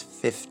the past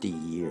 50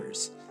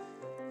 years.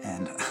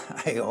 And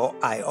I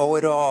owe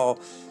it all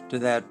to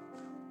that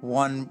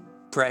one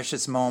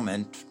precious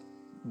moment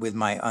with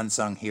my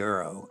unsung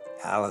hero,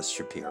 Alice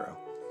Shapiro.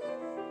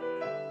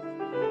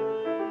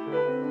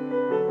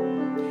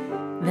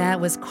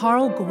 That was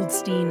Carl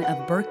Goldstein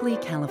of Berkeley,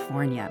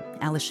 California.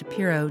 Alice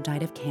Shapiro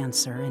died of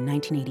cancer in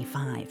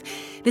 1985.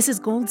 This is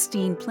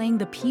Goldstein playing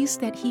the piece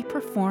that he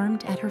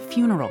performed at her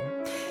funeral.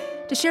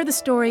 To share the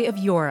story of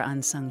your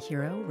unsung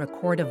hero,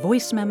 record a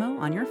voice memo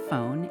on your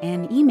phone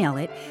and email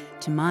it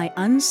to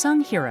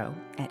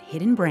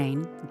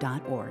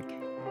myunsunghero@hiddenbrain.org.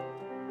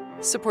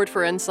 Support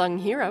for Unsung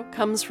Hero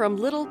comes from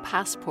Little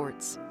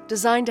Passports,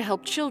 designed to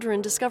help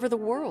children discover the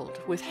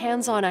world with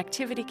hands-on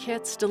activity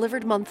kits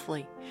delivered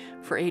monthly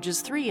for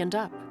ages 3 and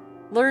up.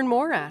 Learn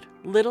more at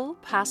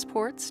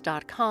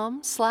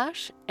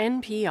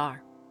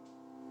littlepassports.com/NPR.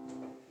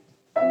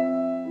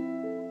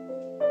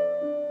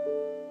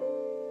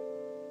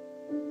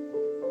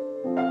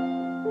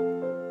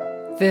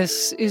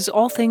 This is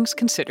All Things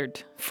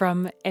Considered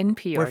from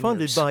NPR We're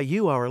funded News. by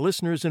you, our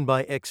listeners, and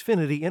by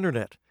Xfinity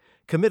Internet,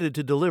 committed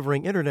to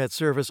delivering internet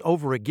service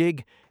over a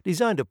gig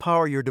designed to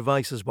power your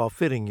devices while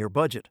fitting your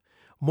budget.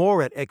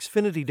 More at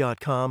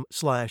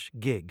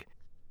xfinity.com/gig.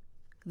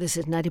 This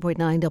is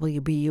 90.9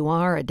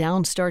 WBUR, a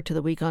down start to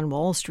the week on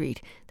Wall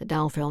Street. The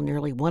Dow fell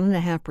nearly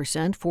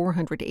 1.5%,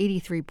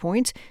 483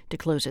 points, to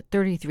close at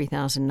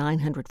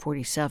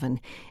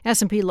 33,947.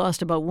 S&P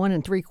lost about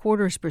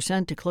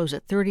 1.75% to close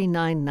at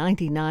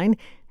 39.99.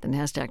 The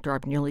Nasdaq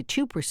dropped nearly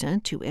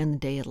 2% to end the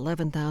day at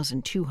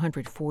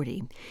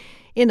 11,240.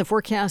 In the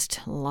forecast,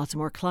 lots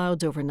more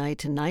clouds overnight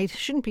tonight.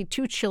 Shouldn't be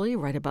too chilly,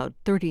 right about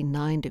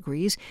 39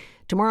 degrees.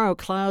 Tomorrow,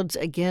 clouds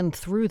again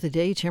through the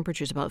day.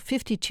 Temperatures about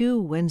 52.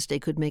 Wednesday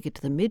could make it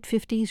to the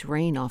mid-50s.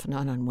 Rain off and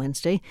on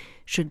Wednesday.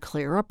 Should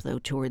clear up, though,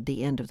 toward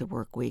the end of the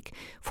work week.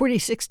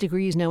 46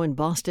 degrees now in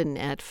Boston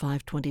at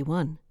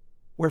 5:21.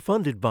 We're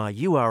funded by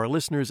you, our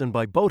listeners, and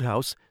by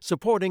Boathouse,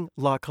 supporting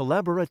La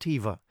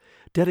Collaborativa,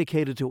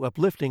 dedicated to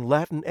uplifting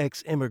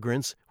Latinx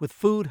immigrants with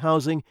food,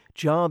 housing,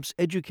 jobs,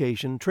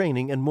 education,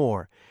 training, and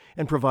more,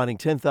 and providing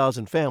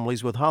 10,000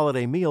 families with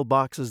holiday meal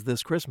boxes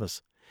this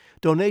Christmas.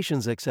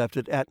 Donations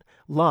accepted at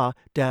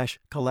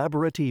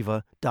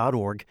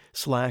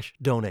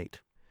la-collaborativa.org/donate.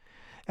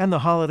 And the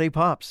Holiday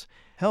Pops,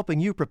 helping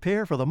you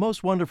prepare for the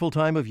most wonderful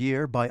time of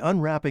year by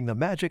unwrapping the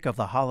magic of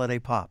the Holiday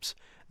Pops.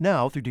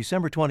 Now through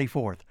December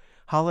 24th,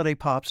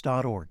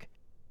 holidaypops.org.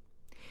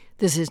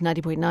 This is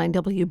 90.9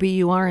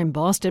 WBUR in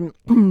Boston.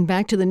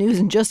 Back to the news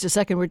in just a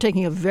second. We're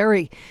taking a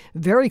very,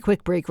 very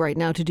quick break right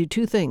now to do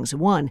two things.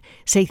 One,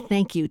 say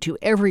thank you to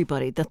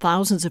everybody, the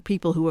thousands of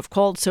people who have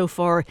called so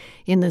far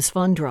in this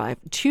fund drive.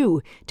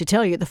 Two, to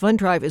tell you the fund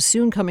drive is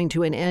soon coming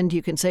to an end.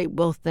 You can say,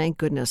 well, thank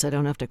goodness I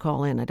don't have to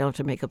call in. I don't have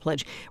to make a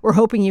pledge. We're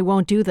hoping you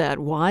won't do that.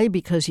 Why?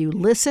 Because you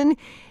listen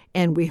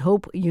And we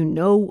hope you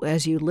know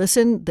as you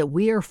listen that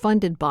we are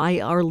funded by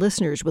our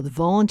listeners with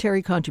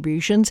voluntary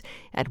contributions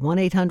at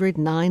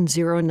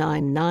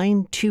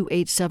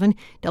 1-800-909-9287,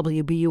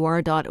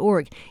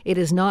 WBUR.org. It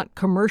is not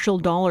commercial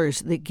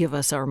dollars that give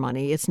us our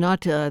money. It's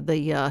not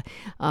the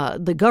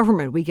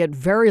government. We get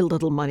very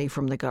little money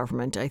from the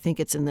government. I think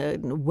it's in the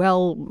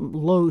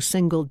low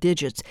single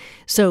digits.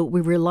 So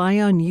we rely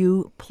on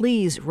you.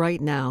 Please,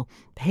 right now,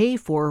 pay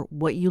for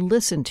what you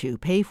listen to.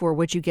 Pay for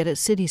what you get at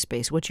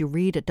CitySpace, what you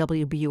read at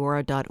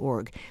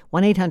WBUR.org.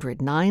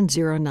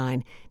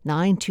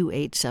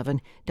 1-800-909-9287,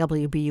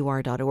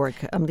 WBUR.org.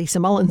 I'm Lisa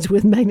Mullins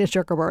with Magna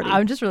Chakrabarty.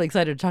 I'm just really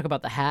excited to talk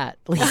about the hat,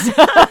 Lisa.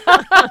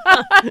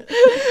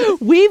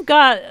 We've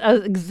got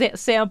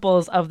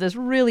samples of this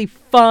really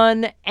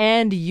fun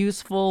and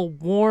useful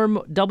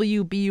warm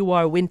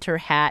WBUR winter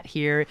hat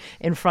here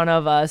in front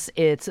of us.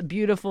 It's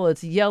beautiful.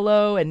 It's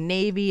yellow and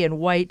navy and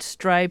white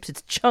stripes.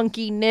 It's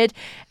chunky knit.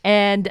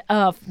 And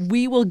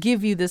we will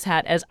give you this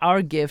hat as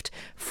our gift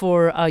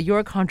for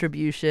your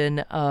contribution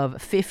of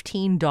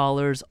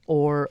 $15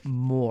 or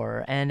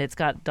more. And it's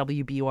got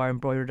WBUR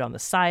embroidered on the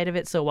side of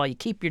it. So while you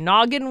keep your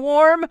noggin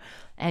warm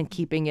and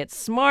keeping it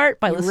smart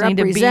by listening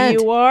to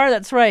BUR,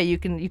 that's right. You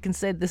can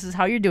say this is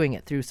how you're doing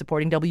it through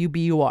supporting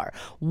WBUR.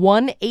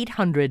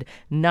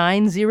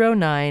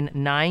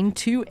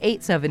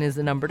 1-800-909-9287 is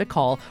the number to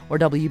call, or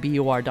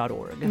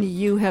WBUR.org.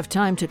 You have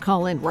time to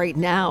call in right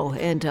now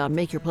and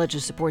make your pledge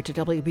of support to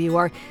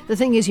WBUR. The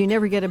thing is, you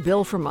never get a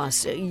bill from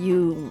us.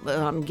 You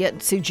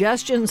get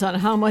suggestions on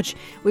how much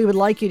we would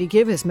like you to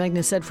give, as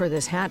Magna said, for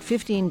this hat.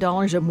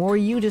 $15 or more,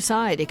 you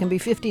decide. It can be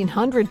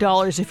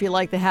 $1,500 if you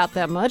like the hat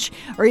that much,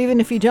 or even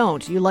if you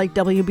don't, you like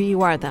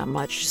WBUR that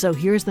much. So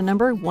here's the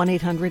number,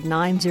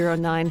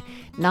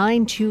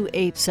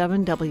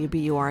 1-800-909-9287,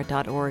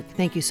 WBUR.org.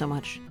 Thank you so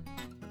much.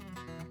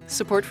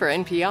 Support for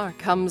NPR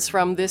comes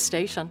from this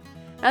station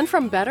and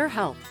from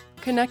BetterHelp,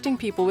 connecting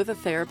people with a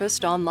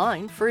therapist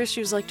online for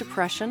issues like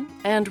depression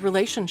and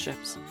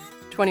relationships.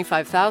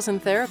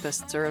 25,000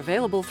 therapists are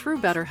available through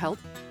BetterHelp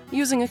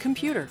using a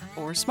computer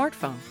or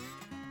smartphone.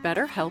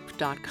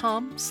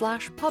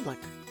 BetterHelp.com/public.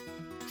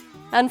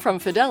 And from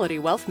Fidelity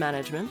Wealth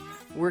Management,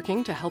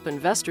 working to help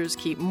investors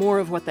keep more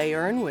of what they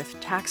earn with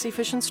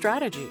tax-efficient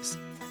strategies.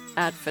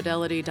 At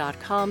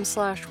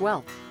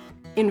Fidelity.com/wealth.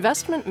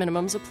 Investment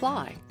minimums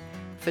apply.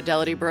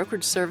 Fidelity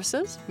Brokerage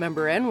Services,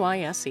 member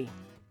NYSE.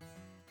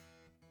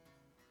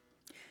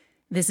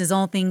 This is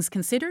All Things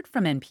Considered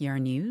from NPR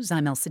News.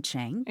 I'm Elsa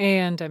Chang.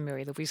 And I'm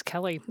Mary Louise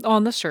Kelly.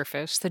 On the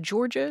surface, the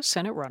Georgia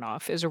Senate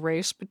runoff is a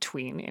race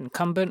between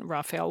incumbent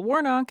Raphael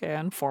Warnock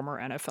and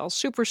former NFL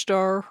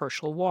superstar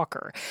Herschel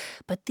Walker.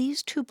 But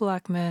these two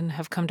black men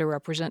have come to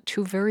represent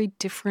two very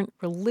different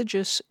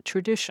religious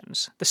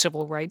traditions, the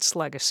civil rights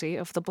legacy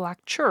of the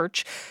black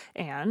church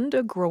and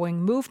a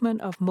growing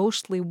movement of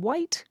mostly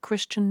white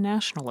Christian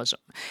nationalism.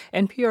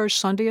 NPR's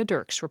Sandhya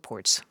Dirks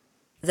reports.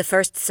 The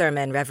first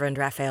sermon Reverend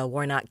Raphael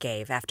Warnock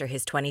gave after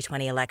his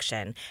 2020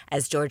 election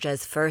as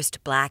Georgia's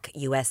first black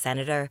U.S.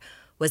 senator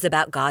was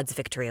about God's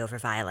victory over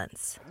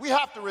violence. We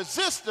have to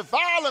resist the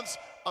violence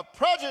of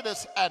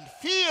prejudice and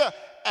fear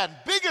and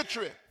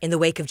bigotry. In the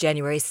wake of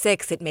January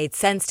 6th, it made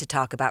sense to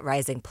talk about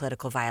rising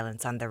political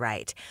violence on the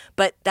right.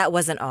 But that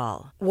wasn't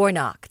all.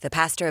 Warnock, the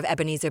pastor of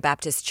Ebenezer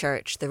Baptist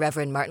Church, the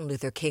Reverend Martin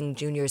Luther King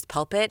Jr.'s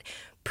pulpit,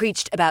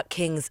 preached about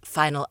King's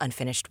final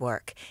unfinished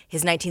work,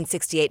 his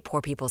 1968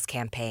 Poor People's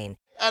Campaign.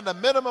 And the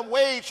minimum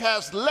wage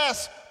has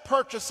less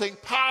purchasing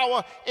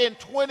power in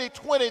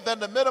 2020 than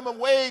the minimum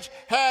wage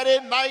had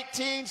in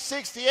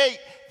 1968.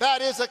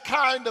 That is a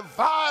kind of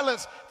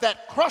violence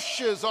that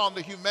crushes on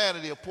the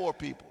humanity of poor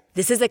people.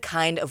 This is a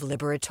kind of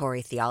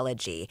liberatory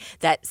theology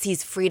that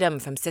sees freedom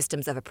from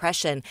systems of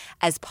oppression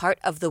as part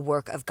of the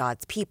work of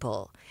God's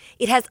people.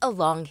 It has a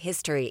long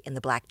history in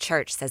the black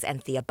church, says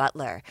Anthea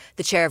Butler,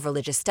 the chair of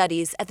religious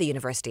studies at the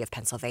University of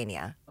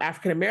Pennsylvania.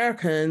 African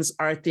Americans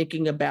are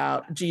thinking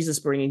about Jesus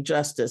bringing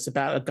justice,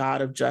 about a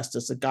God of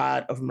justice, a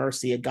God of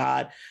mercy, a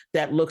God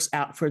that looks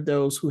out for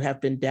those who have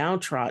been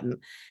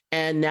downtrodden.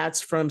 And that's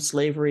from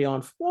slavery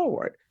on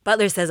forward.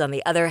 Butler says, on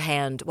the other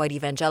hand, white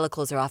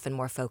evangelicals are often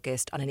more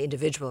focused on an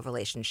individual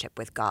relationship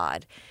with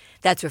God.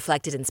 That's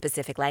reflected in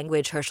specific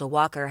language Herschel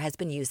Walker has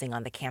been using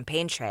on the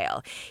campaign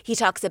trail. He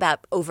talks about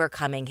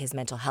overcoming his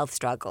mental health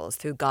struggles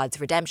through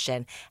God's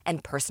redemption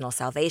and personal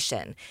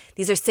salvation.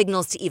 These are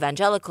signals to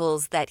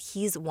evangelicals that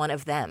he's one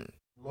of them.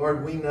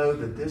 Lord, we know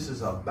that this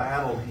is a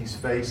battle he's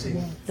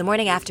facing. The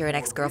morning after, an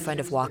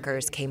ex-girlfriend of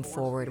Walker's came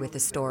forward with the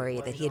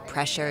story that he had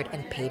pressured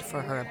and paid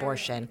for her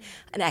abortion,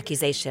 an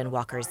accusation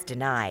Walker's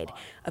denied.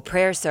 A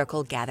prayer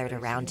circle gathered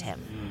around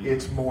him.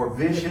 It's more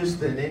vicious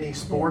than any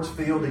sports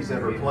field he's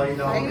ever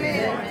played on.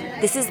 Amen.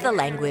 This is the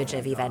language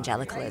of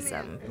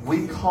evangelicalism.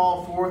 We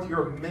call forth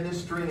your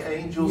ministering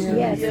angels to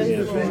be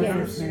his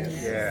defenders.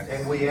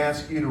 And we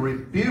ask you to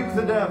rebuke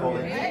the devil.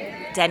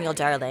 Daniel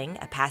Darling,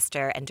 a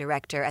pastor and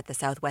director at the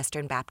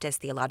Southwestern Baptist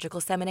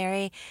Theological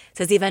Seminary,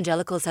 says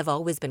evangelicals have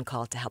always been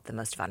called to help the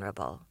most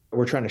vulnerable.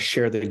 We're trying to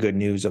share the good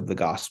news of the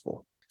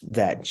gospel.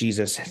 that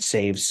Jesus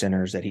saves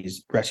sinners, that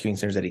he's rescuing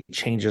sinners, that he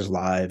changes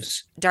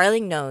lives.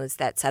 Darling knows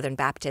that Southern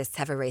Baptists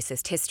have a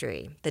racist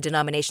history. The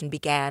denomination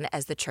began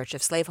as the Church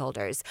of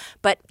Slaveholders,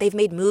 but they've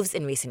made moves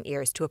in recent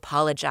years to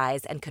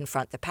apologize and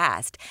confront the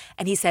past.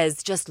 And he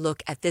says, just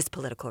look at this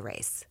political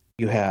race.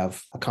 You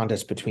have a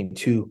contest between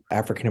two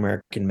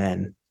African-American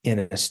men in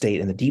a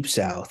state in the Deep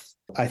South.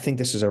 I think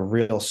this is a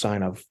real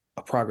sign of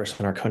progress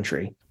in our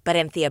country. But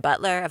Anthea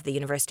Butler of the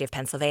University of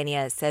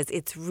Pennsylvania says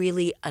it's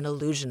really an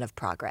illusion of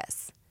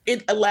progress.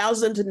 It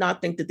allows them to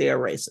not think that they are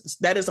racist.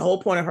 That is the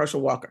whole point of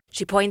Herschel Walker.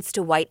 She points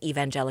to white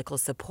evangelical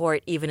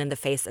support even in the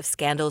face of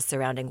scandals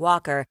surrounding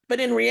Walker. But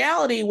in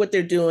reality, what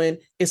they're doing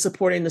is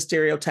supporting the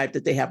stereotype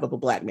that they have of a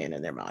black man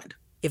in their mind.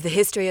 If the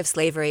history of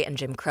slavery and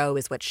Jim Crow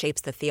is what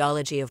shapes the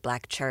theology of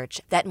Black church,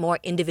 that more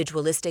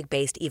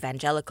individualistic-based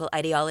evangelical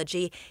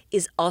ideology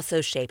is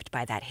also shaped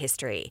by that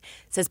history,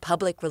 says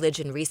Public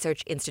Religion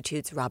Research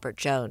Institute's Robert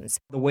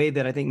Jones. The way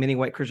that I think many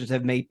white Christians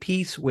have made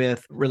peace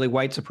with really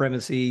white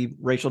supremacy,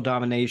 racial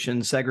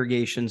domination,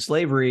 segregation,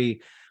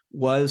 slavery,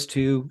 was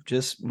to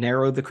just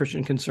narrow the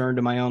Christian concern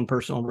to my own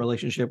personal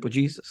relationship with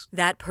Jesus.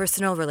 That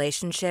personal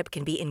relationship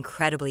can be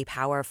incredibly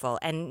powerful,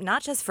 and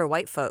not just for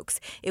white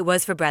folks. It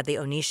was for Bradley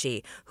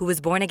Onishi, who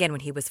was born again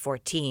when he was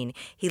 14.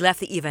 He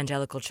left the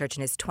evangelical church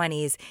in his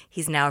 20s.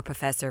 He's now a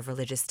professor of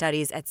religious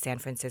studies at San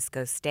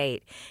Francisco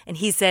State. And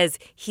he says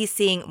he's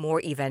seeing more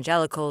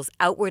evangelicals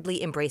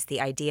outwardly embrace the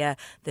idea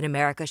that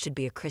America should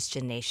be a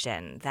Christian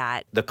nation,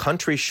 that the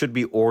country should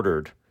be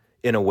ordered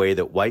in a way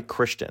that white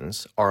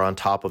Christians are on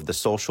top of the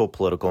social,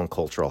 political, and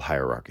cultural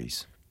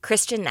hierarchies.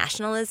 Christian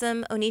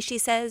nationalism, Onishi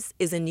says,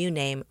 is a new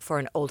name for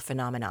an old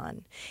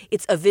phenomenon.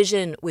 It's a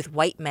vision with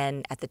white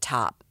men at the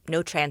top,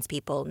 no trans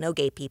people, no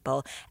gay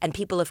people, and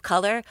people of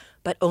color,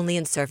 but only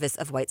in service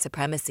of white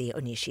supremacy,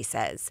 Onishi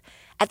says.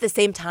 At the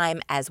same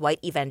time as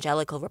white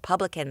evangelical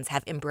Republicans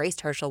have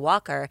embraced Herschel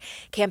Walker,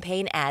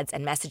 campaign ads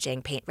and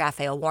messaging paint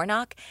Raphael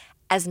Warnock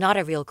as not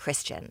a real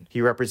Christian.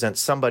 He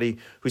represents somebody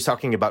who's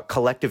talking about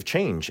collective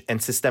change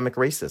and systemic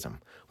racism.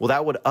 Well,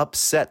 that would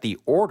upset the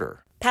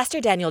order.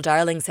 Pastor Daniel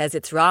Darling says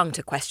it's wrong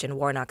to question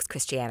Warnock's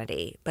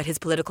Christianity, but his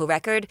political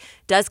record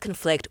does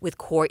conflict with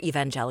core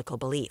evangelical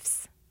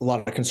beliefs. A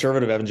lot of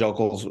conservative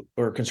evangelicals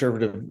or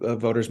conservative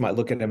voters might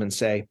look at him and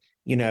say,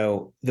 you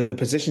know, the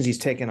positions he's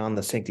taken on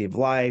the sanctity of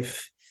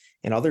life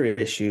and other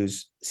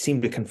issues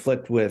seem to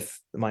conflict with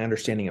my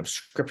understanding of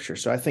Scripture.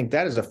 So I think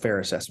that is a fair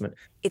assessment.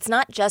 It's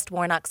not just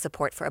Warnock's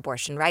support for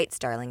abortion rights,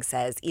 Darling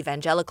says.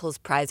 Evangelicals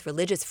prize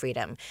religious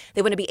freedom.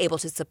 They want to be able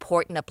to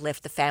support and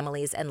uplift the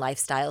families and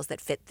lifestyles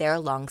that fit their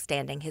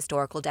long-standing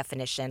historical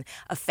definition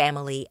of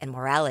family and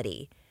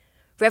morality.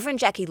 Reverend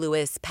Jackie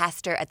Lewis,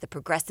 pastor at the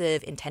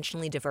Progressive,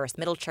 Intentionally Diverse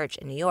Middle Church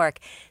in New York,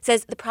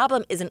 says the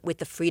problem isn't with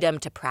the freedom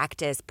to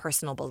practice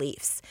personal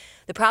beliefs.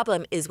 The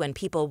problem is when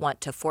people want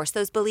to force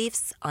those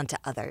beliefs onto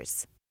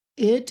others.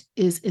 It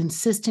is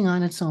insisting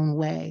on its own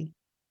way.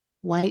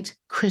 White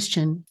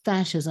Christian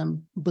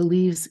fascism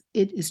believes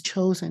it is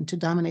chosen to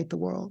dominate the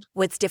world.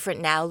 What's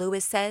different now,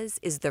 Lewis says,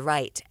 is the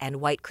right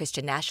and white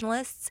Christian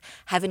nationalists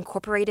have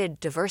incorporated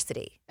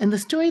diversity. And the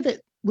story that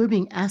we're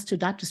being asked to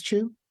adopt as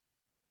true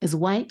is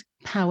white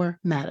power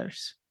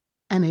matters.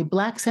 And a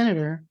black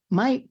senator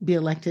might be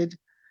elected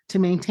to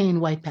maintain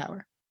white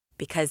power.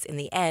 Because in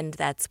the end,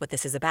 that's what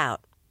this is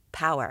about,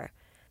 power.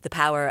 The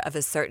power of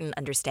a certain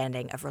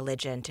understanding of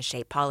religion to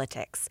shape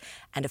politics,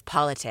 and of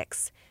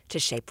politics to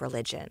shape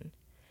religion.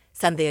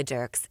 Sandhya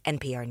Dirks,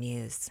 NPR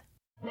News.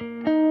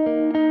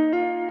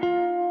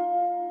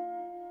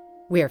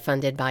 We're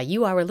funded by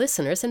you, our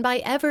listeners, and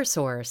by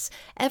Eversource.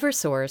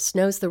 Eversource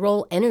knows the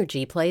role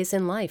energy plays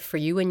in life for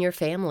you and your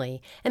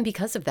family. And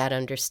because of that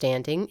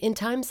understanding, in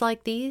times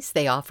like these,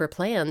 they offer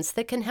plans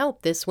that can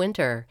help this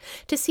winter.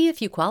 To see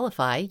if you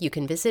qualify, you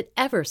can visit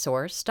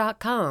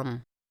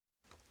eversource.com.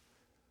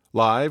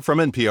 Live from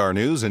NPR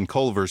News in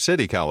Culver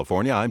City,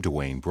 California, I'm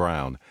Dwayne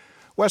Brown.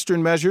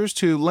 Western measures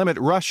to limit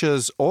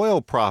Russia's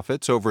oil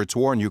profits over its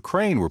war in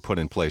Ukraine were put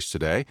in place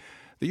today.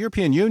 The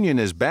European Union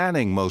is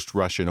banning most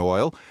Russian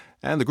oil,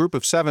 and the Group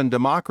of Seven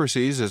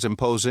democracies is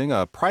imposing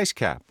a price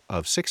cap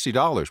of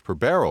 $60 per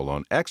barrel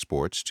on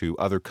exports to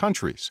other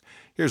countries.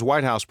 Here's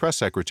White House Press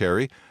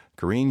Secretary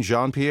Karine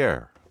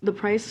Jean-Pierre. The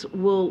price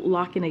will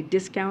lock in a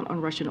discount on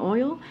Russian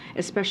oil,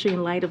 especially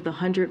in light of the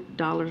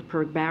 $100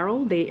 per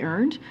barrel they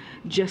earned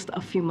just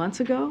a few months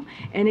ago,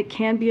 and it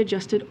can be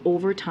adjusted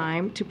over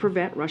time to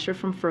prevent Russia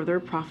from further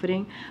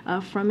profiting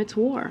from its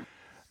war.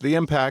 The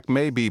impact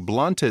may be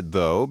blunted,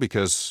 though,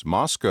 because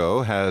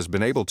Moscow has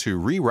been able to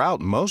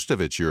reroute most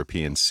of its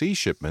European sea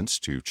shipments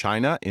to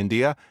China,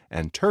 India,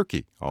 and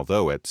Turkey,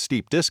 although at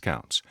steep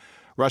discounts.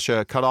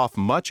 Russia cut off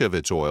much of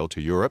its oil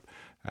to Europe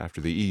after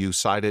the EU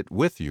sided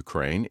with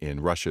Ukraine in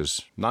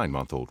Russia's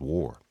 9-month-old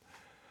war.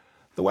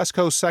 The West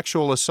Coast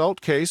sexual assault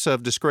case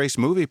of disgraced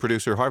movie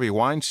producer Harvey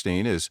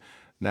Weinstein is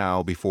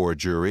now before a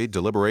jury.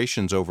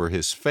 Deliberations over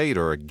his fate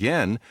are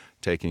again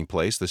taking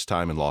place, this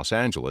time in Los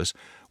Angeles.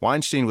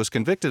 Weinstein was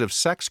convicted of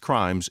sex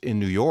crimes in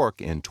New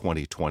York in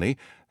 2020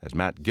 As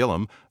Matt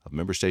Gillum of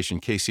member station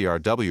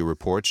KCRW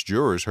reports,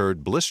 jurors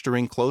heard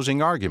blistering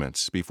closing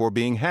arguments before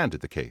being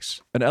handed the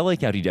case. An LA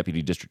County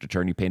Deputy District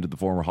Attorney painted the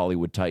former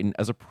Hollywood Titan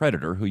as a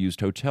predator who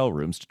used hotel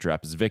rooms to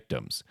trap his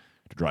victims.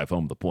 To drive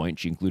home the point,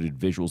 she included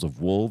visuals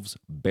of wolves,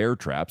 bear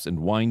traps,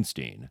 and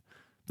Weinstein.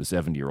 The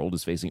 70-year-old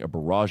is facing a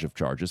barrage of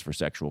charges for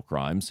sexual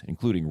crimes,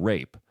 including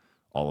rape.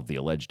 All of the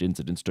alleged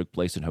incidents took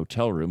place in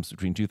hotel rooms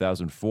between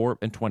 2004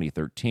 and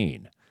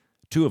 2013.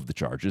 Two of the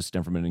charges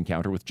stem from an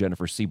encounter with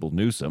Jennifer Siebel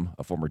Newsom,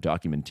 a former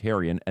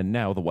documentarian and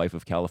now the wife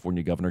of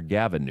California Governor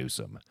Gavin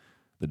Newsom.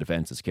 The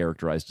defense has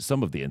characterized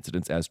some of the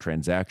incidents as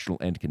transactional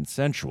and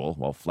consensual,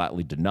 while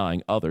flatly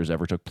denying others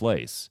ever took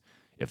place.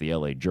 If the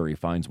LA jury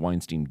finds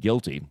Weinstein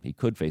guilty, he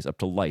could face up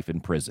to life in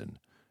prison.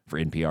 For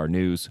NPR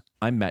News,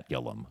 I'm Matt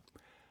Gillum.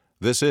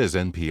 This is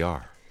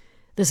NPR.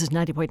 This is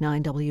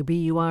 90.9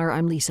 WBUR.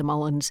 I'm Lisa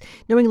Mullins.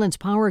 New England's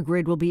power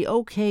grid will be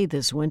okay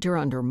this winter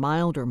under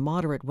mild or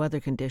moderate weather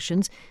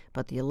conditions,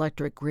 but the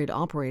electric grid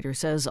operator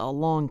says a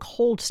long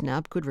cold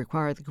snap could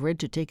require the grid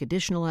to take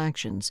additional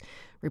actions.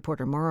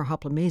 Reporter Mara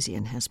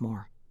Hoplamazian has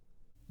more.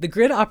 The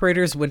grid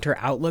operator's winter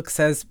outlook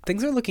says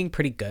things are looking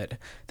pretty good.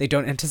 They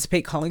don't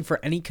anticipate calling for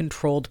any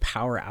controlled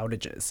power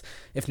outages.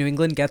 If New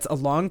England gets a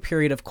long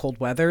period of cold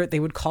weather, they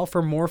would call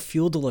for more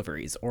fuel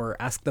deliveries or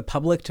ask the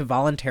public to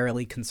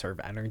voluntarily conserve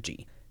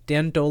energy.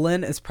 Dan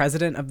Dolan is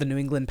president of the New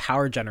England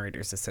Power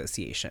Generators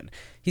Association.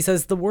 He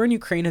says the war in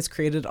Ukraine has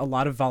created a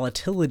lot of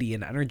volatility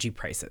in energy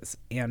prices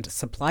and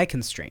supply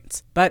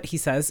constraints, but he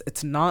says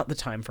it's not the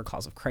time for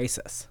calls of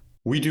crisis.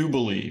 We do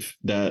believe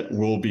that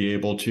we'll be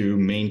able to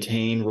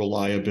maintain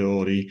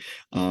reliability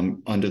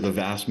under the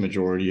vast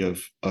majority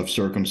of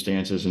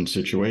circumstances and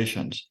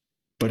situations,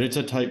 but it's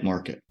a tight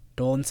market.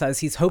 Dolan says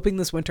he's hoping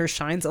this winter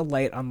shines a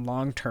light on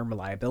long-term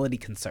reliability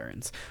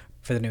concerns.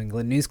 For the New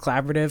England News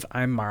Collaborative,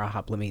 I'm Mara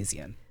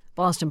Hoplamazian.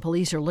 Boston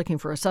police are looking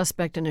for a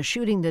suspect in a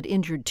shooting that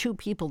injured two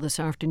people this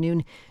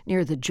afternoon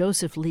near the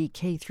Joseph Lee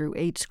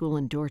K-8 school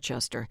in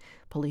Dorchester.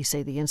 Police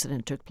say the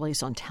incident took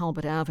place on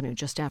Talbot Avenue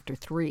just after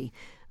 3.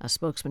 A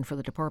spokesman for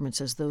the department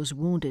says those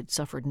wounded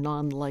suffered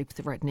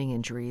non-life-threatening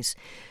injuries.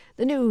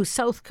 The new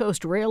South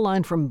Coast rail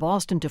line from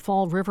Boston to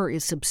Fall River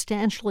is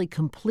substantially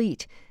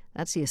complete.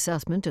 That's the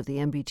assessment of the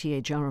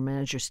MBTA General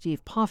Manager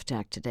Steve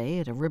Poftak today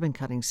at a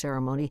ribbon-cutting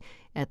ceremony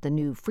at the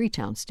new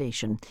Freetown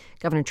station.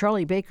 Governor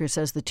Charlie Baker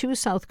says the two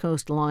South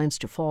Coast lines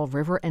to Fall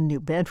River and New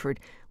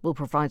Bedford will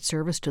provide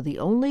service to the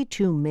only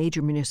two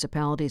major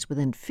municipalities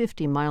within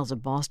 50 miles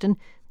of Boston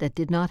that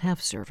did not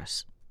have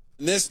service.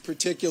 This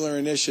particular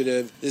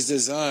initiative is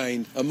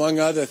designed, among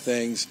other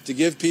things, to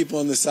give people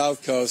in the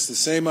South Coast the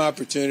same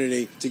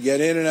opportunity to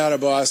get in and out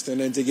of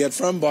Boston and to get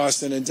from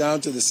Boston and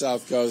down to the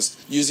South Coast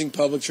using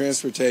public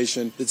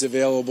transportation that's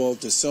available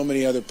to so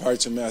many other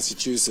parts of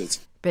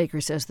Massachusetts.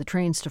 Baker says the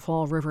trains to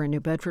Fall River and New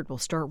Bedford will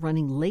start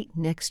running late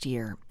next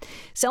year.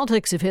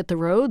 Celtics have hit the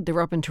road. They're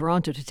up in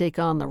Toronto to take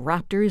on the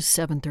Raptors,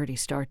 7:30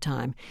 start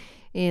time.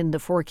 In the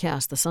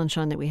forecast, the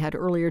sunshine that we had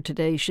earlier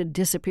today should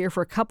disappear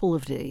for a couple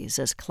of days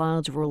as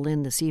clouds roll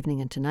in this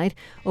evening and tonight.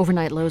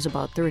 Overnight lows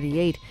about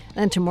 38.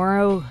 Then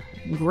tomorrow,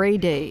 gray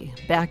day,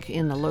 back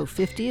in the low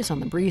 50s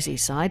on the breezy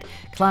side.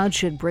 Clouds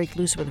should break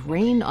loose with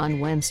rain on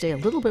Wednesday, a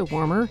little bit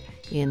warmer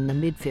in the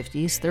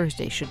mid-50s.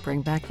 Thursday should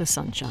bring back the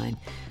sunshine.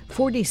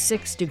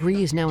 46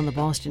 degrees now in the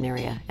Boston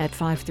area at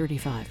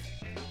 5:35.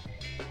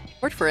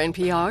 Support for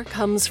NPR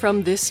comes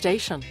from this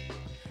station.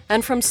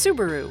 And from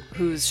Subaru,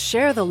 whose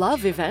Share the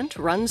Love event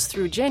runs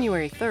through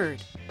January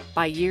 3rd.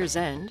 By year's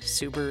end,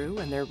 Subaru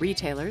and their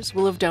retailers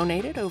will have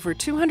donated over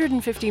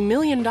 $250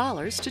 million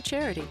to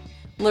charity.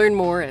 Learn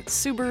more at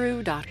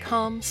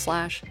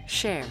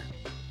subaru.com/share.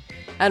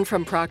 And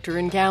from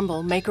Procter &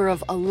 Gamble, maker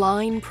of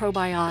Align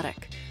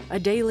Probiotic, a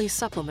daily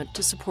supplement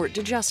to support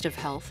digestive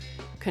health,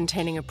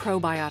 containing a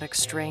probiotic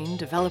strain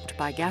developed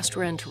by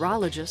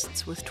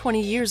gastroenterologists with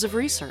 20 years of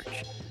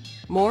research.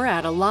 More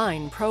at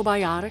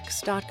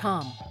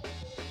alignprobiotics.com.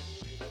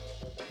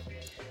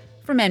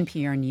 From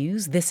NPR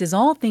News, this is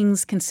All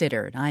Things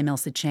Considered. I'm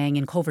Elsa Chang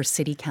in Culver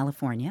City,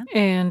 California.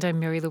 And I'm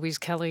Mary Louise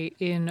Kelly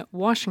in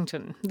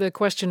Washington. The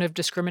question of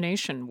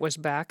discrimination was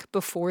back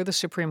before the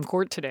Supreme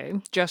Court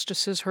today.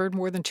 Justices heard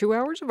more than 2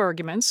 hours of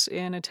arguments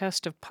in a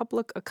test of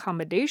public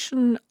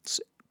accommodations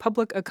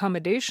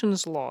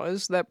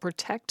laws that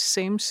protect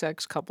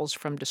same-sex couples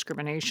from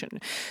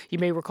discrimination. You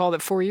may recall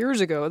that 4 years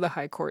ago, the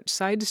High Court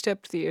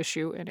sidestepped the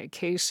issue in a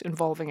case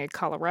involving a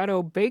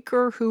Colorado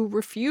baker who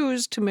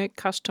refused to make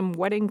custom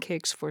wedding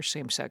cakes for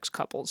same-sex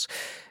couples.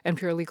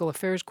 NPR Legal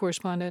Affairs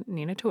correspondent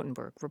Nina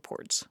Totenberg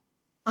reports.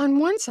 On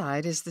one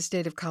side is the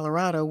state of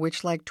Colorado,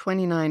 which, like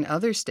 29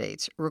 other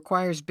states,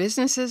 requires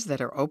businesses that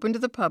are open to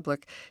the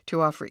public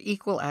to offer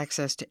equal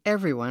access to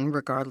everyone,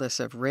 regardless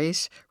of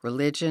race,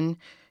 religion,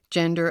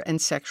 gender, and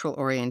sexual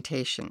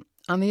orientation.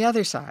 On the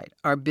other side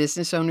are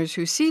business owners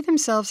who see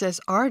themselves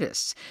as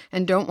artists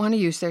and don't want to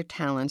use their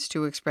talents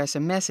to express a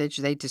message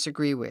they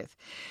disagree with.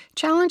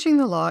 Challenging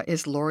the law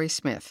is Lori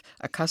Smith,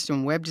 a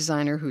custom web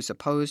designer who's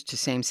opposed to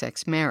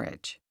same-sex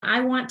marriage.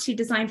 I want to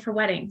design for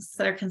weddings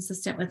that are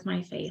consistent with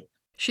my faith.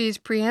 She's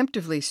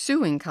preemptively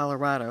suing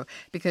Colorado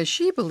because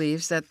she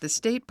believes that the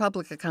state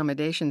public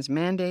accommodations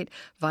mandate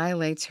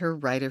violates her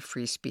right of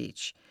free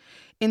speech.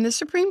 In the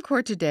Supreme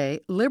Court today,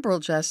 liberal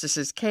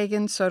Justices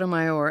Kagan,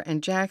 Sotomayor,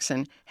 and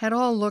Jackson had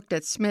all looked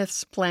at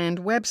Smith's planned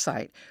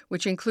website,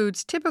 which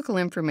includes typical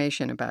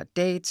information about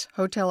dates,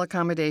 hotel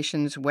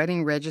accommodations,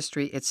 wedding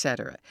registry,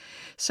 etc.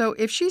 So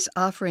if she's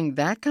offering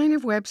that kind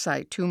of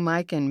website to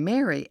Mike and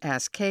Mary,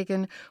 asked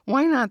Kagan,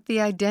 why not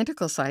the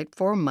identical site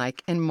for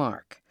Mike and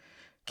Mark?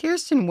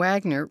 Kirsten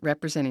Wagner,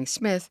 representing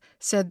Smith,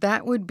 said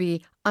that would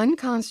be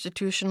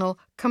unconstitutional,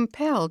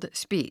 compelled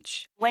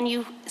speech. When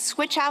you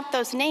switch out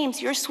those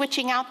names, you're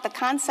switching out the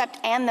concept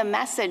and the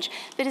message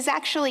that is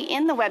actually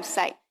in the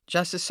website.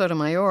 Justice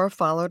Sotomayor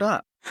followed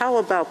up. How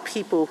about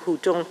people who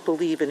don't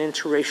believe in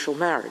interracial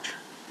marriage?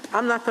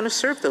 I'm not going to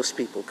serve those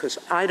people because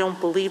I don't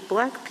believe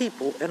black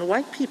people and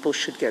white people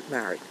should get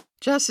married.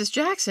 Justice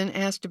Jackson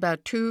asked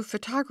about two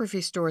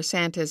photography store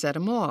Santas at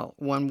a mall,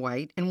 one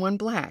white and one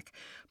black.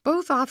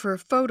 Both offer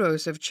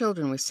photos of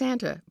children with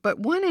Santa, but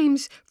one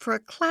aims for a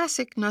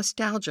classic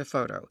nostalgia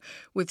photo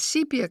with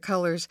sepia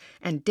colors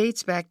and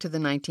dates back to the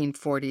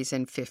 1940s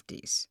and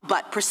 50s.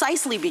 But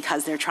precisely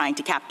because they're trying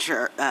to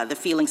capture the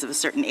feelings of a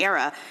certain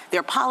era,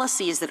 their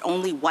policy is that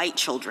only white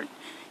children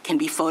can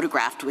be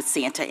photographed with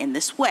Santa in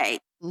this way.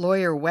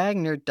 Lawyer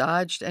Wagner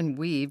dodged and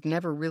weaved,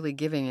 never really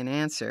giving an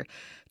answer.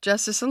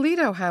 Justice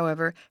Alito,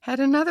 however, had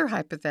another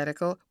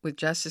hypothetical, with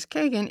Justice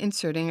Kagan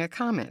inserting a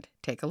comment.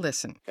 Take a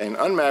listen. An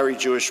unmarried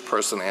Jewish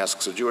person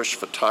asks a Jewish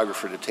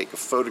photographer to take a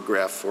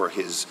photograph for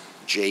his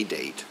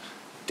J-Date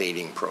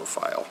dating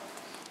profile.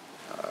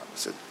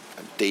 It's a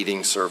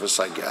dating service,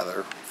 I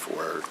gather,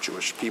 for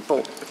Jewish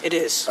people. It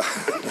is.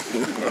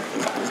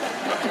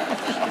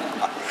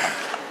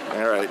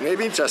 All right,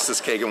 maybe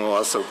Justice Kagan will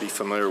also be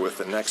familiar with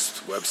the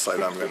next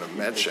website I'm going to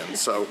mention.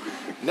 So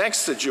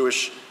next, a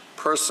Jewish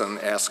person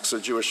asks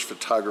a Jewish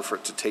photographer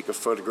to take a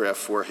photograph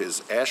for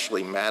his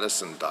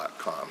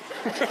ashleymadison.com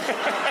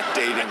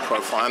dating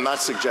profile. I'm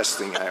not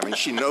suggesting, I mean,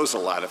 she knows a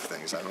lot of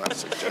things. I'm not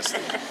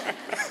suggesting.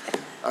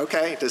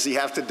 Okay, does he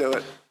have to do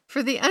it?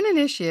 For the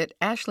uninitiate,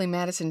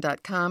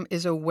 ashleymadison.com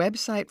is a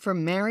website for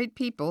married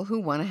people who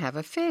want to have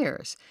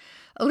affairs.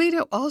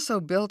 Alito also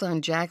built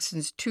on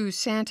Jackson's two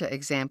Santa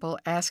example,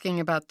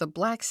 asking about the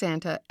black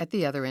Santa at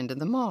the other end of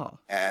the mall.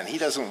 And he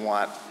doesn't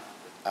want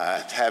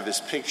to have his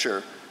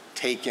picture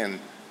taken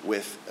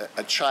with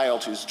a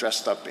child who's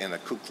dressed up in a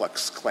Ku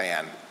Klux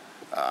Klan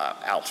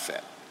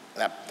outfit.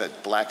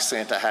 That black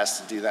Santa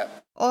has to do that.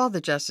 All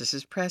the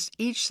justices pressed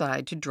each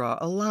side to draw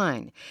a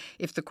line.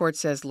 If the court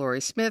says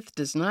Lori Smith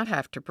does not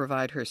have to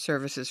provide her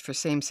services for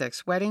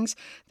same-sex weddings,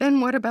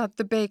 then what about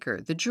the baker,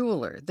 the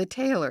jeweler, the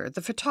tailor,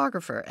 the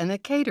photographer, and the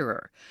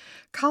caterer?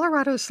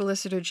 Colorado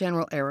Solicitor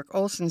General Eric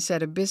Olson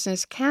said a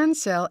business can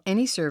sell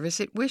any service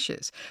it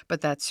wishes,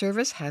 but that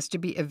service has to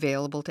be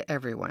available to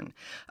everyone.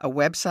 A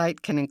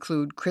website can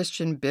include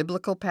Christian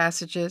biblical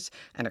passages,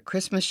 and a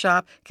Christmas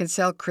shop can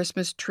sell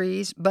Christmas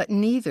trees, but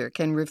neither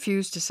can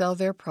refuse to sell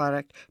their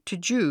product to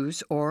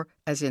Jews or,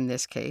 as in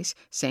this case,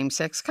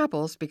 same-sex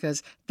couples,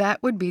 because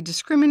that would be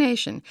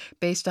discrimination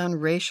based on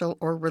racial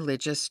or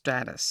religious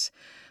status.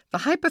 The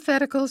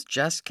hypotheticals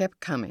just kept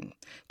coming.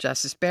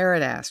 Justice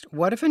Barrett asked,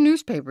 what if a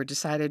newspaper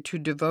decided to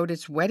devote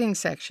its wedding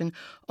section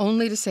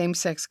only to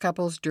same-sex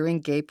couples during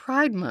Gay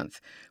Pride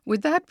Month?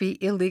 Would that be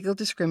illegal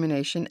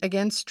discrimination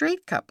against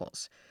straight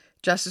couples?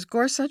 Justice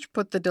Gorsuch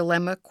put the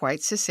dilemma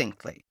quite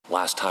succinctly.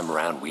 Last time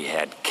around, we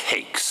had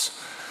cakes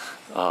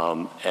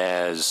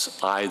as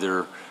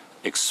either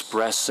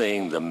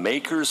expressing the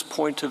maker's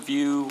point of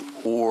view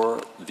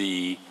or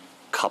the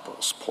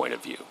couple's point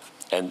of view.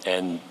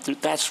 And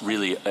that's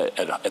really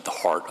at the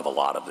heart of a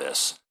lot of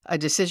this. A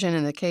decision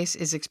in the case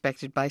is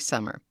expected by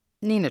summer.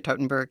 Nina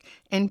Totenberg,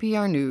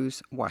 NPR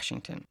News,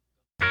 Washington.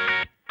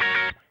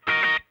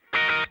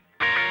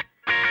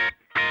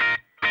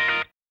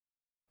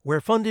 We're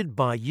funded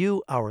by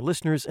you, our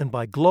listeners, and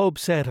by Globe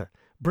Santa,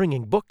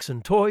 bringing books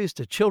and toys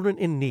to children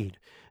in need.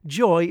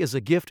 Joy is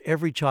a gift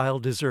every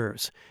child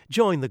deserves.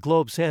 Join the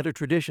Globe Santa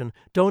tradition.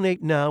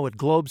 Donate now at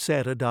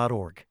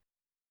globesanta.org.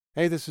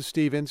 Hey, this is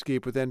Steve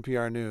Inskeep with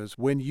NPR News.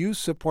 When you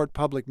support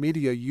public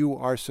media, you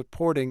are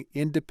supporting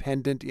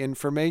independent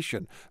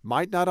information.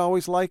 Might not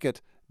always like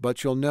it,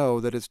 but you'll know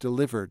that it's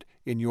delivered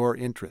in your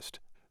interest.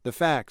 The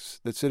facts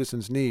that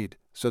citizens need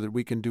so that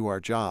we can do our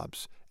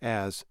jobs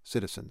as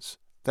citizens.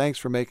 Thanks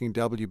for making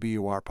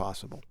WBUR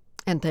possible.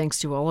 And thanks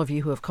to all of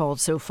you who have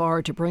called so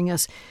far to bring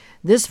us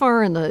this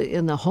far in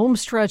the home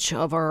stretch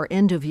of our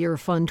end-of-year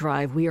fund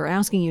drive. We are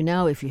asking you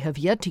now, if you have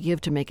yet to give,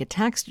 to make a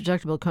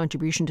tax-deductible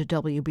contribution to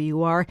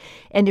WBUR.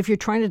 And if you're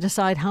trying to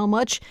decide how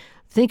much,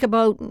 Think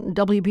about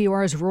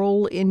WBUR's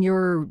role in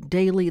your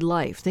daily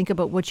life. Think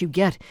about what you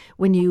get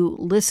when you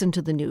listen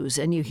to the news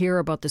and you hear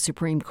about the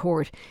Supreme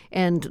Court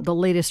and the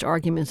latest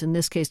arguments, in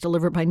this case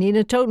delivered by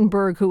Nina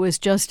Totenberg, who is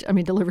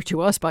delivered to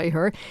us by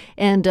her,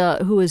 and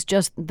who is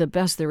just the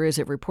best there is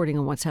at reporting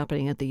on what's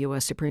happening at the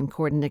U.S. Supreme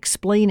Court and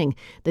explaining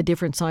the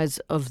different sides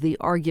of the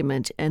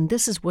argument. And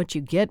this is what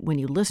you get when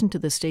you listen to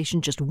the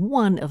station, just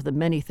one of the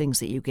many things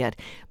that you get.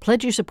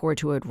 Pledge your support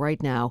to it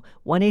right now,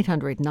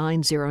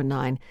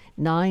 1-800-909-9287,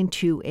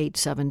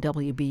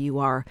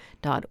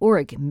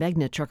 WBUR.org.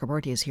 Meghna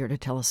Chakrabarti is here to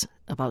tell us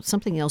about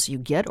something else you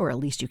get, or at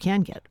least you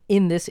can get.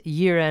 In this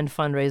year-end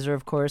fundraiser,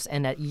 of course,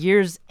 and at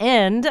year's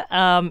end,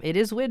 it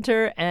is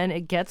winter and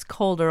it gets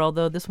colder,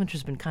 although this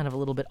winter's been kind of a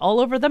little bit all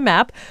over the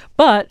map.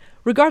 But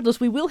regardless,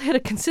 we will hit a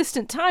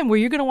consistent time where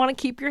you're going to want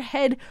to keep your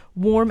head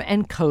warm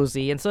and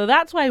cozy. And so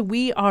that's why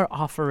we are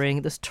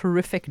offering this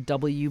terrific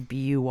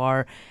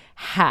WBUR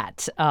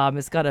hat.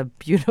 It's got a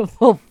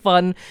beautiful,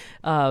 fun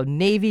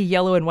navy,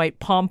 yellow, and white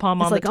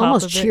pom-pom on the top of it. It's like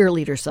almost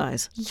cheerleader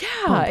size.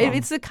 Yeah,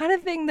 it's the kind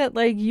of thing that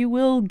you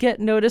will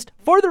get noticed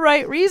for the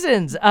right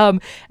reasons.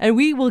 And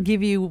we will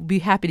be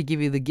happy to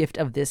give you the gift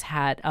of this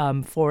hat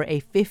for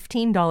a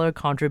 $15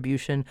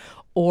 contribution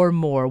or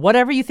more,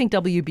 whatever you think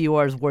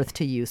WBUR is worth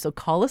to you. So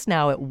call us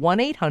now at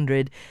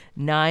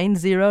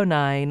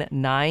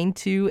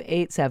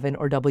 1-800-909-9287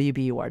 or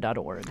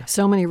WBUR.org.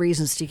 So many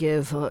reasons to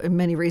give,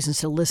 many reasons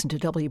to listen to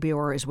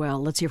WBUR as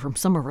well. Let's hear from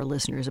some of our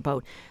listeners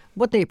about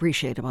what they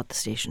appreciate about the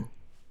station.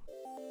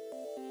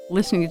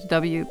 Listening to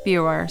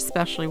WBUR,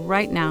 especially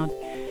right now,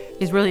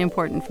 is really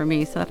important for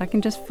me so that I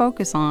can just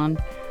focus on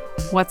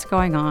what's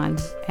going on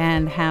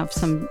and have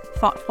some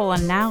thoughtful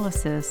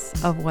analysis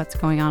of what's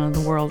going on in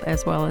the world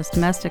as well as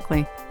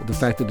domestically. The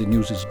fact that the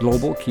news is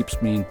global keeps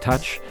me in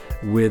touch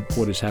with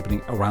what is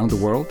happening around the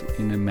world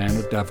in a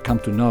manner that I've come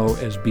to know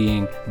as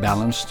being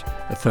balanced,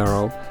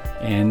 thorough,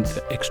 and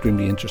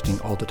extremely interesting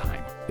all the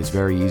time. It's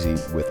very easy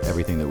with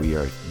everything that we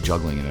are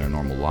juggling in our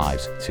normal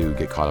lives to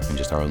get caught up in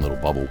just our own little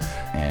bubble,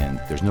 and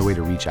there's no way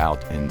to reach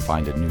out and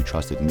find a new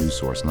trusted news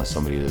source unless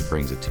somebody that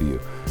brings it to you.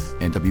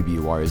 And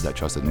WBUR is that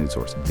trusted news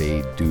source.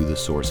 They do the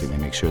sourcing. They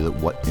make sure that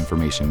what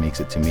information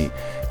makes it to me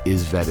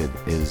is vetted,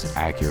 is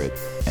accurate,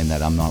 and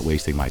that I'm not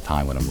wasting my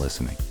time when I'm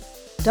listening.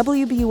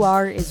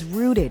 WBUR is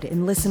rooted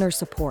in listener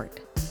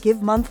support.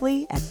 Give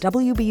monthly at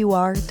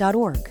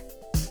WBUR.org.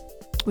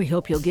 We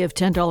hope you'll give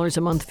 $10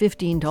 a month,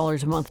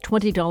 $15 a month,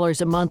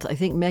 $20 a month. I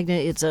think,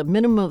 Meghna, it's a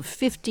minimum of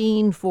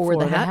 $15 for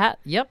the hat.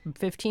 Yep,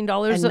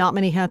 $15. And not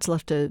many hats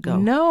left to go.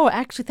 No,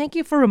 actually, thank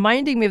you for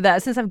reminding me of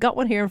that. Since I've got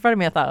one here in front of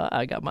me, I thought,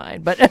 I got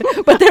mine. But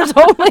there's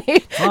only...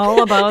 It's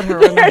all about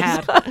her and the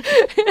hat.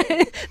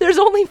 There's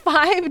only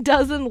 5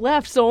 dozen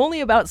left, so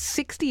only about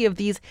 60 of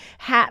these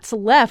hats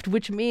left,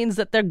 which means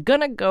that they're going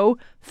to go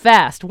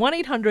fast.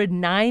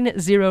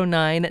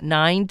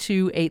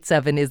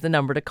 1-800-909-9287 is the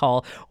number to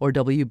call, or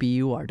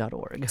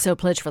WBUR.org. So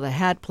pledge for the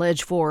hat,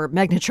 pledge for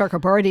Meghna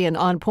Chakrabarti, and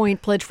On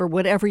Point, pledge for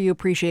whatever you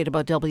appreciate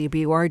about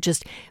WBUR.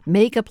 Just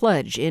make a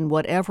pledge in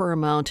whatever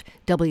amount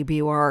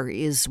WBUR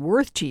is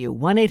worth to you.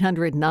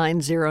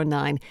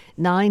 1-800-909-9287,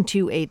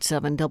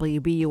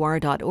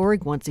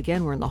 WBUR.org. Once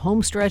again, we're in the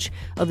home stretch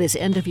of this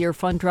end-of-year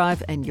fund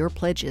drive, and your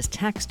pledge is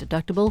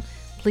tax-deductible.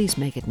 Please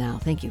make it now.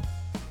 Thank you.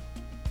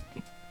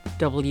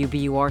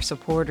 WBUR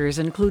supporters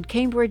include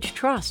Cambridge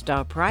Trust,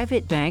 a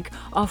private bank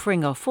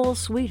offering a full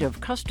suite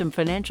of custom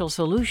financial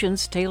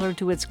solutions tailored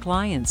to its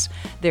clients.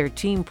 Their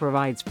team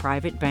provides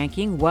private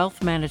banking,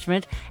 wealth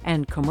management,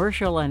 and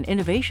commercial and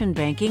innovation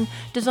banking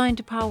designed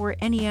to power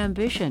any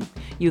ambition.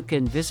 You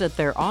can visit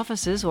their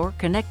offices or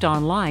connect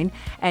online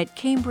at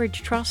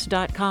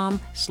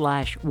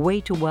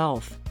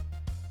cambridgetrust.com/waytowealth.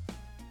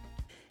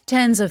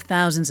 Tens of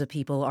thousands of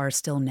people are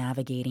still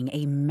navigating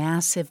a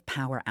massive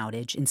power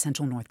outage in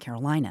central North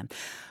Carolina.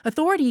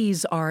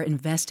 Authorities are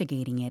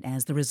investigating it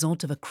as the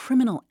result of a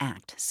criminal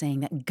act, saying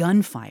that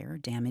gunfire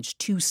damaged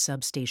 2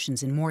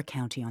 substations in Moore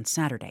County on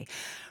Saturday.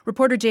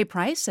 Reporter Jay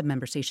Price of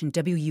member station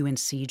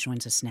WUNC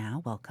joins us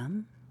now.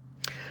 Welcome.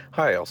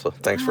 Hi, Elsa.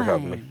 Thanks for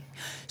having me.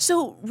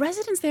 So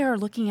residents there are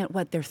looking at,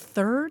 their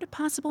 3rd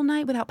possible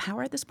night without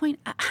power at this point?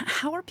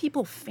 How are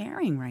people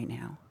faring right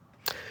now?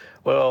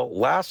 Well,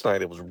 last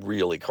night it was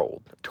really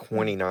cold,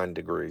 29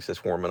 degrees.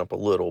 It's warming up a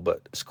little, but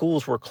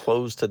schools were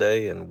closed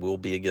today and will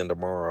be again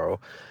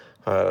tomorrow.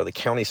 The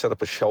county set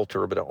up a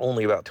shelter, but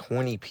only about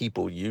 20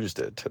 people used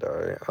it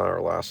today or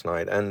last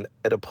night. And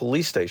at a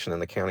police station in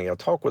the county, I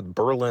talked with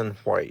Berlin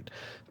White.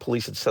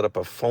 Police had set up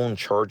a phone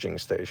charging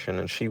station,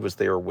 and she was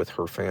there with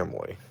her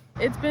family.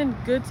 It's been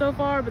good so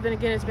far, but then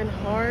again, it's been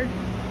hard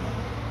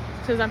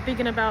because I'm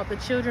thinking about the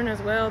children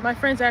as well. My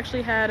friends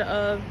actually had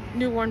a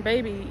newborn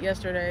baby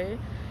yesterday.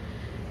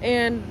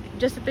 And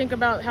just to think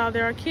about how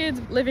there are kids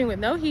living with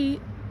no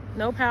heat,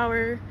 no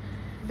power,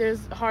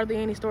 there's hardly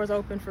any stores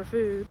open for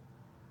food.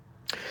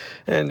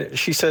 And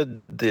she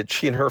said that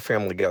she and her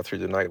family got through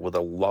the night with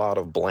a lot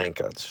of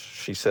blankets.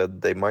 She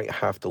said they might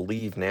have to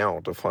leave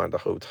now to find a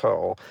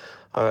hotel.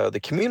 The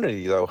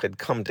community, though, had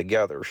come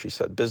together, she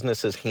said.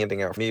 Businesses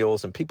handing out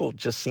meals, and people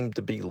just seemed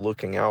to be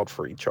looking out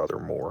for each other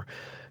more.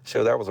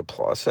 So that was a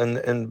plus.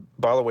 And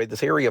by the way,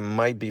 this area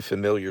might be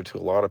familiar to a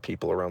lot of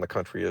people around the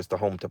country as the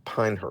home to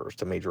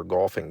Pinehurst, a major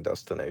golfing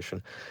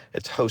destination.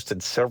 It's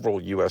hosted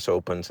several U.S.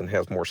 Opens and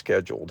has more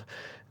scheduled.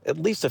 At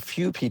least a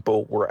few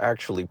people were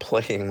actually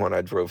playing when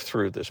I drove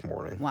through this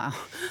morning. Wow.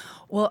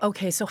 Well,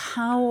 okay, so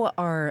how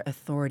are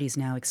authorities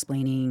now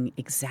explaining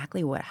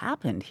exactly what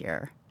happened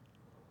here?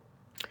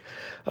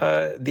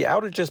 The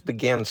outages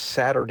began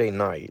Saturday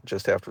night,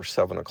 just after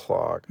 7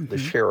 o'clock. The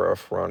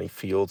sheriff, Ronnie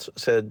Fields,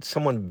 said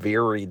someone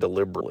very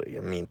deliberately,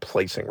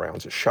 placing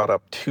rounds, shot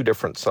up 2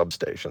 different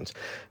substations.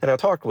 And I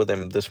talked with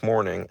him this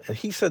morning, and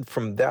he said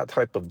from that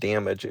type of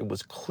damage, it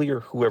was clear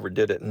whoever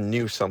did it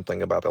knew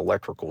something about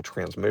electrical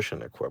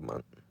transmission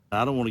equipment.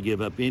 I don't want to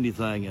give up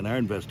anything in our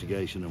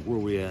investigation of where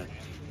we're at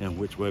and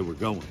which way we're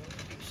going.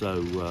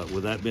 So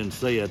with that being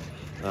said,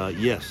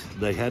 yes,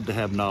 they had to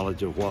have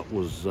knowledge of what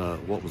was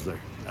there.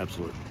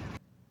 Absolutely.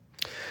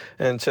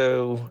 And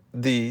so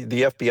the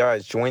FBI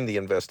has joined the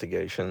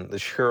investigation. The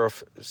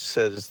sheriff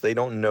says they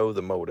don't know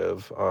the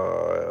motive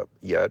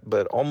yet,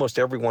 but almost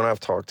everyone I've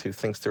talked to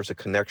thinks there's a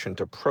connection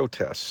to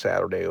protests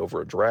Saturday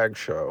over a drag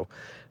show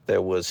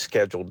that was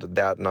scheduled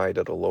that night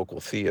at a local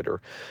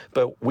theater.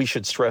 But we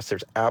should stress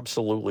there's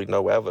absolutely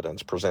no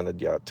evidence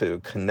presented yet to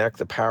connect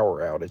the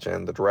power outage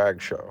and the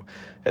drag show.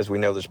 As we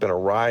know, there's been a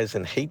rise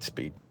in hate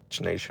speech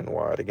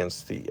nationwide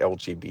against the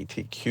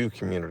LGBTQ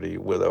community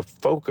with a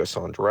focus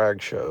on drag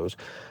shows.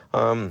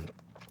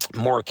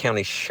 Moore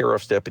County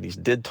Sheriff's deputies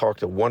did talk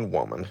to one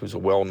woman who's a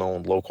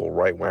well-known local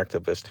right-wing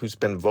activist who's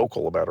been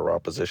vocal about her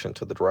opposition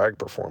to the drag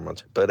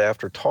performance. But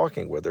after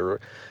talking with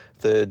her,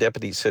 the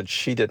deputy said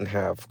she didn't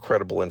have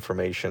credible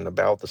information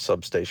about the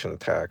substation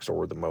attacks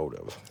or the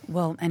motive.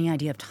 Well, any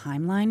idea of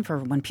timeline for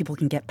when people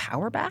can get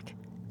power back?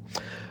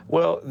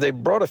 Well, they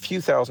brought a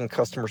few thousand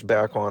customers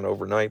back on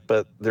overnight,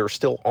 but there are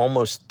still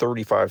almost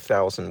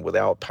 35,000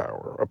 without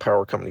power. A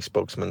power company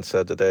spokesman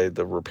said today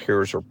the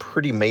repairs are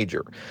pretty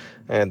major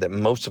and that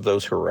most of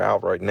those who are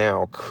out right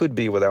now could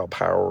be without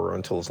power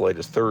until as late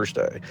as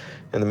Thursday.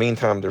 In the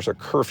meantime, there's a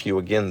curfew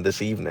again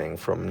this evening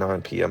from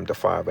 9 p.m. to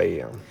 5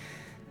 a.m.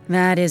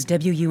 That is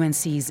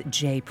WUNC's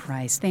Jay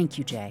Price. Thank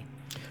you, Jay.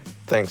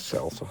 Thanks,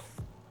 Elsa.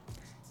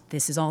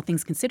 This is All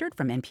Things Considered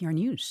from NPR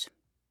News.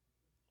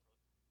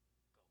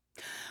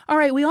 All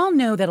right, we all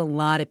know that a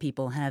lot of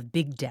people have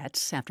big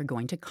debts after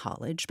going to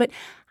college, but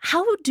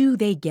how do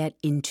they get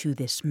into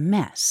this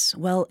mess?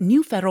 Well,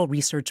 new federal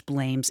research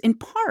blames, in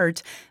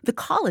part, the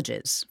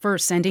colleges for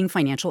sending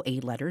financial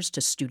aid letters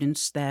to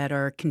students that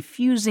are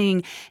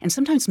confusing and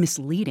sometimes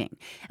misleading.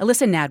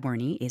 Alyssa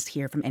Nadworny is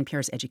here from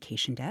NPR's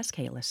Education Desk.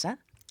 Hey, Alyssa.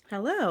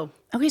 Hello.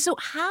 Okay, so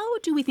how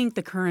do we think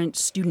the current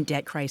student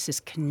debt crisis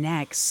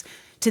connects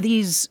to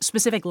these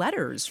specific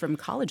letters from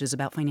colleges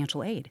about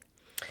financial aid?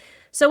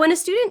 So when a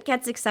student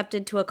gets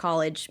accepted to a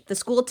college, the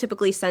school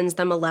typically sends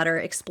them a letter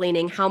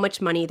explaining how much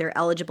money they're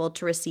eligible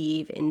to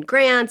receive in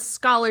grants,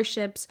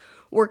 scholarships,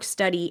 work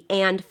study,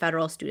 and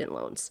federal student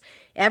loans.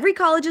 Every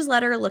college's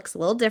letter looks a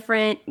little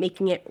different,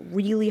 making it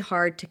really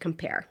hard to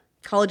compare.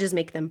 Colleges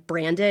make them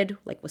branded,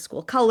 like with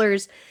school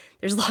colors.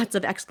 There's lots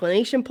of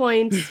exclamation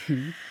points.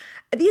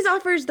 These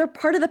offers, they're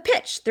part of the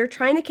pitch. They're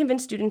trying to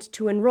convince students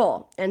to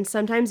enroll. And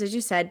sometimes, as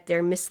you said,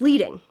 they're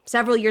misleading.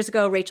 Several years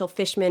ago, Rachel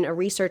Fishman, a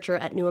researcher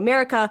at New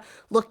America,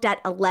 looked at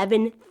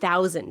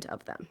 11,000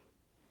 of them.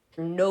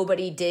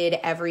 Nobody did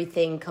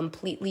everything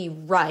completely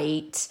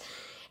right.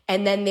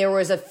 And then there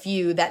was a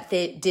few that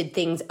did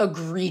things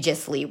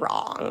egregiously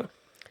wrong.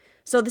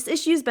 So this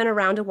issue's been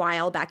around a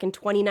while. Back in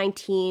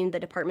 2019, the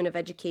Department of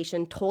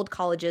Education told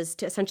colleges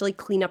to essentially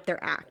clean up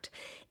their act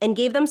and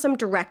gave them some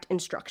direct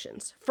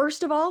instructions.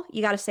 First of all,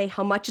 you got to say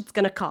how much it's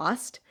going to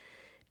cost.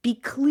 Be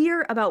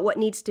clear about what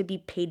needs to be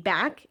paid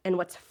back and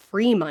what's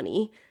free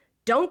money.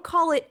 Don't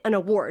call it an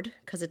award,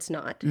 because it's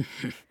not.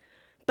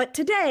 But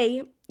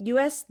today,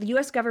 the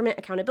U.S. Government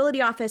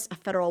Accountability Office, a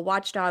federal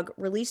watchdog,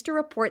 released a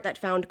report that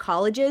found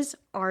colleges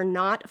are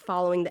not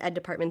following the Ed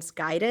Department's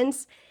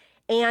guidance,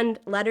 and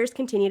letters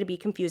continue to be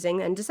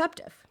confusing and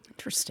deceptive.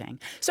 Interesting.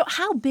 So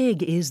how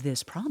big is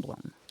this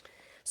problem?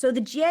 So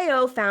the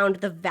GAO found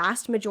the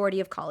vast majority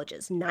of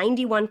colleges,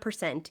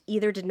 91%,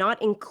 either did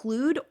not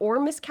include or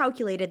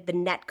miscalculated the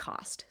net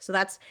cost. So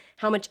that's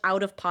how much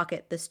out of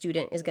pocket the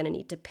student is going to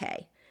need to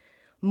pay.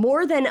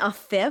 More than a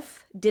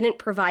fifth didn't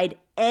provide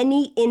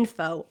any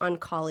info on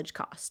college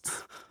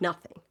costs.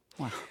 Nothing.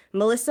 Wow.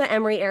 Melissa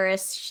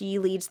Emery-Aris, she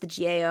leads the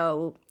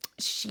GAO.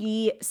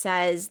 She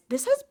says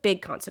this has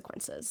big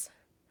consequences.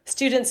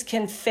 Students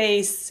can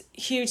face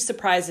huge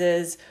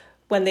surprises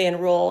when they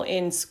enroll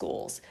in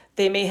schools.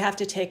 They may have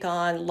to take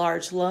on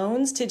large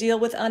loans to deal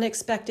with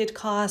unexpected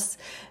costs.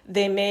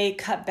 They may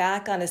cut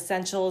back on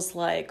essentials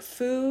like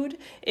food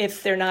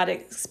if they're not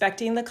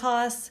expecting the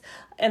costs.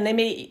 And they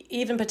may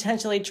even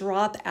potentially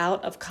drop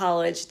out of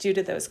college due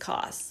to those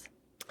costs.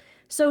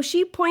 So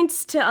she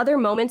points to other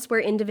moments where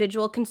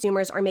individual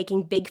consumers are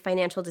making big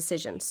financial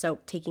decisions. So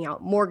taking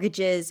out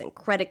mortgages and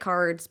credit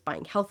cards,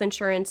 buying health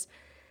insurance.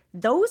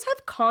 those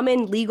have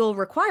common legal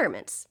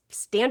requirements,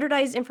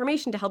 standardized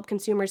information to help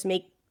consumers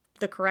make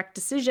the correct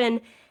decision,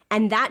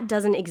 and that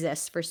doesn't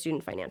exist for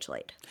student financial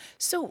aid.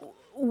 So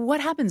what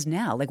happens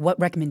now? Like, what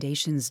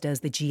recommendations does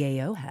the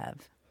GAO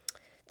have?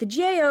 The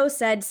GAO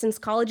said since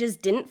colleges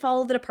didn't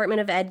follow the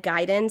Department of Ed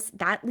guidance,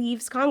 that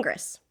leaves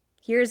Congress.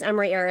 Here's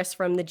Emery Aris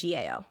from the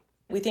GAO.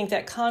 We think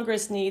that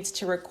Congress needs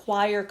to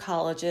require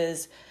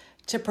colleges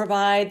to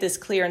provide this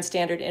clear and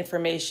standard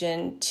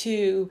information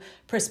to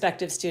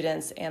prospective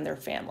students and their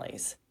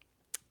families.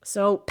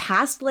 So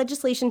past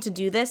legislation to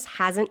do this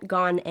hasn't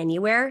gone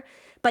anywhere.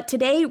 But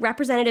today,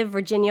 Representative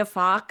Virginia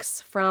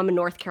Fox from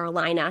North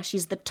Carolina,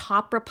 she's the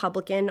top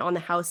Republican on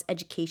the House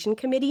Education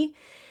Committee,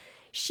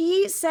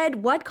 she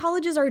said what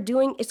colleges are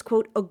doing is,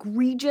 quote,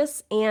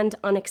 egregious and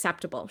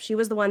unacceptable. She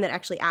was the one that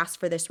actually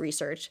asked for this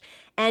research.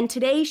 And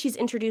today she's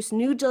introduced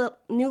new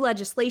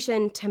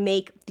legislation to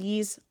make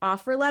these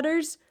offer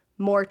letters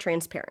more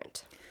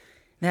transparent.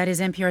 That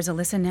is NPR's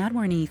Alyssa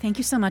Nadworny. Thank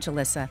you so much,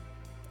 Alyssa.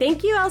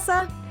 Thank you,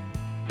 Elsa.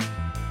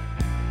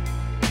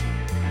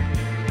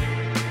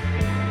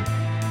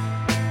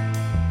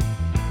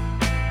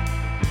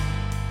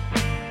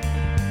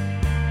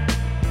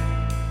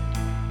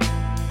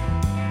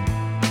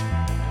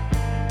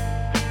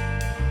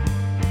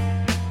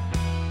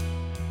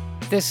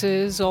 This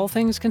is All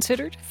Things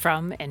Considered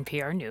from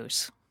NPR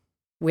News.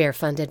 We're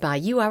funded by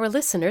you, our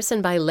listeners,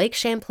 and by Lake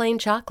Champlain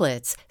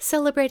Chocolates,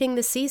 celebrating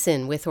the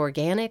season with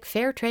organic,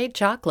 fair trade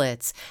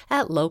chocolates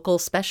at local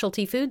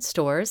specialty food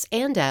stores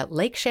and at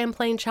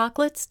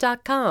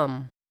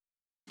lakechamplainchocolates.com.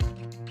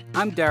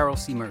 I'm Darrell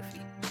C.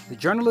 Murphy. The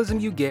journalism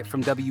you get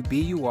from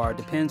WBUR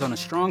depends on a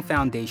strong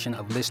foundation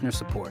of listener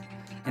support,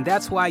 and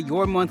that's why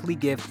your monthly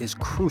gift is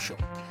crucial.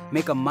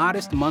 Make a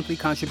modest monthly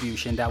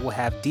contribution that will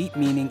have deep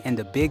meaning and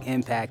a big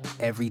impact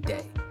every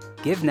day.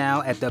 Give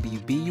now at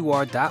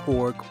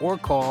WBUR.org or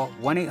call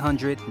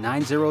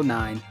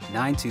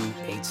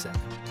 1-800-909-9287.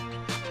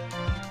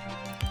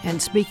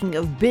 And speaking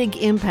of big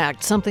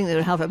impact, something that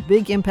will have a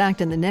big impact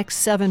in the next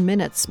 7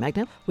 minutes,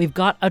 Magna? We've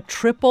got a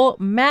triple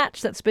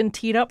match that's been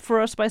teed up for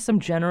us by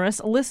some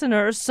generous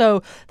listeners.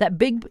 So that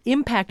big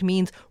impact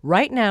means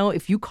right now,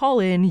 if you call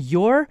in,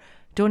 your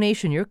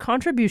donation, your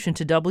contribution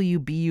to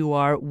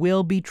WBUR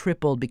will be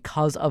tripled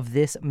because of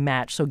this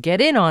match. So get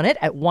in on it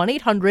at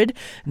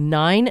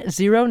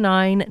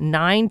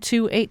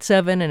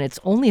 1-800-909-9287, and it's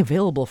only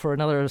available for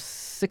another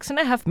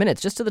 6.5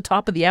 minutes, just to the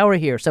top of the hour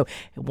here. So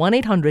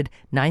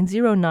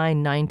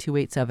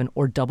 1-800-909-9287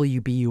 or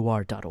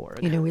WBUR.org.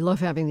 You know, we love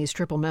having these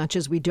triple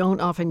matches. We don't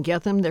often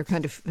get them. They're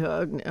kind of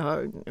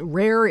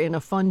rare in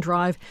a fund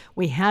drive.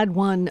 We had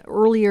one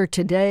earlier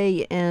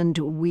today, and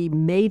we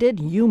made it.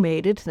 You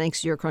made it,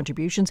 thanks to your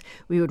contributions.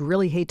 We would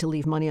really hate to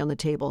leave money on the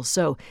table.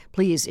 So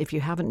please, if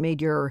you haven't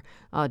made your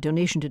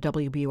donation to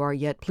WBUR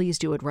yet, please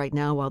do it right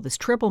now while this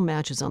triple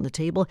match is on the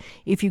table.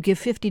 If you give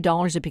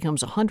 $50, it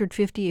becomes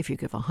 $150. If you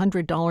give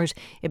 $100,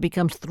 it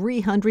becomes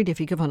 $300. If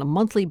you give on a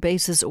monthly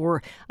basis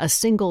or a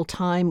single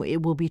time,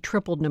 it will be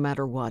tripled no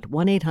matter what.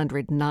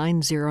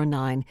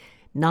 1-800-909-9287,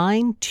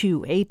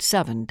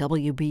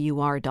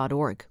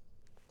 WBUR.org.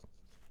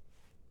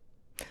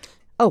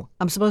 Oh,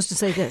 I'm supposed to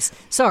say this.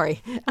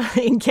 Sorry.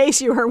 In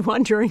case you are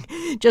wondering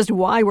just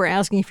why we're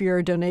asking for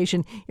your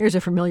donation, here's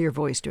a familiar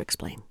voice to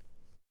explain.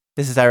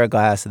 This is Ira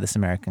Glass of This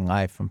American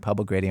Life from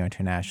Public Radio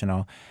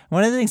International.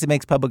 One of the things that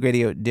makes public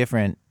radio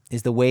different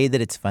is the way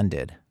that it's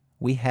funded.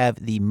 We have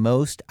the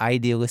most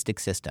idealistic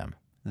system,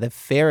 the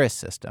fairest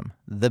system,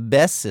 the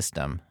best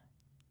system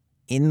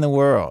in the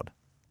world.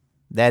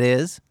 That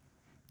is,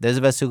 those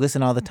of us who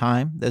listen all the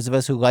time, those of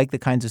us who like the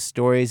kinds of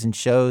stories and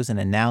shows and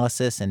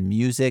analysis and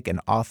music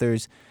and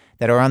authors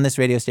that are on this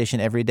radio station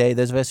every day,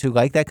 those of us who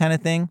like that kind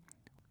of thing,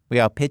 we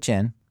all pitch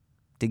in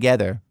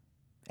together,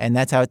 and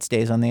that's how it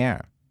stays on the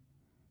air.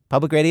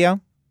 Public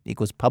radio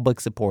equals public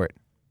support.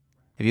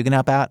 If you can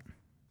help out,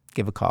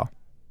 give a call.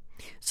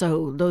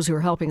 So those who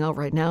are helping out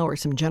right now are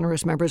some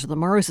generous members of the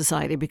Morrow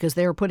Society because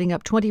they are putting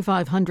up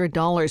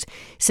 $2,500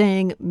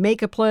 saying,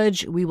 make a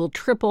pledge. We will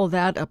triple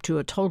that up to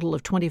a total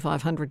of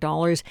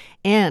 $2,500.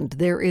 And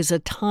there is a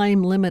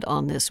time limit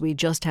on this. We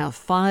just have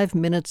 5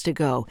 minutes to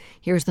go.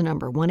 Here's the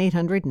number,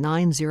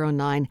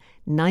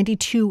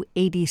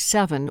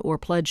 1-800-909-9287 or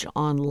pledge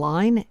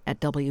online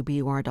at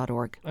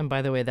WBUR.org. And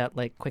by the way, that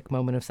quick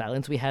moment of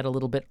silence we had a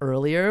little bit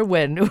earlier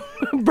when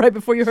right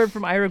before you heard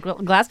from Ira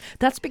Glass,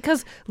 that's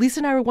because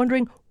Lisa and I were wondering,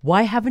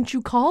 why haven't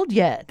you called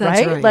yet?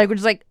 That's right. We're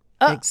just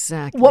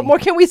exactly. What more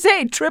can we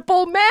say?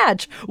 Triple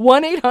match.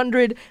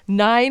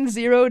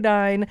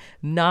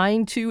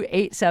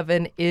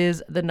 1-800-909-9287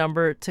 is the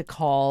number to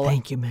call.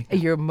 Thank you, Magna.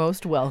 You're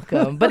most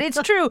welcome. But it's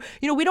true.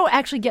 We don't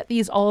actually get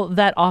these all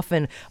that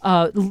often.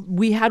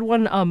 We had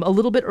one a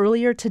little bit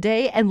earlier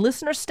today, and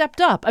listeners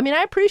stepped up. I mean,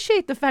 I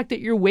appreciate the fact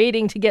that you're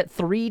waiting to get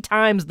 3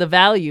 times the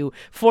value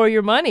for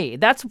your money.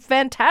 That's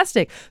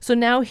fantastic. So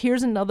now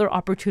here's another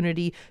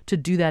opportunity to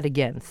do that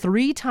again.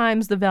 3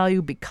 times the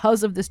value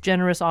because of this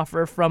generous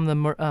offer from the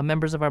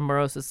members of our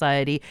Morrow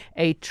Society,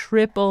 a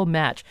triple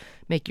match.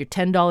 Make your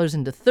 $10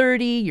 into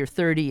 30, your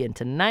 30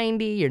 into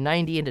 90, your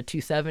 90 into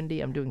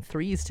 270. I'm doing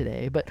threes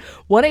today, but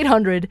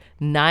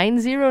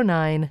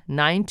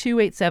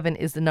 1-800-909-9287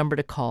 is the number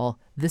to call.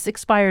 This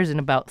expires in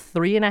about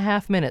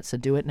 3.5 minutes, so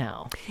do it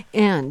now.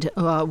 And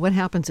what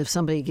happens if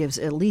somebody gives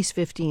at least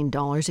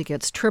 $15? It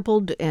gets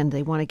tripled, and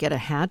they want to get a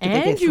hat. Do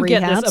they get you three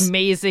get hats? this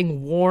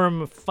amazing,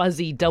 warm,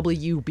 fuzzy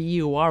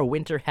WBUR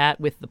winter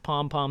hat with the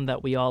pom-pom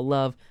that we all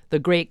love. The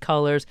great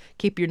colors.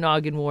 Keep your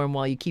noggin warm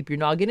while you keep your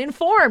noggin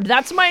informed.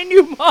 That's my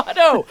new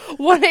motto.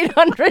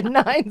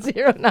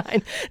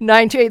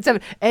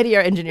 1-800-909-9287. Eddie,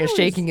 our engineer, is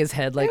shaking his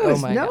head like, oh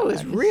my God. No,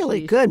 it's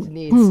really good.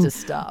 Needs to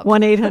stop.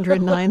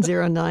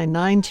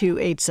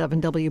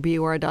 1-800-909-9287,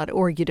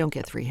 WBUR.org. You don't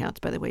get three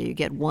hats, by the way. You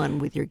get one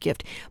with your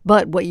gift.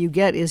 But what you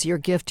get is your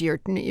gift, your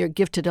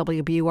gift to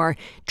WBUR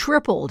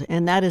tripled.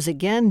 And that is,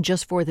 again,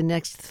 just for the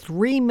next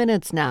 3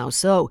 minutes now.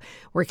 So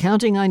we're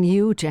counting on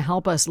you to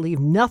help us leave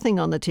nothing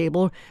on the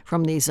table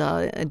from these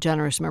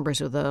generous members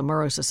of the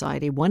Murrow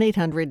Society.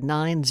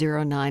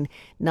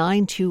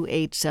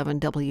 1-800-909-9287,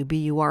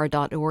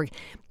 WBUR.org.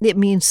 It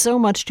means so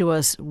much to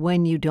us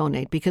when you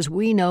donate, because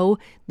we know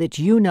that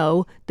you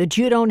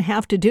don't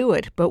have to do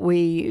it, but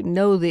we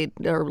know that,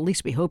 or at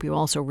least we hope you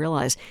also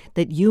realize,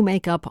 that you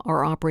make up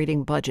our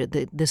operating budget,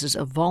 that this is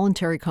a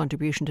voluntary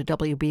contribution to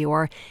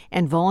WBUR,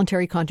 and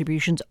voluntary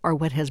contributions are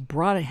what have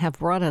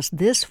brought us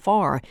this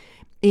far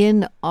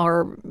in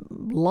our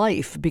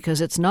life,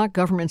 because it's not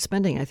government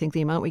spending. I think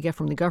the amount we get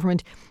from the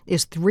government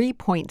is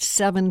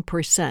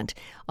 3.7%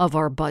 of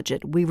our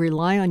budget. We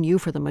rely on you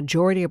for the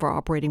majority of our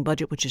operating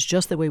budget, which is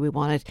just the way we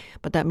want it,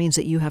 but that means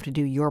that you have to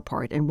do your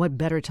part. And what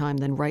better time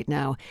than right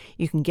now?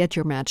 You can get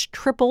your match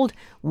tripled,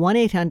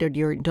 1-800,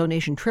 your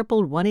donation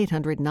tripled,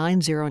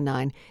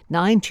 1-800-909-9287,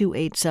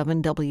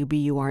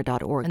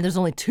 WBUR.org. And there's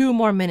only 2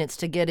 more minutes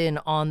to get in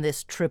on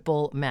this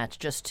triple match,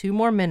 just 2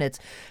 more minutes.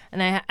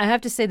 And I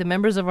have to say, the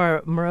members of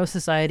our Murrow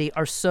Society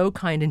are so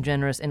kind and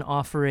generous in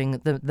offering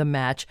the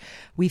match.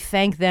 We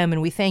thank them,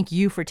 and we thank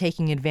you for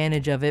taking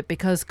advantage of it,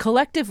 because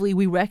collectively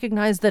we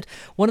recognize that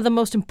one of the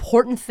most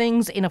important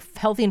things in a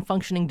healthy and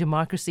functioning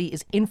democracy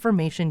is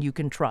information you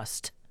can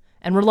trust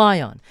and rely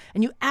on.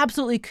 And you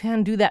absolutely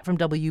can do that from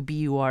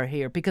WBUR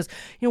here, because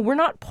we're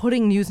not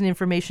putting news and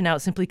information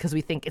out simply because we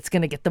think it's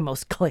going to get the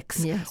most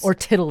clicks or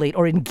titillate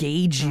or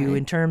engage you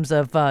in terms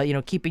of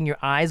keeping your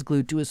eyes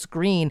glued to a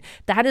screen.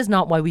 That is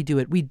not why we do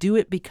it. We do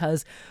it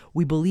because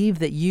we believe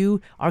that you,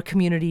 our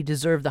community,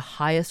 deserve the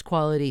highest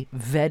quality,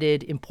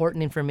 vetted,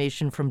 important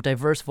information from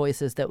diverse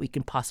voices that we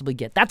can possibly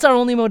get. That's our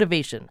only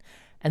motivation.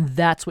 And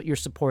that's what you're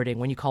supporting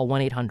when you call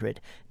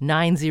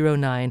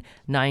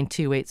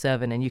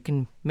 1-800-909-9287. And you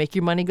can make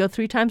your money go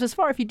 3 times as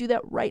far if you do that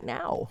right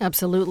now.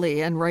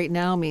 Absolutely. And right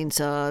now means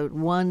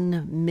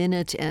 1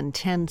 minute and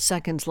 10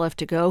 seconds left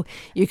to go.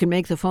 You can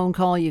make the phone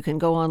call. You can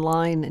go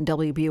online at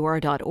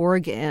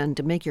WBUR.org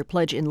and make your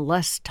pledge in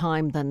less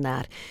time than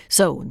that.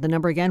 So the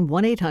number again,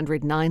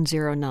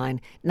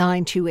 1-800-909-9287,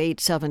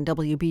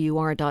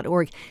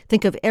 WBUR.org.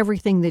 Think of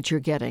everything that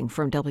you're getting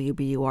from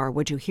WBUR.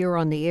 What you hear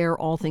on the air,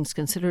 all things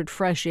considered,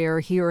 fresh air,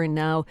 here and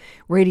now,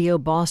 Radio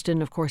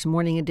Boston, of course,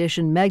 Morning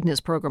Edition,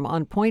 Magna's program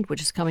On Point,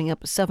 which is coming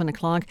up at 7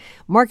 o'clock,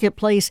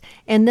 Marketplace,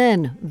 and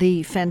then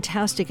the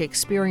fantastic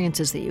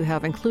experiences that you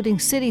have, including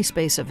city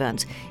space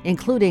events,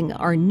 including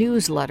our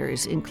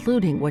newsletters,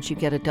 including what you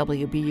get at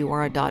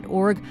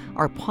WBUR.org,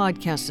 our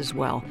podcast as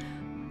well.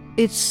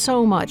 It's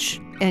so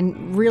much,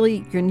 and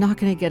really, you're not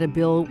going to get a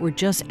bill. We're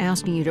just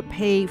asking you to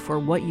pay for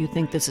what you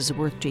think this is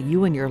worth to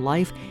you in your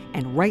life,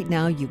 and right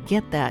now you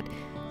get that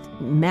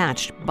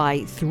matched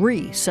by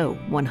 3. So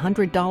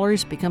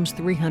 $100 becomes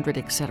 $300,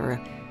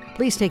 etc.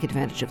 Please take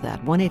advantage of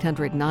that.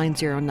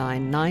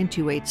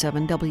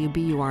 1-800-909-9287,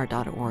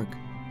 WBUR.org.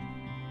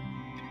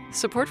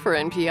 Support for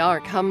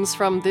NPR comes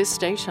from this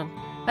station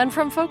and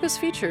from Focus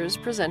Features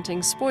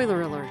presenting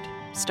Spoiler Alert,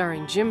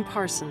 starring Jim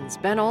Parsons,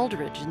 Ben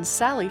Aldridge, and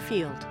Sally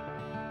Field.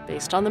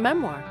 Based on the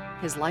memoir,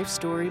 his life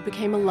story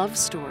became a love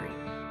story.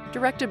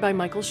 Directed by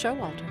Michael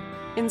Showalter.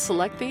 In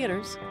select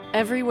theaters,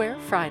 everywhere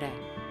Friday.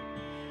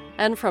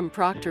 And from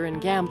Procter &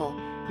 Gamble,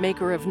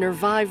 maker of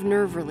Nervive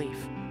Nerve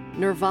Relief.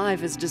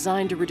 Nervive is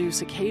designed to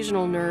reduce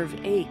occasional nerve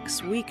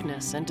aches,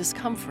 weakness, and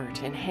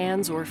discomfort in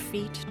hands or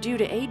feet due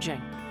to aging.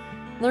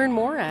 Learn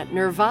more at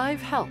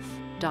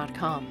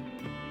nervivehealth.com.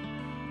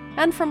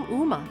 And from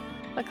Ooma,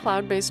 a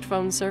cloud-based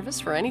phone service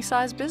for any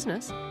size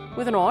business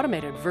with an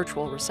automated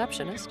virtual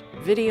receptionist,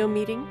 video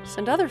meetings,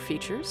 and other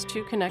features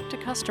to connect to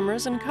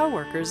customers and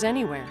coworkers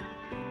anywhere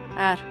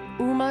at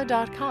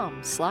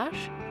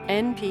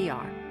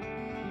ooma.com/NPR.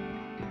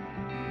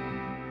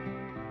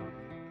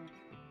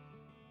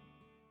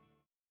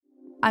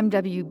 I'm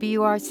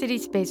WBUR City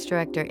Space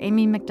Director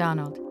Amy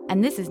McDonald,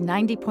 and this is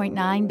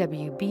 90.9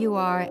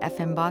 WBUR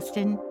FM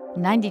Boston,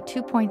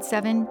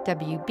 92.7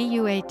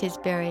 WBUA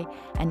Tisbury,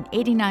 and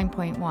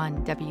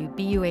 89.1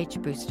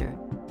 WBUH Brewster.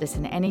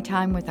 Listen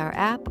anytime with our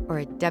app or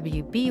at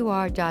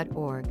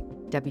WBUR.org.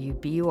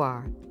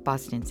 WBUR,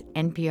 Boston's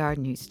NPR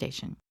news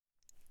station.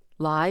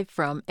 Live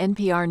from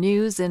NPR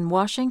News in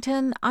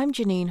Washington, I'm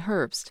Janine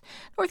Herbst.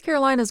 North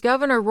Carolina's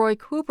Governor Roy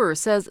Cooper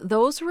says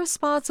those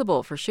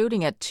responsible for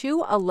shooting at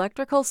 2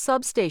 electrical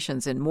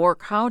substations in Moore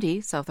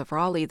County, south of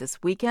Raleigh,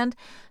 this weekend,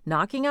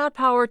 knocking out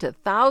power to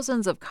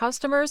thousands of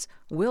customers,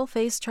 will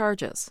face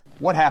charges.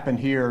 What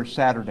happened here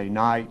Saturday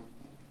night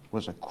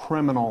was a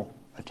criminal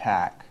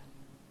attack,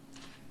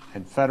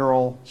 and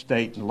federal,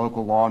 state, and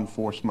local law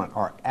enforcement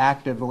are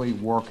actively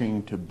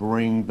working to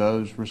bring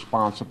those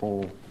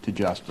responsible to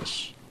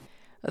justice.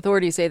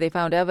 Authorities say they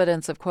found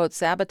evidence of, quote,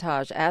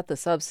 sabotage at the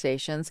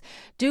substations.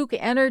 Duke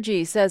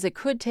Energy says it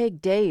could take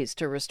days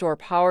to restore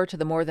power to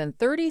the more than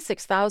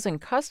 36,000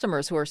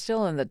 customers who are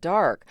still in the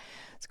dark.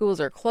 Schools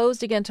are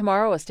closed again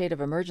tomorrow. A state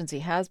of emergency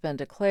has been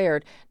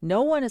declared.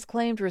 No one has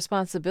claimed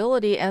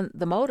responsibility, and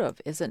the motive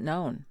isn't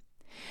known.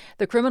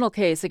 The criminal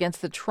case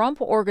against the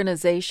Trump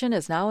Organization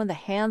is now in the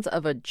hands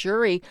of a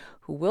jury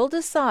who will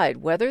decide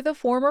whether the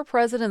former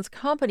president's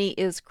company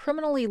is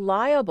criminally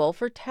liable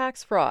for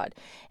tax fraud.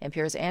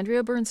 NPR's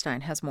Andrea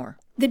Bernstein has more.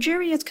 The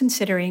jury is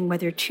considering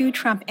whether 2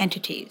 Trump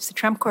entities, the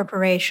Trump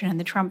Corporation and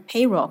the Trump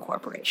Payroll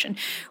Corporation,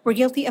 were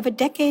guilty of a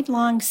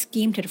decade-long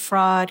scheme to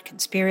defraud,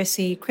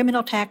 conspiracy,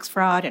 criminal tax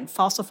fraud, and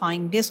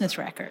falsifying business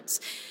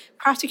records.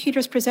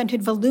 Prosecutors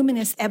presented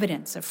voluminous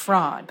evidence of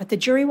fraud, but the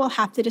jury will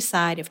have to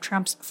decide if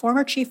Trump's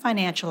former chief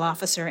financial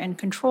officer and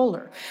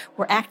controller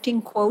were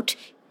acting, quote,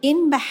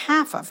 in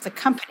behalf of the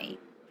company.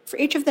 For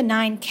each of the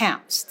 9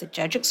 counts, the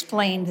judge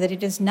explained that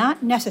it is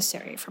not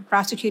necessary for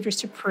prosecutors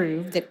to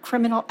prove that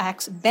criminal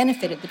acts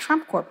benefited the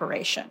Trump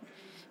Corporation.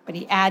 But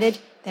he added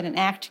that an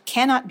act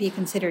cannot be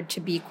considered to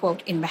be,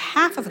 quote, in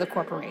behalf of the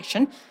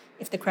corporation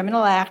if the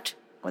criminal act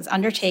was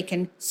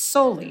undertaken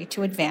solely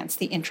to advance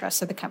the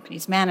interests of the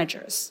company's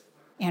managers.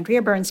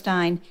 Andrea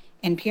Bernstein,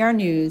 NPR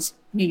News,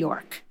 New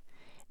York.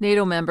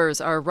 NATO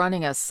members are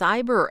running a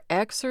cyber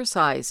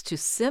exercise to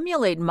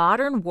simulate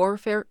modern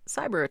warfare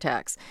cyber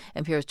attacks.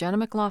 NPR's Jenna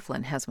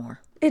McLaughlin has more.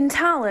 In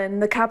Tallinn,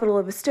 the capital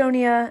of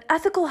Estonia,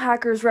 ethical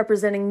hackers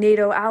representing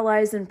NATO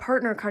allies and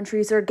partner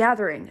countries are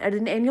gathering at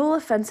an annual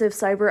offensive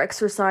cyber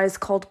exercise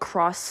called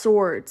Cross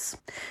Swords.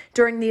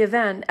 During the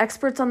event,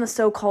 experts on the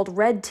so-called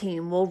Red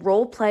Team will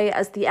role-play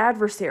as the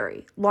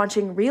adversary,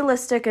 launching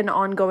realistic and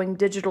ongoing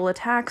digital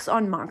attacks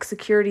on mock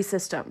security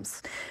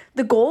systems.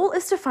 The goal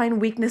is to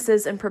find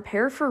weaknesses and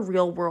prepare for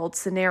real-world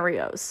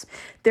scenarios.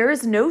 There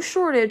is no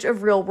shortage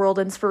of real-world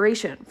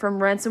inspiration, from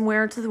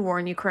ransomware to the war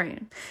in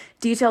Ukraine.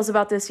 Details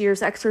about this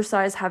year's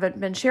exercise haven't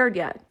been shared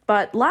yet,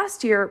 but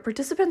last year,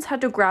 participants had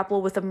to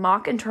grapple with a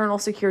mock internal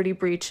security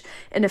breach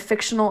in a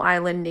fictional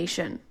island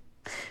nation.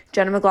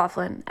 Jenna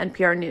McLaughlin,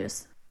 NPR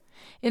News.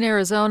 In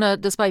Arizona,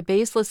 despite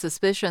baseless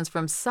suspicions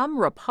from some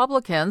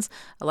Republicans,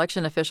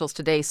 election officials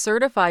today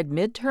certified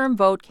midterm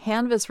vote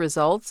canvass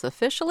results,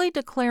 officially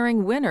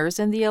declaring winners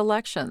in the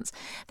elections.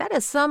 That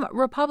has some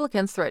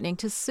Republicans threatening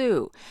to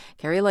sue.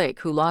 Carrie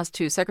Lake, who lost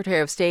to Secretary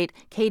of State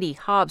Katie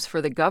Hobbs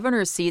for the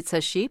governor's seat,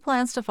 says she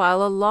plans to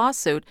file a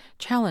lawsuit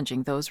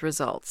challenging those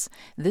results.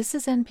 This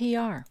is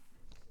NPR.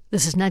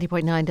 This is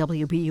 90.9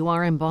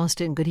 WBUR in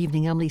Boston. Good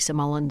evening, I'm Lisa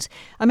Mullins.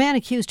 A man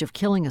accused of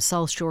killing a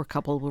South Shore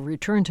couple will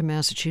return to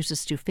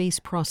Massachusetts to face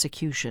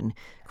prosecution.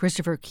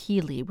 Christopher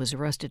Keeley was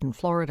arrested in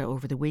Florida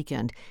over the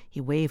weekend. He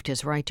waived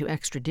his right to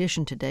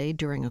extradition today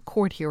during a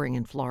court hearing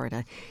in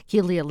Florida.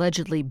 Keeley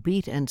allegedly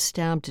beat and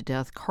stabbed to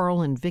death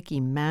Carl and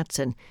Vicky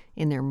Matson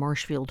in their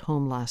Marshfield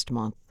home last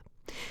month.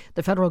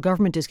 The federal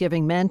government is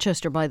giving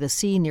Manchester by the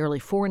Sea nearly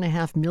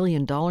 $4.5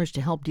 million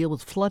to help deal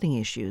with flooding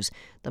issues.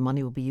 The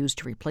money will be used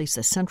to replace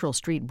the Central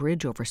Street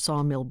Bridge over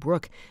Sawmill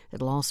Brook.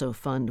 It'll also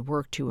fund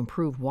work to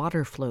improve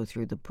water flow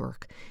through the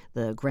brook.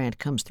 The grant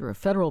comes through a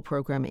federal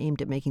program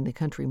aimed at making the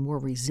country more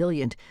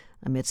resilient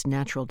amidst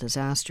natural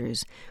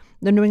disasters.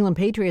 The New England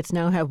Patriots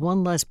now have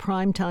one less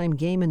primetime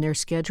game in their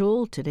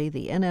schedule. Today,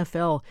 the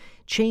NFL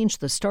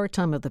changed the start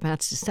time of the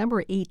Pats'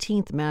 December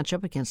 18th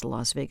matchup against the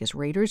Las Vegas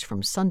Raiders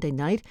from Sunday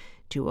night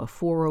to a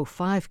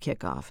 4:05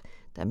 kickoff.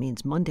 That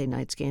means Monday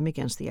night's game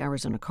against the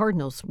Arizona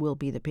Cardinals will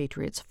be the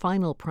Patriots'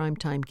 final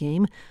primetime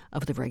game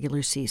of the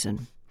regular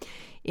season.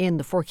 In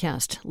the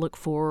forecast, look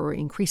for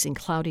increasing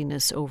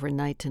cloudiness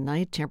overnight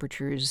tonight.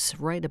 Temperatures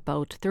right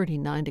about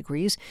 39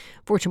 degrees.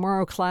 For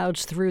tomorrow,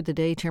 clouds through the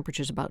day.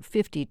 Temperatures about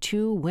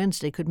 52.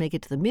 Wednesday could make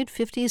it to the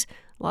mid-50s.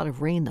 A lot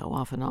of rain, though,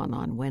 off and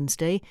on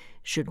Wednesday.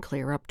 Should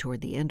clear up toward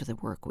the end of the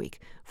work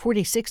week.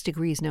 46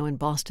 degrees now in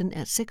Boston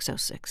at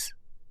 6:06.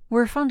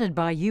 We're funded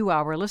by you,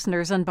 our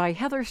listeners, and by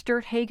Heather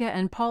Sturt Haga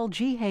and Paul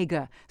G.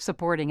 Haga,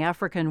 supporting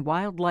African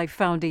Wildlife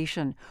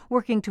Foundation,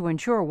 working to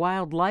ensure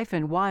wildlife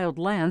and wild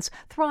lands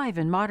thrive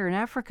in modern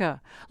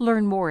Africa.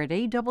 Learn more at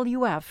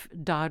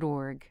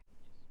awf.org.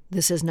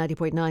 This is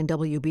 90.9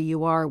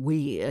 WBUR.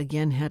 We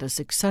again had a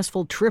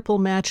successful triple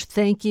match.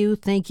 Thank you.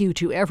 Thank you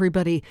to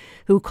everybody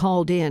who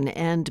called in.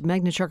 And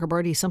Magna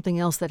Chakrabarti, something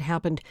else that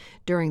happened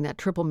during that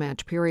triple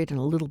match period and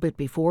a little bit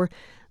before.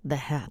 the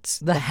hats.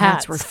 The hats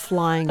hats were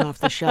flying off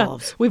the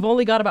shelves. We've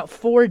only got about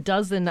 4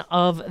 dozen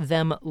of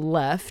them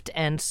left,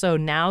 and so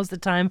now's the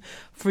time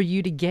for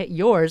you to get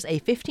yours, a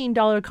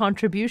 $15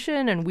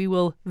 contribution, and we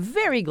will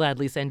very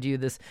gladly send you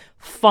this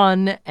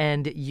fun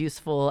and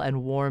useful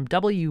and warm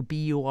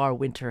WBUR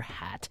winter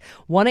hat.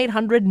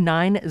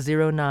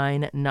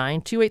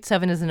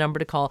 1-800-909-9287 is the number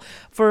to call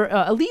for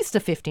at least a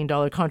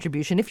 $15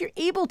 contribution. If you're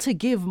able to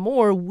give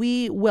more,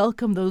 we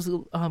welcome those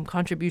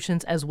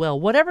contributions as well.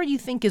 Whatever you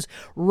think is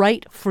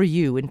right for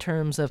you in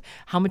terms of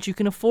how much you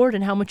can afford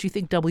and how much you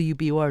think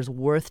WBUR is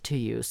worth to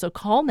you. So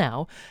call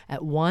now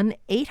at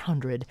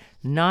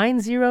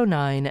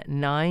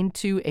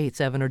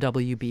 1-800-909-9287 or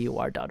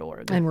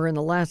WBUR.org. And we're in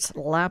the last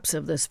laps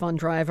of this fund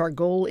drive. Our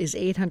goal is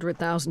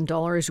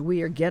 $800,000.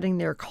 We are getting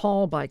there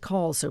call by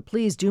call, so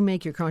please do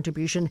make your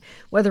contribution,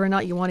 whether or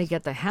not you want to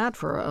get the hat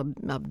for a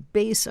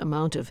base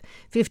amount of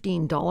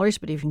 $15,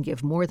 but if you can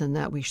give more than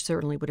that, we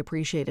certainly would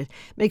appreciate it.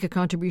 Make a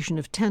contribution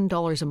of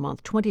 $10 a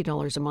month,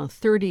 $20 a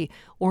month, $30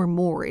 or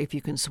more if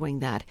you can swing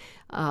that.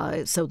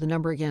 So the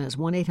number again is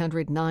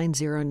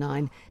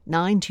 1-800-909-9287,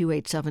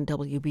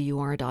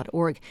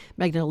 WBUR.org.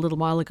 Megan, a little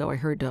while ago, I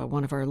heard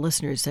one of our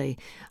listeners say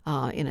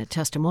in a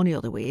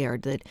testimonial that we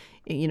aired that,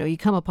 you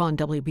come upon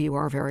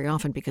WBUR very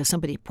often because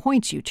somebody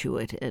points you to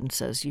it and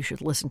says you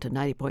should listen to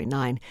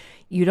 90.9.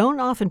 You don't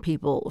often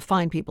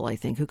find people, I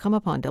think, who come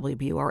upon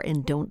WBUR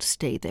and don't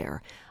stay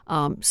there.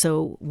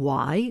 So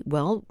why?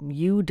 Well,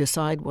 you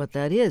decide what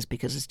that is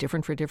because it's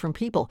different for different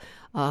people.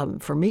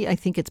 For me, I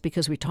think it's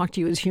because we talk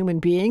to you as human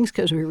beings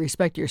because we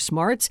respect your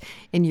smarts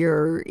and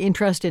your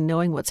interest in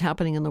knowing what's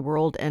happening in the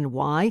world and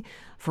why.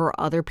 For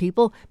other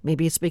people,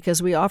 maybe it's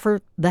because we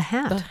offer the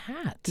hat. The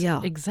hat.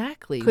 Yeah.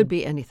 Exactly. Could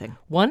be anything.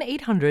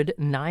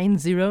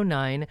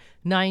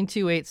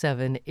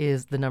 1-800-909-9287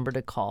 is the number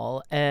to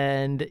call.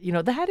 And,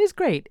 the hat is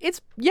great.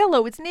 It's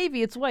yellow, it's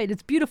navy, it's white,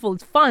 it's beautiful,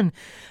 it's fun.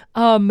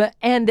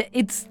 And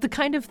it's the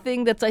kind of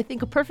thing that's, I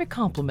think, a perfect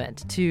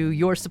compliment to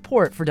your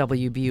support for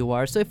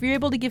WBUR. So if you're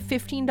able to give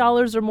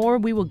 $15 or more,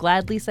 we will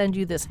gladly send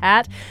you this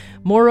hat.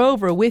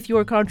 Moreover, with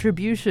your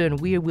contribution,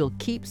 we will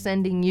keep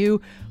sending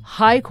you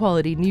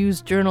high-quality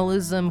news,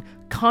 journalism,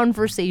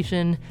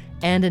 conversation,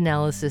 and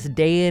analysis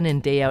day in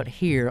and day out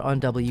here on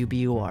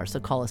WBUR. So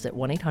call us at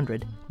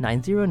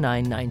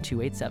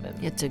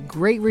 1-800-909-9287. It's a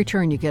great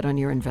return you get on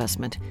your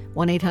investment.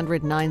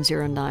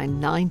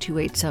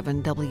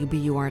 1-800-909-9287,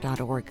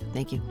 WBUR.org.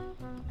 Thank you.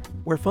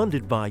 We're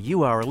funded by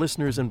you, our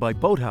listeners, and by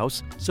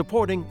Boathouse,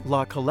 supporting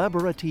La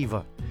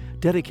Colaborativa,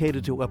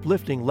 dedicated to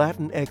uplifting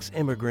Latinx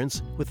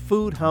immigrants with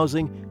food,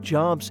 housing,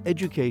 jobs,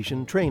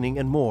 education, training,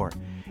 and more,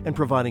 and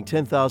providing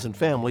 10,000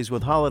 families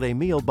with holiday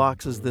meal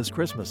boxes this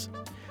Christmas.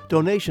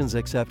 Donations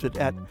accepted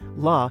at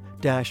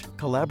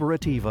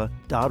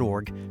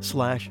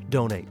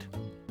la-colaborativa.org/donate.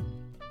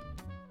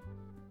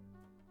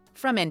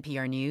 From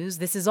NPR News,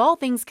 this is All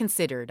Things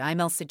Considered. I'm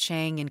Elsa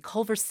Chang in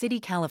Culver City,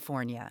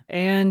 California.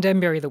 And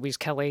I'm Mary Louise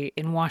Kelly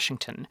in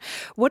Washington.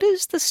 What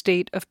is the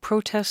state of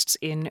protests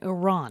in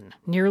Iran,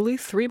 nearly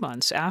 3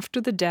 months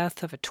after the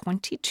death of a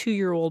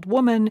 22-year-old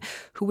woman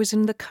who was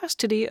in the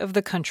custody of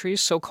the country's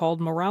so-called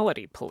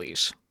morality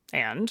police?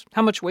 And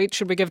how much weight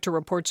should we give to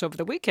reports over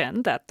the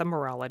weekend that the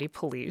morality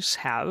police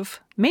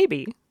have,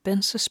 maybe,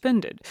 been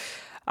suspended?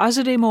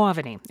 Azadeh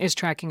Moaveni is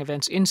tracking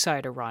events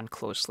inside Iran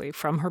closely.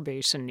 From her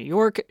base in New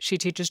York, she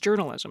teaches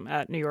journalism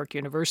at New York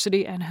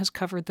University and has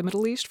covered the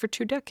Middle East for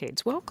 2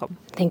 decades. Welcome.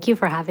 Thank you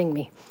for having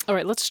me. All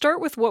right, let's start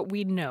with what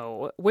we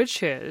know,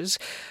 which is,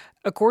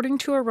 according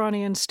to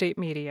Iranian state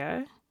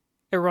media,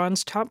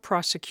 Iran's top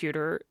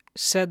prosecutor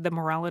said the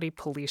morality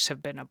police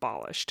have been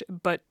abolished.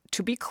 But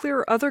to be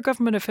clear, other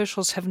government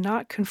officials have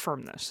not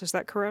confirmed this. Is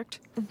that correct?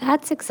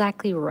 That's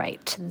exactly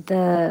right.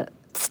 The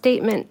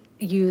statement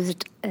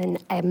used an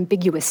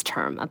ambiguous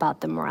term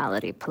about the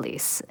morality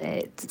police.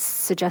 It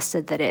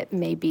suggested that it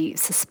may be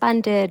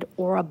suspended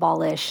or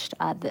abolished.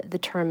 The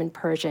term in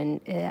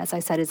Persian, as I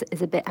said, is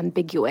a bit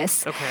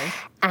ambiguous. Okay.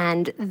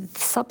 And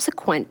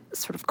subsequent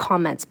sort of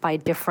comments by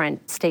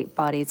different state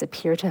bodies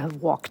appear to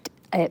have walked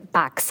it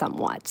back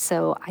somewhat.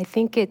 So I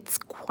think it's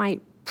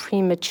quite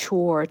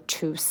premature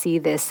to see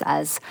this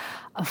as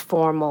a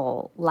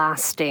formal,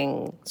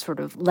 lasting sort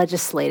of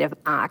legislative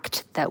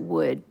act that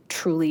would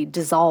truly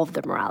dissolve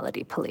the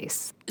morality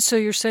police. So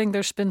you're saying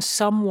there's been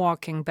some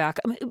walking back.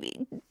 I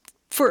mean,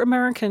 for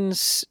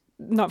Americans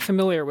not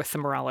familiar with the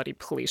morality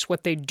police,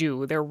 what they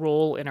do, their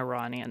role in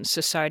Iranian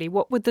society,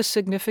 what would the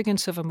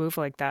significance of a move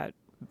like that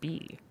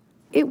be?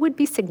 It would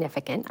be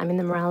significant. I mean,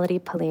 the morality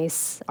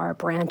police are a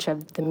branch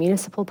of the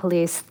municipal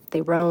police.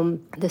 They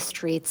roam the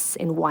streets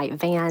in white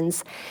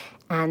vans.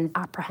 and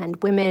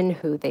apprehend women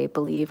who they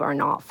believe are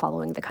not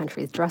following the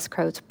country's dress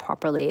codes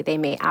properly. They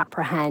may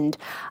apprehend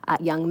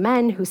young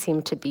men who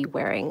seem to be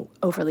wearing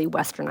overly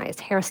westernized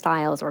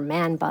hairstyles or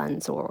man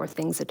buns or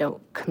things that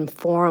don't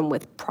conform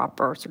with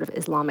proper sort of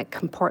Islamic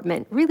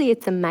comportment. Really,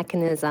 it's a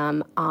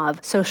mechanism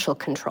of social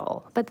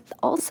control. But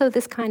also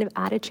this kind of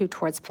attitude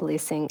towards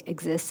policing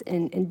exists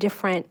in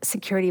different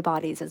security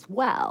bodies as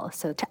well.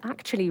 So to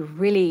actually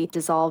really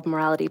dissolve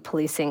morality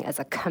policing as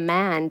a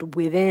command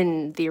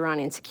within the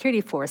Iranian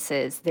security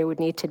forces, there would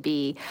need to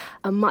be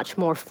a much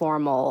more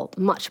formal,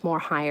 much more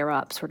higher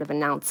up sort of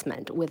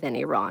announcement within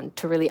Iran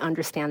to really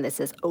understand this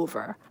is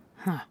over.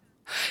 Huh.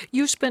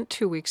 You spent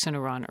 2 weeks in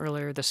Iran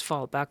earlier this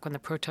fall, back when the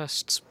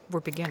protests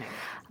were beginning.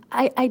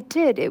 I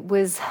did. It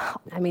was,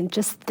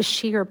 just the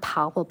sheer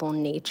palpable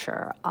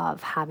nature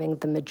of having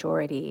the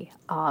majority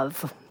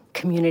of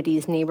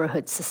communities,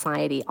 neighborhoods,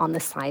 society on the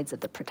sides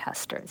of the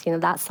protesters.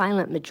 That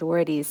silent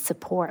majority's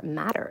support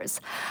matters.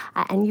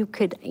 And you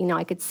could,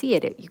 I could see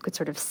it. You could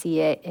sort of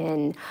see it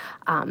in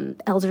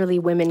elderly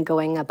women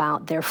going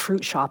about their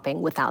fruit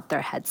shopping without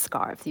their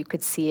headscarves. You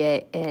could see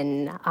it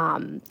in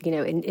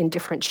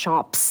different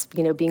shops,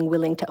 being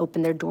willing to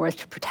open their doors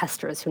to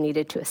protesters who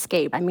needed to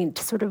escape.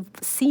 To sort of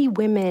see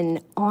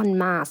women en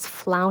masse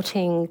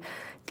flouting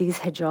these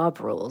hijab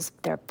rules.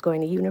 They're going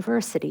to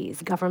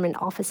universities, government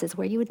offices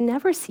where you would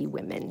never see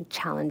women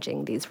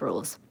challenging these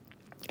rules.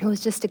 It was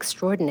just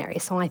extraordinary.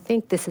 So I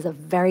think this is a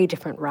very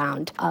different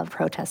round of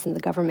protests, and the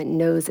government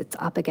knows it's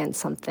up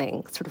against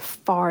something sort of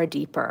far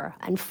deeper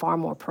and far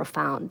more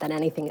profound than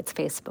anything it's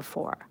faced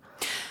before.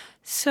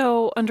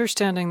 So,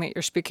 understanding that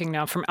you're speaking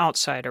now from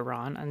outside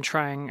Iran and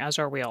trying, as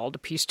are we all, to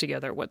piece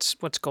together what's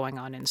going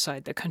on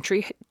inside the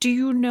country, do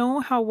you know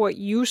how what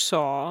you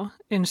saw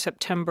in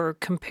September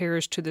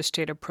compares to the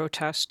state of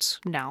protests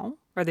now?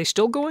 Are they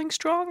still going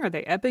strong? Are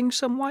they ebbing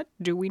somewhat?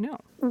 Do we know?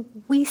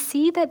 We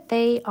see that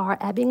they are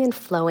ebbing and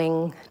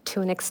flowing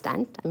to an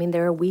extent.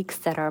 There are weeks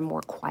that are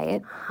more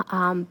quiet,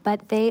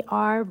 but they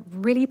are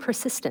really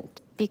persistent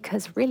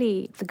because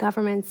really the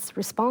government's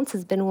response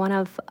has been one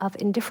of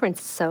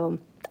indifference. So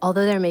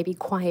although there may be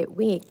quiet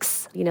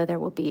weeks, there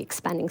will be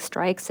expanding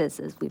strikes as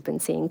we've been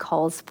seeing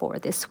calls for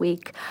this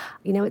week.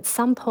 At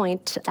some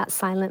point, that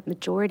silent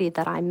majority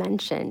that I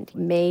mentioned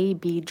may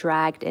be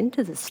dragged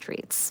into the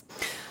streets.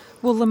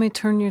 Well, let me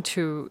turn you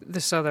to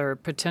this other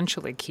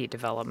potentially key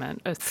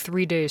development, a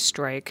 3-day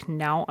strike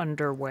now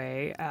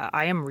underway.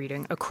 I am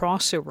reading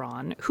across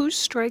Iran. Who's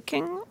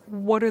striking?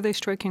 What are they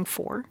striking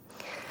for?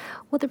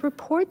 Well, the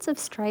reports of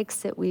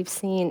strikes that we've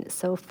seen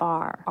so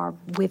far are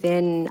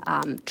within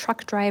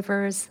truck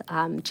drivers,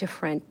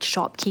 different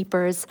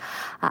shopkeepers.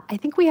 I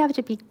think we have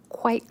to be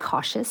quite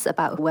cautious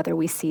about whether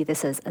we see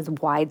this as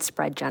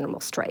widespread general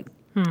strike.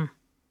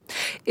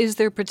 Is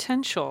there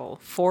potential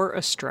for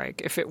a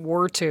strike, if it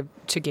were to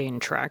gain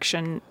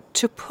traction,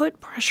 to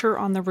put pressure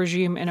on the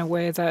regime in a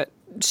way that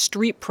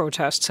street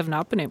protests have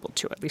not been able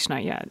to, at least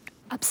not yet?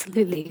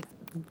 Absolutely.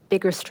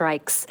 Bigger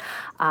strikes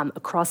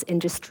across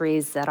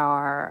industries that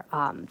are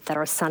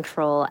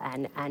central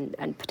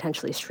and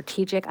potentially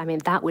strategic.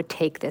 That would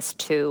take this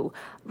to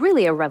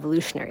really a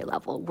revolutionary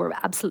level.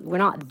 We're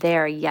not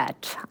there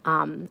yet,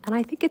 and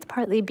I think it's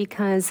partly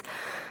because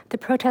the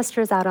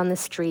protesters out on the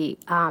street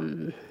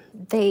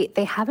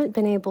they haven't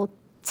been able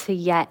to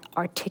yet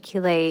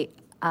articulate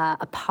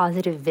a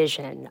positive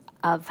vision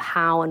of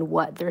how and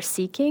what they're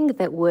seeking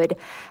that would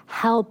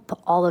help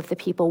all of the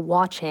people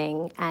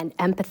watching and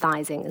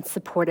empathizing and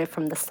supportive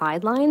from the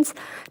sidelines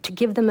to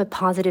give them a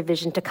positive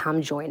vision to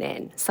come join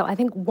in. So I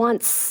think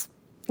once,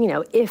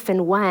 if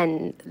and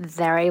when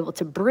they're able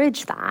to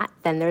bridge that,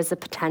 then there's a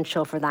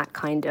potential for that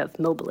kind of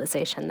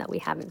mobilization that we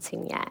haven't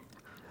seen yet.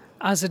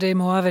 Azadeh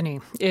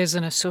Moaveni is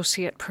an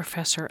associate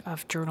professor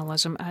of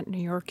journalism at New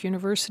York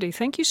University.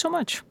 Thank you so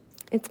much.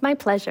 It's my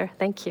pleasure.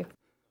 Thank you.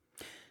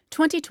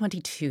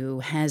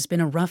 2022 has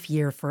been a rough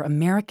year for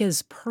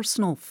America's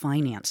personal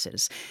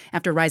finances.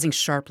 After rising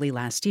sharply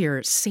last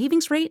year,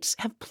 savings rates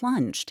have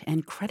plunged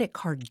and credit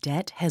card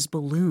debt has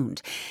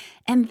ballooned.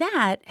 And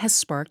that has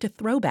sparked a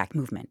throwback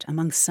movement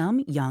among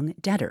some young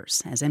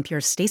debtors, as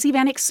NPR's Stacey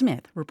Vanek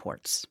Smith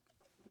reports.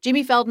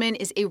 Jamie Feldman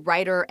is a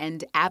writer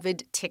and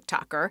avid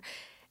TikToker.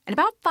 And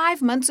about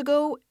 5 months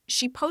ago,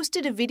 she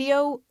posted a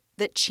video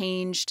that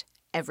changed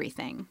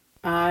everything.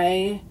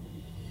 I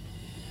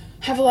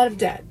have a lot of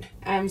debt.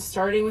 I'm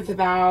starting with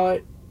about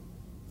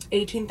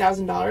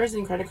 $18,000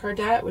 in credit card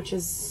debt, which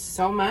is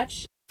so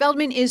much.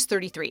 Feldman is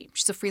 33.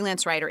 She's a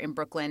freelance writer in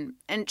Brooklyn.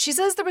 And she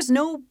says there was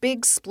no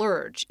big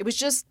splurge. It was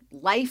just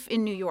life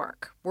in New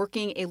York,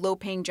 working a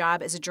low-paying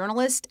job as a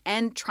journalist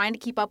and trying to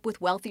keep up with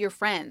wealthier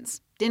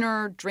friends.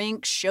 Dinner,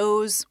 drinks,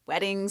 shows,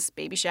 weddings,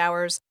 baby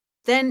showers.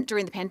 Then,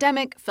 during the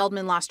pandemic,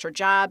 Feldman lost her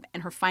job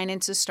and her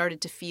finances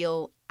started to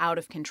feel out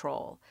of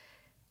control.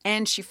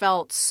 And she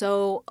felt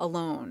so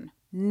alone.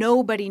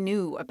 Nobody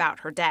knew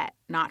about her debt,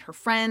 not her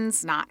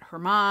friends, not her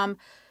mom.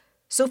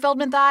 So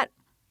Feldman thought,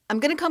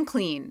 I'm going to come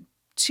clean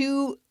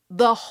to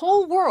the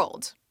whole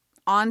world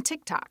on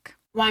TikTok.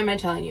 Why am I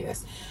telling you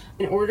this?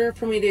 In order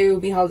for me to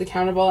be held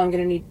accountable, I'm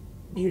going to need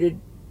you to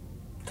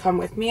come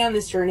with me on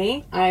this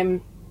journey.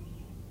 I'm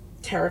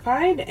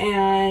terrified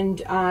and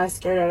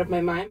scared out of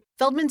my mind.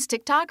 Feldman's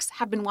TikToks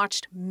have been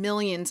watched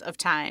millions of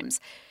times.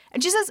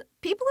 And she says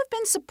people have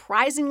been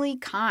surprisingly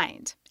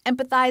kind,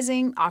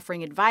 empathizing,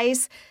 offering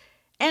advice,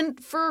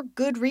 and for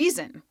good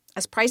reason.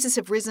 As prices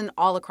have risen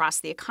all across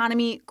the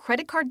economy,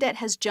 credit card debt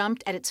has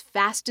jumped at its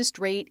fastest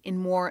rate in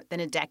more than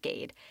a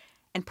decade.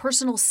 And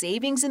personal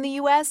savings in the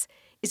U.S.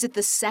 is at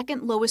the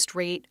second lowest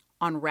rate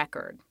on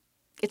record.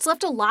 It's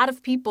left a lot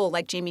of people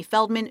like Jamie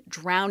Feldman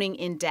drowning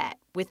in debt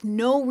with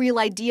no real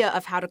idea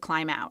of how to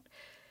climb out.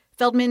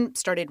 Feldman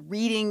started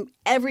reading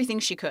everything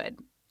she could.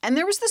 And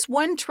there was this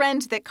one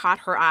trend that caught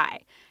her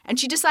eye, and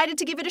she decided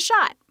to give it a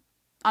shot.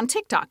 On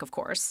TikTok, of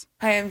course.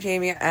 Hi, I'm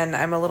Jamie, and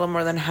I'm a little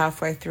more than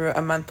halfway through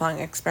a month-long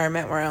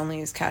experiment where I only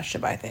use cash to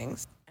buy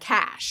things.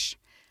 Cash.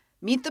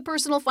 Meet the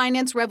personal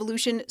finance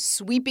revolution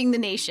sweeping the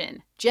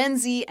nation. Gen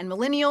Z and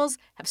millennials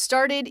have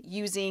started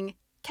using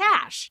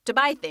cash to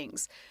buy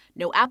things.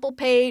 No Apple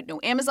Pay, no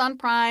Amazon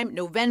Prime,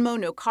 no Venmo,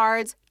 no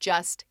cards,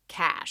 just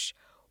cash.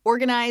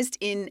 Organized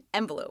in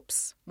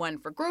envelopes. One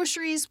for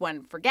groceries,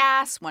 one for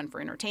gas, one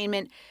for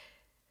entertainment.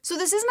 So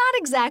this is not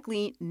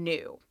exactly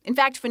new. In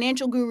fact,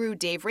 financial guru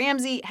Dave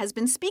Ramsey has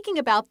been speaking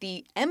about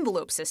the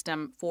envelope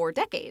system for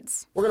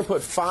decades. We're going to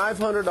put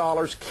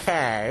 $500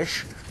 cash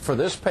for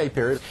this pay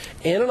period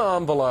in an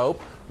envelope,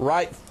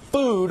 write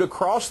food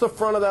across the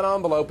front of that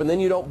envelope, and then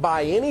you don't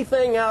buy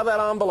anything out of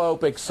that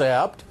envelope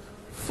except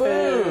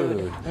food.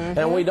 Mm-hmm.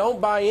 And we don't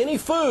buy any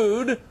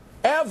food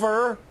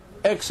ever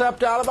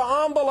except out of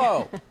the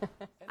envelope.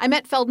 I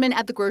met Feldman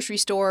at the grocery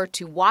store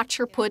to watch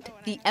her put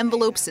the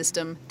envelope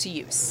system to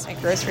use. My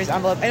groceries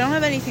envelope, I don't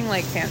have anything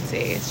like fancy.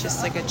 It's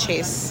just like a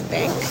Chase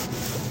Bank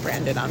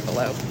branded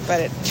envelope,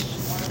 but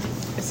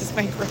this is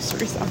my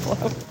groceries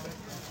envelope.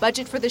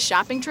 Budget for this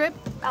shopping trip?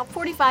 About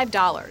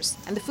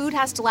 $45, and the food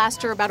has to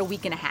last her about a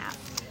week and a half.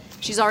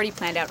 She's already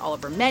planned out all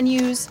of her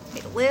menus,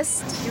 made a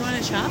list. You want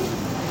to shop?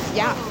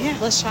 Yeah,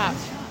 let's shop.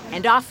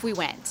 And off we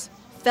went.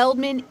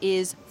 Feldman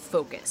is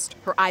focused.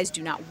 Her eyes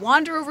do not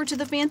wander over to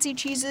the fancy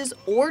cheeses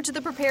or to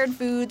the prepared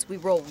foods. We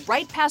roll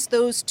right past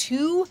those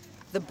to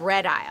the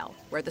bread aisle,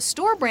 where the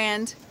store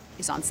brand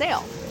is on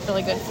sale.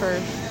 Really good for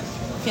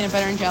peanut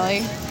butter and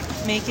jelly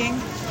making,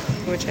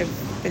 which I've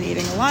been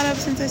eating a lot of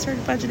since I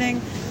started budgeting.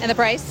 And the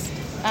price?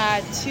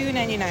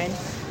 $2.99,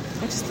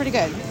 which is pretty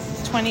good.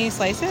 20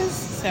 slices,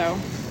 so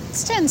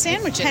it's 10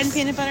 sandwiches. 10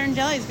 peanut butter and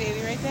jellies, baby,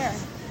 right there.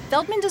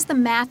 Feldman does the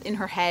math in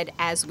her head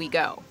as we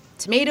go.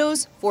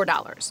 Tomatoes,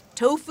 $4.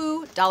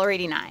 Tofu,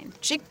 $1.89.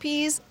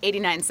 Chickpeas,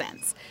 89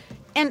 cents.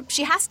 And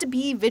she has to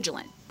be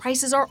vigilant.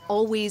 Prices are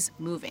always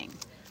moving.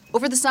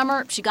 Over the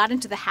summer, she got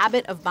into the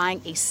habit of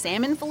buying a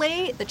salmon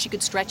fillet that she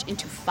could stretch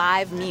into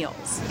 5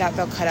 meals. That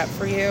they'll cut up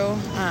for you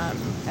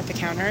at the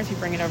counter if you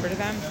bring it over to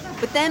them.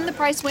 But then the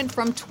price went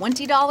from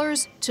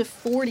 $20 to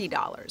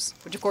 $40,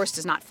 which of course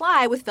does not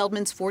fly with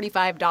Feldman's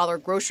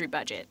 $45 grocery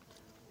budget.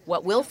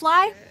 What will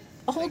fly?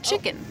 A whole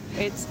chicken.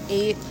 It's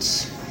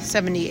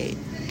 $8.78.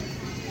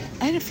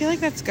 I feel like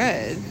that's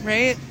good,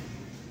 right?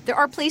 There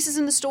are places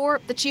in the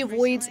store that she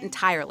avoids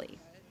entirely,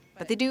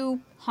 but they do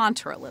haunt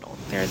her a little.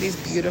 There are these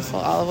beautiful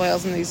olive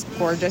oils in these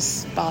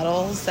gorgeous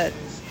bottles that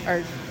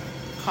are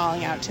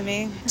calling out to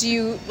me. Do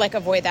you,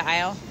 avoid the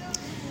aisle?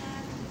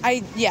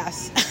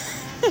 Yes.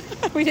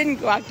 We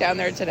didn't walk down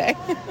there today.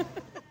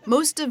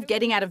 Most of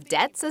getting out of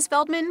debt, says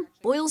Feldman,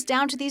 boils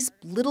down to these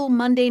little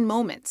mundane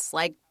moments,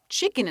 like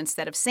chicken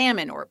instead of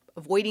salmon or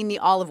avoiding the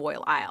olive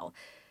oil aisle.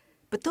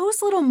 But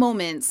those little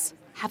moments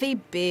have a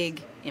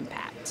big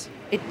impact.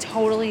 It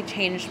totally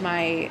changed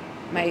my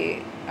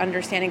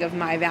understanding of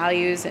my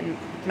values and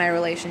my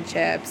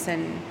relationships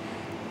and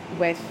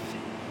with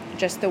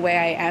just the way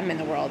I am in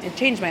the world. It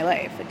changed my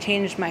life. It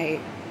changed my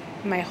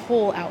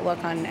whole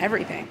outlook on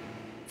everything.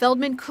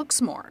 Feldman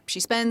cooks more. She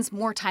spends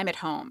more time at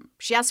home.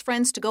 She asks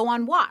friends to go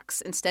on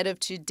walks instead of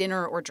to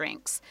dinner or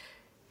drinks.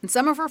 And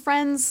some of her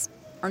friends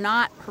are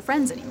not her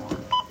friends anymore.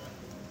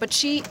 But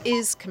she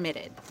is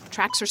committed.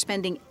 Tracks her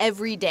spending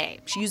every day.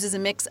 She uses a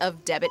mix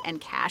of debit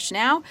and cash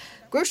now.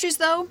 Groceries,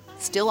 though,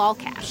 still all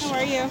cash. How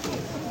are you?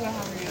 Good, how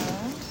are you?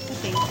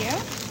 Thank you.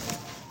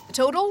 The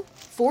total,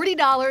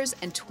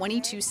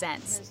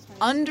 $40.22.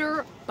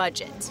 Under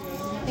budget.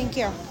 Thank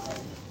you.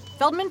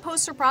 Feldman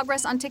posts her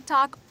progress on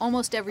TikTok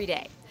almost every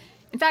day.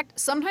 In fact,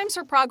 sometimes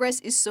her progress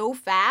is so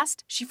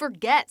fast, she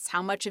forgets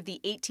how much of the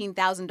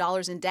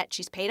 $18,000 in debt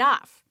she's paid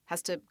off.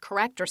 Has to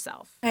correct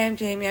herself. Hi, I'm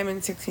Jamie. I'm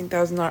in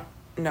 $16,000.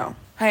 No.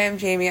 Hi, I'm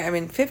Jamie. I'm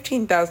in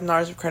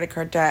 $15,000 of credit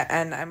card debt,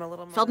 and I'm a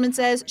little more... Feldman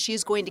says she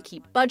is going to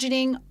keep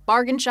budgeting,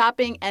 bargain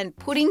shopping, and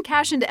putting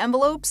cash into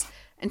envelopes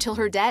until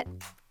her debt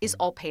is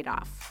all paid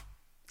off.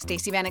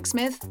 Stacey Vanek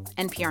Smith,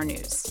 NPR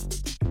News.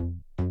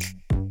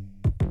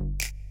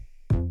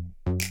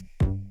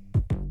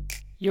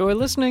 You're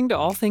listening to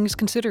All Things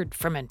Considered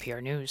from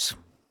NPR News.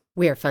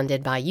 We're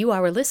funded by you,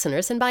 our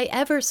listeners, and by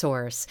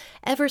Eversource.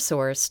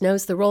 Eversource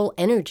knows the role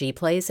energy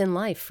plays in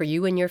life for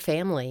you and your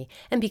family.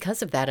 And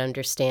because of that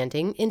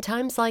understanding, in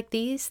times like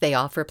these, they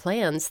offer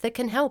plans that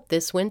can help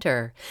this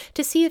winter.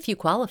 To see if you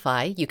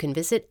qualify, you can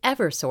visit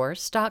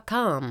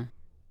eversource.com.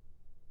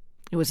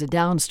 It was a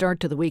down start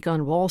to the week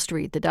on Wall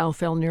Street. The Dow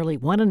fell nearly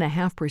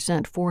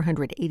 1.5%,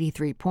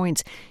 483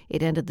 points.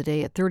 It ended the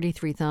day at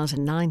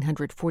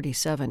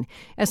 33,947.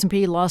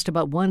 S&P lost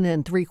about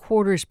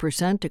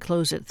 1.75% to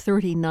close at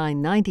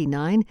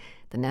 39.99.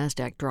 The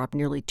Nasdaq dropped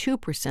nearly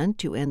 2%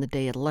 to end the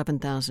day at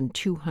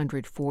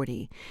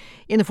 11,240.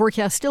 In the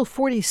forecast, still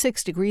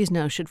 46 degrees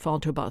now, should fall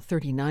to about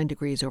 39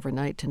 degrees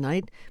overnight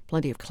tonight.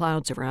 Plenty of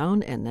clouds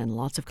around, and then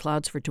lots of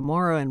clouds for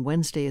tomorrow and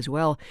Wednesday as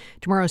well.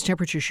 Tomorrow's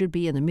temperature should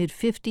be in the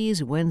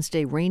mid-50s.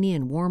 Wednesday, rainy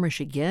and warmish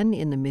again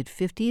in the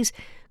mid-50s.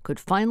 Could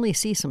finally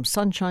see some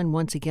sunshine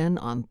once again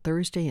on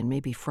Thursday and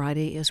maybe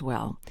Friday as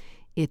well.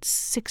 It's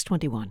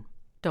 6:21.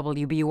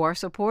 WBUR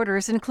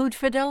supporters include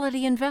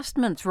Fidelity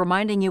Investments,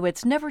 reminding you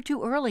it's never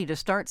too early to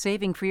start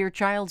saving for your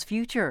child's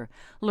future.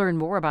 Learn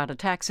more about a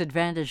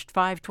tax-advantaged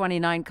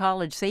 529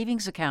 college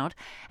savings account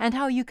and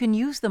how you can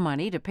use the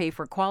money to pay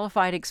for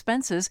qualified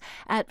expenses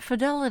at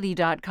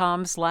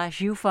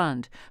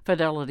fidelity.com/ufund.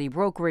 Fidelity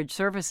Brokerage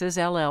Services,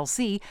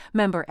 LLC,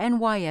 member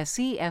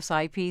NYSE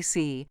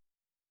SIPC.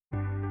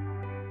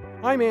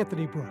 I'm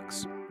Anthony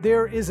Brooks.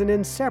 There is an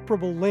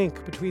inseparable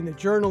link between the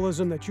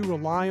journalism that you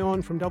rely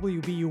on from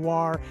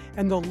WBUR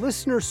and the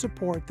listener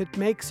support that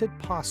makes it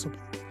possible.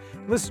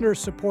 Listener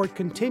support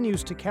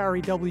continues to carry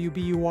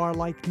WBUR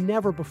like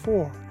never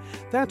before.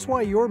 That's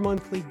why your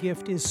monthly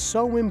gift is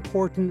so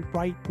important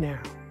right now.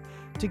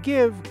 To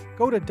give,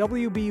 go to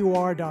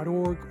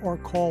WBUR.org or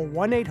call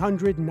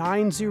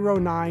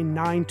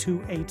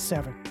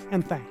 1-800-909-9287.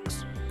 And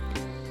thanks.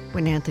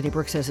 When Anthony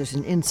Brooks says there's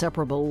an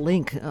inseparable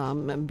link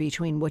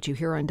between what you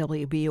hear on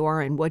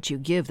WBUR and what you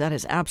give, that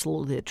is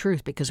absolutely the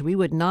truth, because we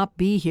would not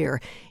be here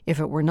if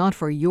it were not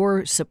for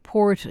your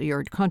support,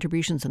 your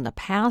contributions in the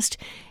past,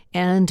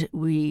 and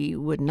we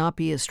would not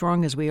be as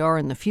strong as we are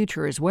in the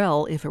future as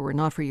well if it were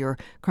not for your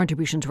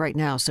contributions right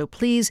now. So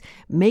please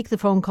make the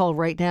phone call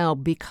right now,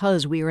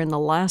 because we are in the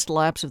last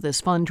laps of this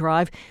fund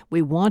drive.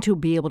 We want to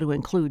be able to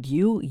include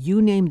you.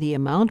 You name the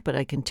amount, but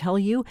I can tell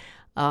you,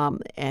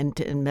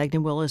 and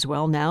Megan will as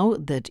well now,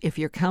 that if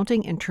you're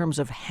counting in terms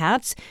of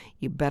hats,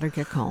 you better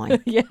get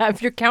calling. Yeah,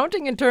 if you're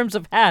counting in terms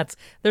of hats,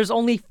 there's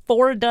only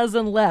 4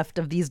 dozen left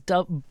of these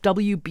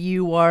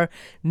WBUR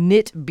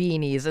knit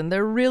beanies, and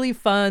they're really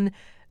fun.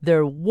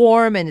 They're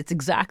warm, and it's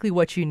exactly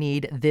what you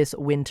need this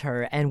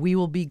winter. And we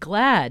will be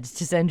glad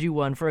to send you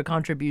one for a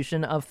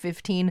contribution of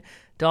 $15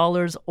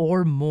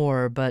 or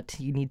more. But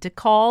you need to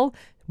call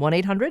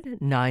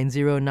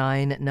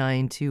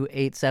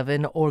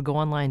 1-800-909-9287 or go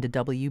online to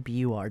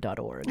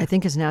WBUR.org. I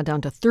think it's now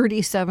down to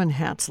 37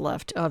 hats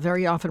left.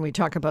 Very often we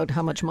talk about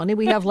how much money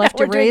we have left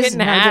to raise.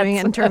 And we're doing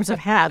it in terms of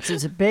hats.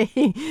 It's a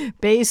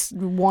base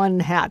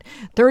one hat.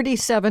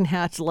 37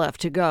 hats left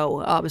to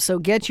go. So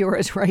get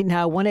yours right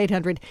now.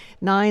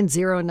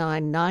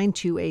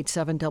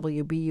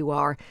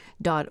 1-800-909-9287,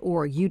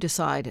 WBUR.org. You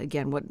decide,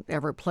 again,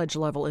 whatever pledge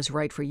level is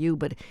right for you,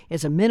 but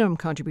it's a minimum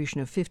contribution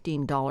of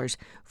 $15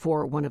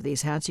 for one of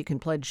these hats. You can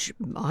pledge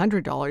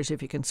 $100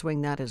 if you can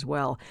swing that as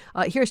well.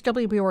 Here's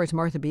WBUR's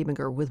Martha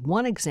Biebinger with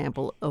one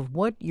example of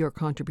what your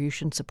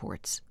contribution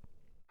supports.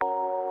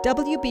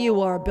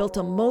 WBUR built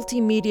a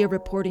multimedia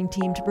reporting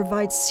team to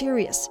provide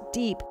serious,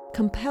 deep,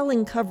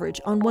 compelling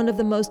coverage on one of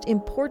the most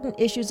important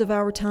issues of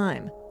our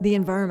time, the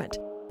environment.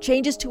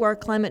 Changes to our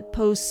climate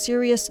pose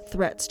serious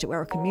threats to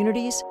our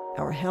communities,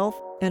 our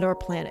health, and our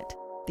planet.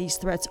 These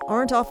threats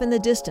aren't off in the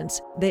distance.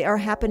 They are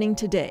happening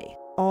today,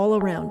 all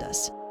around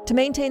us. To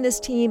maintain this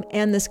team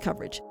and this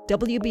coverage,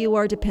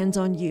 WBUR depends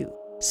on you.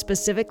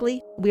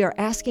 Specifically, we are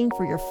asking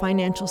for your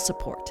financial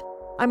support.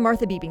 I'm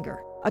Martha Biebinger.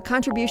 A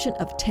contribution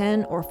of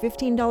 $10 or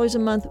 $15 a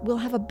month will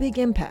have a big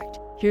impact.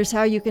 Here's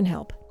how you can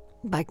help.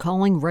 By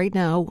calling right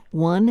now,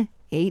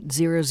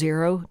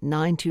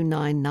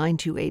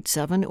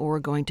 1-800-929-9287 or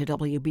going to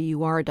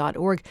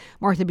WBUR.org.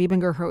 Martha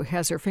Biebinger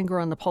has her finger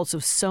on the pulse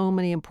of so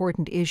many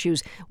important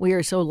issues. We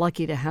are so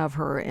lucky to have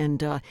her.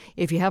 And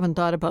if you haven't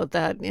thought about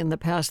that in the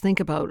past, think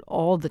about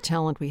all the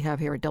talent we have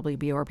here at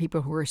WBUR,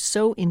 people who are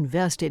so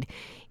invested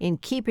in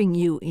keeping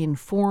you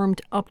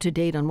informed, up to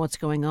date on what's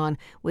going on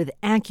with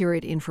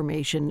accurate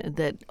information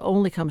that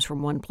only comes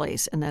from one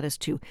place, and that is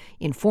to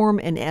inform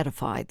and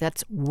edify.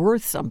 That's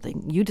worth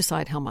something. You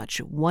decide how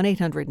much.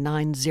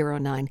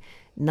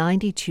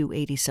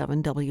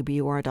 1-800-909-9287,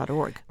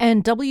 WBUR.org.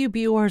 And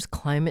WBUR's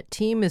climate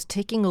team is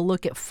taking a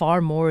look at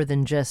far more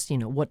than just,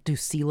 what do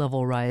sea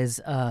level rises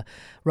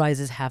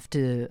have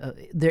to,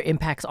 their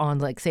impacts on,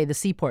 like, say, the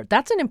seaport.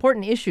 That's an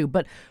important issue.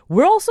 But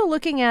we're also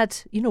looking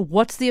at,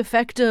 what's the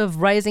effect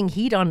of rising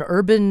heat on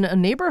urban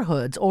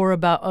neighborhoods, or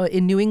about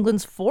in New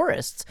England's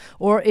forests,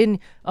 or in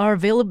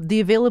the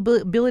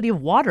availability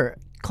of water.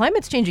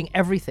 Climate's changing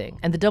everything,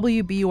 and the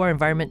WBUR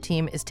Environment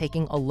Team is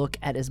taking a look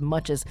at as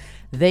much as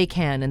they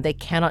can, and they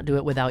cannot do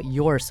it without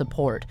your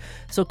support.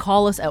 So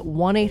call us at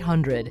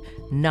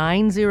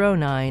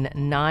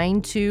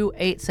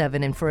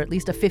 1-800-909-9287, and for at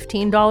least a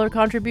 $15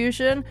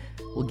 contribution,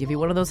 we'll give you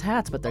one of those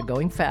hats, but they're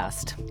going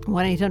fast.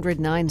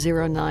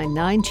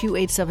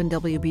 1-800-909-9287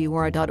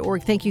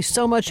 WBUR.org. Thank you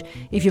so much.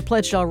 If you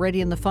pledged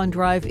already in the fund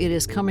drive, it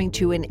is coming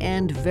to an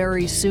end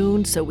very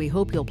soon, so we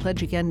hope you'll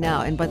pledge again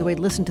now. And by the way,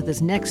 listen to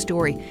this next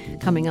story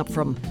coming up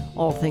from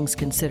All Things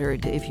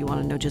Considered if you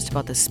want to know just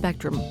about the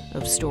spectrum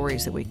of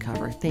stories that we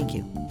cover. Thank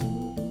you.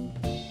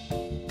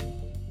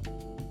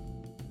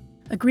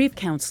 A grief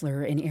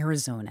counselor in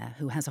Arizona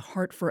who has a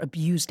heart for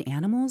abused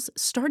animals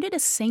started a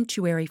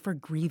sanctuary for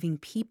grieving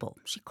people.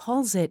 She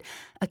calls it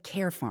a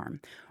care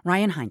farm.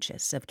 Ryan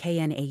Heinches of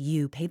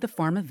KNAU paid the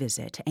farm a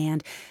visit.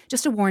 And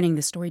just a warning,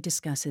 the story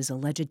discusses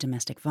alleged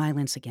domestic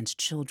violence against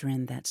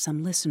children that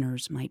some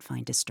listeners might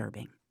find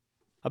disturbing.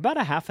 About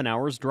a half an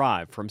hour's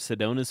drive from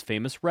Sedona's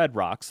famous Red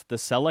Rocks, the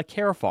Sella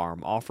Care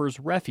Farm offers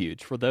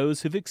refuge for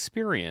those who've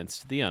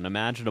experienced the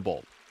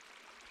unimaginable.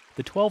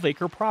 The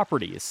 12-acre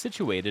property is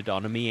situated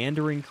on a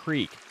meandering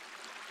creek.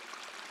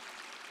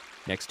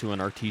 Next to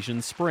an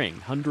artesian spring,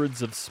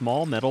 hundreds of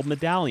small metal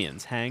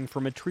medallions hang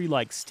from a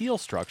tree-like steel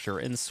structure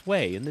and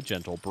sway in the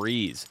gentle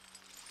breeze.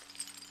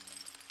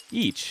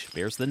 Each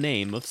bears the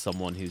name of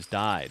someone who's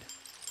died.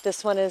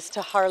 This one is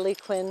to Harley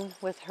Quinn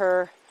with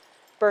her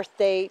birth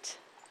date,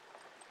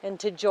 and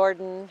to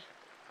Jordan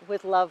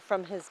with love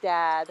from his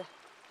dad,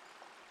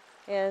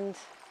 and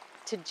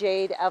to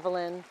Jade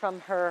Evelyn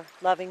from her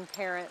loving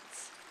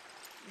parents.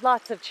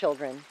 Lots of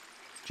children.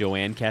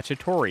 Joanne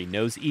Cacciatore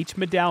knows each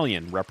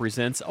medallion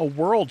represents a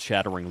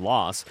world-shattering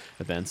loss,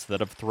 events that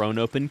have thrown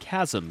open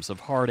chasms of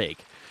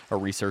heartache. A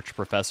research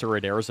professor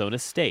at Arizona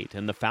State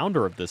and the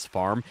founder of this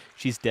farm,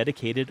 she's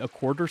dedicated a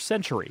quarter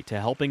century to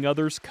helping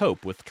others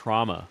cope with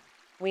trauma.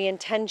 We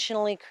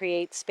intentionally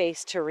create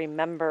space to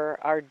remember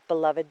our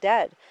beloved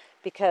dead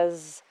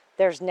because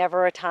there's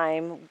never a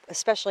time,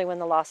 especially when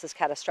the loss is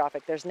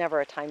catastrophic, there's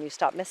never a time you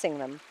stop missing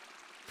them.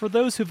 For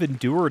those who've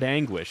endured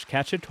anguish,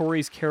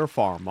 Cacciatore's Care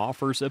Farm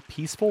offers a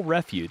peaceful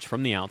refuge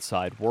from the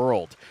outside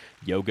world.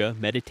 Yoga,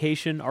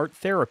 meditation, art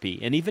therapy,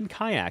 and even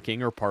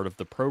kayaking are part of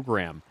the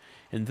program.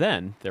 And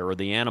then there are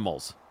the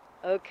animals.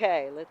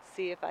 Okay, let's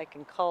see if I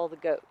can call the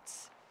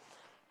goats.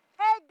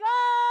 Hey, goats!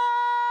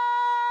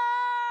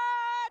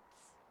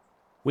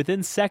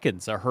 Within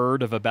seconds, a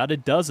herd of about a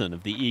dozen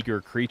of the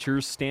eager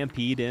creatures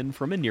stampede in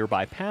from a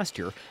nearby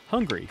pasture,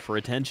 hungry for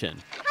attention.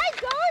 Hi,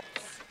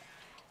 goats!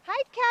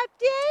 Hi,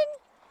 Captain!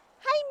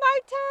 Hi,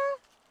 Marta!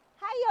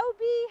 Hi,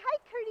 Obi! Hi,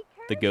 Curdy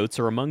Curd! The goats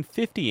are among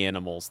 50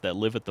 animals that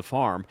live at the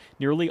farm.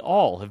 Nearly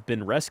all have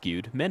been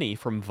rescued, many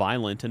from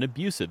violent and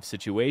abusive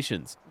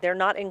situations. They're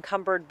not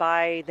encumbered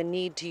by the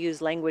need to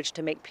use language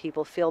to make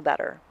people feel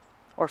better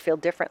or feel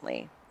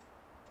differently.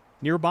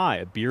 Nearby,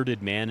 a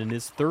bearded man in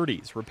his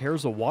 30s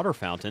repairs a water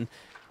fountain.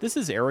 This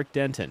is Eric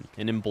Denton,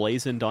 and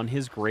emblazoned on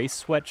his gray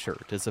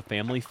sweatshirt is a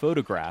family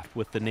photograph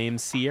with the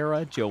names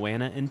Sierra,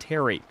 Joanna, and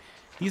Terry.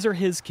 These are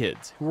his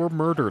kids, who were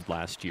murdered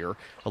last year,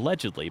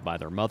 allegedly by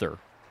their mother.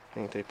 I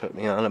think they put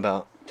me on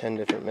about 10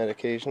 different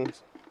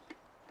medications.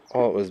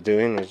 All it was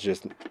doing was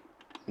just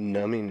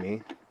numbing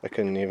me. I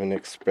couldn't even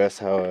express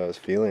how I was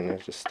feeling. It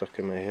was just stuck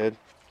in my head.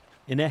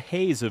 In a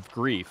haze of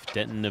grief,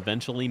 Denton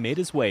eventually made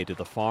his way to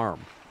the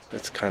farm.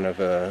 It's kind of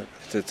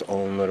it's its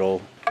own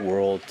little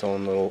world, its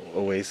own little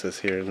oasis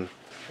here, and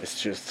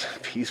it's just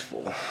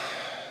peaceful.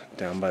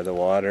 Down by the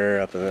water,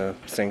 up in the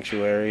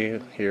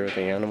sanctuary, here with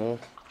the animals.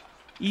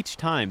 Each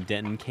time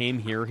Denton came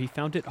here, he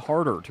found it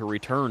harder to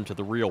return to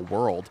the real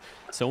world.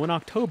 So in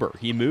October,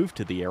 he moved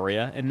to the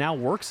area and now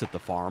works at the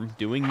farm,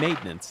 doing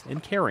maintenance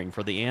and caring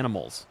for the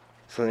animals.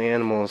 So the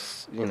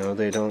animals,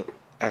 they don't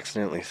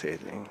accidentally say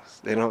things.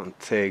 They don't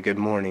say good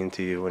morning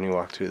to you when you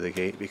walk through the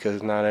gate,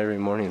 because not every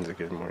morning's a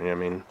good morning. I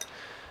mean,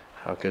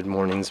 how could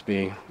mornings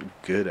be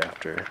good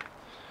after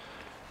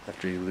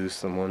you lose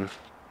someone?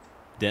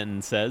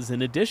 Denton says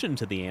in addition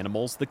to the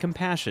animals, the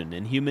compassion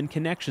and human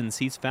connections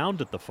he's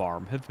found at the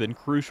farm have been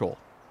crucial.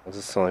 This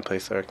is the only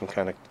place where I can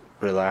kind of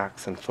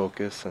relax and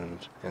focus and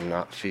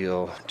not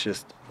feel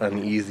just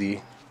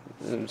uneasy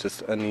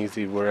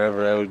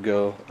wherever I would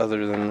go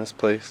other than this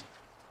place.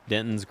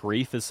 Denton's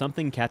grief is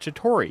something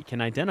Cacciatore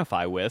can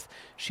identify with.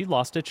 She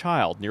lost a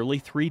child nearly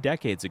 3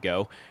 decades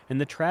ago, and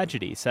the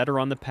tragedy set her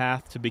on the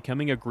path to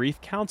becoming a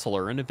grief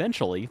counselor and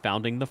eventually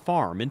founding the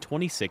farm in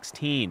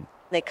 2016.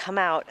 They come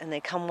out and they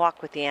come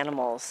walk with the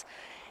animals,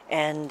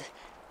 and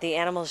the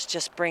animals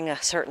just bring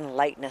a certain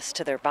lightness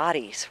to their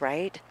bodies,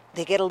 right?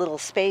 They get a little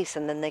space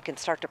and then they can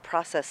start to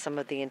process some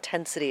of the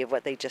intensity of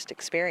what they just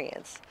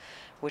experienced,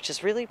 which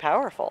is really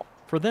powerful.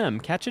 For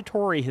them,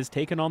 Cacciatore has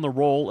taken on the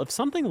role of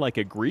something like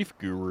a grief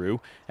guru,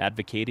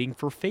 advocating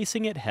for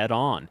facing it head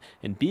on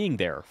and being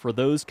there for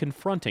those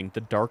confronting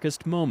the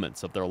darkest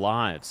moments of their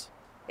lives.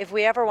 If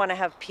we ever want to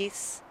have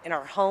peace in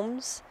our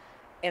homes,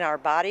 in our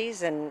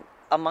bodies, and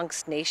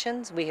amongst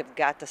nations, we have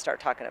got to start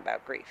talking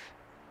about grief.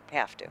 We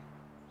have to.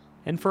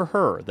 And for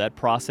her, that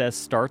process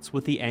starts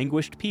with the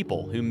anguished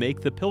people who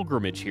make the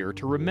pilgrimage here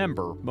to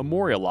remember,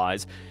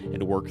 memorialize,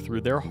 and work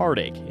through their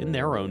heartache in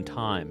their own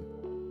time.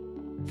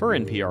 For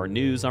NPR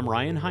News, I'm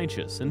Ryan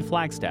Heinches in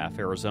Flagstaff,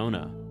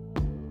 Arizona.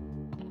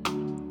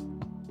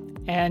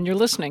 And you're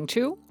listening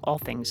to All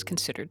Things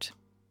Considered.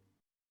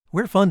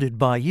 We're funded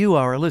by you,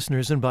 our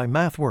listeners, and by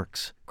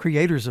MathWorks,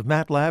 creators of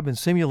MATLAB and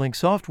Simulink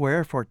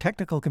software for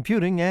technical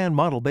computing and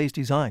model-based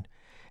design.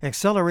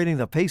 Accelerating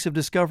the pace of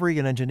discovery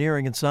in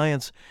engineering and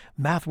science,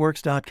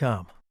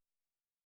 MathWorks.com.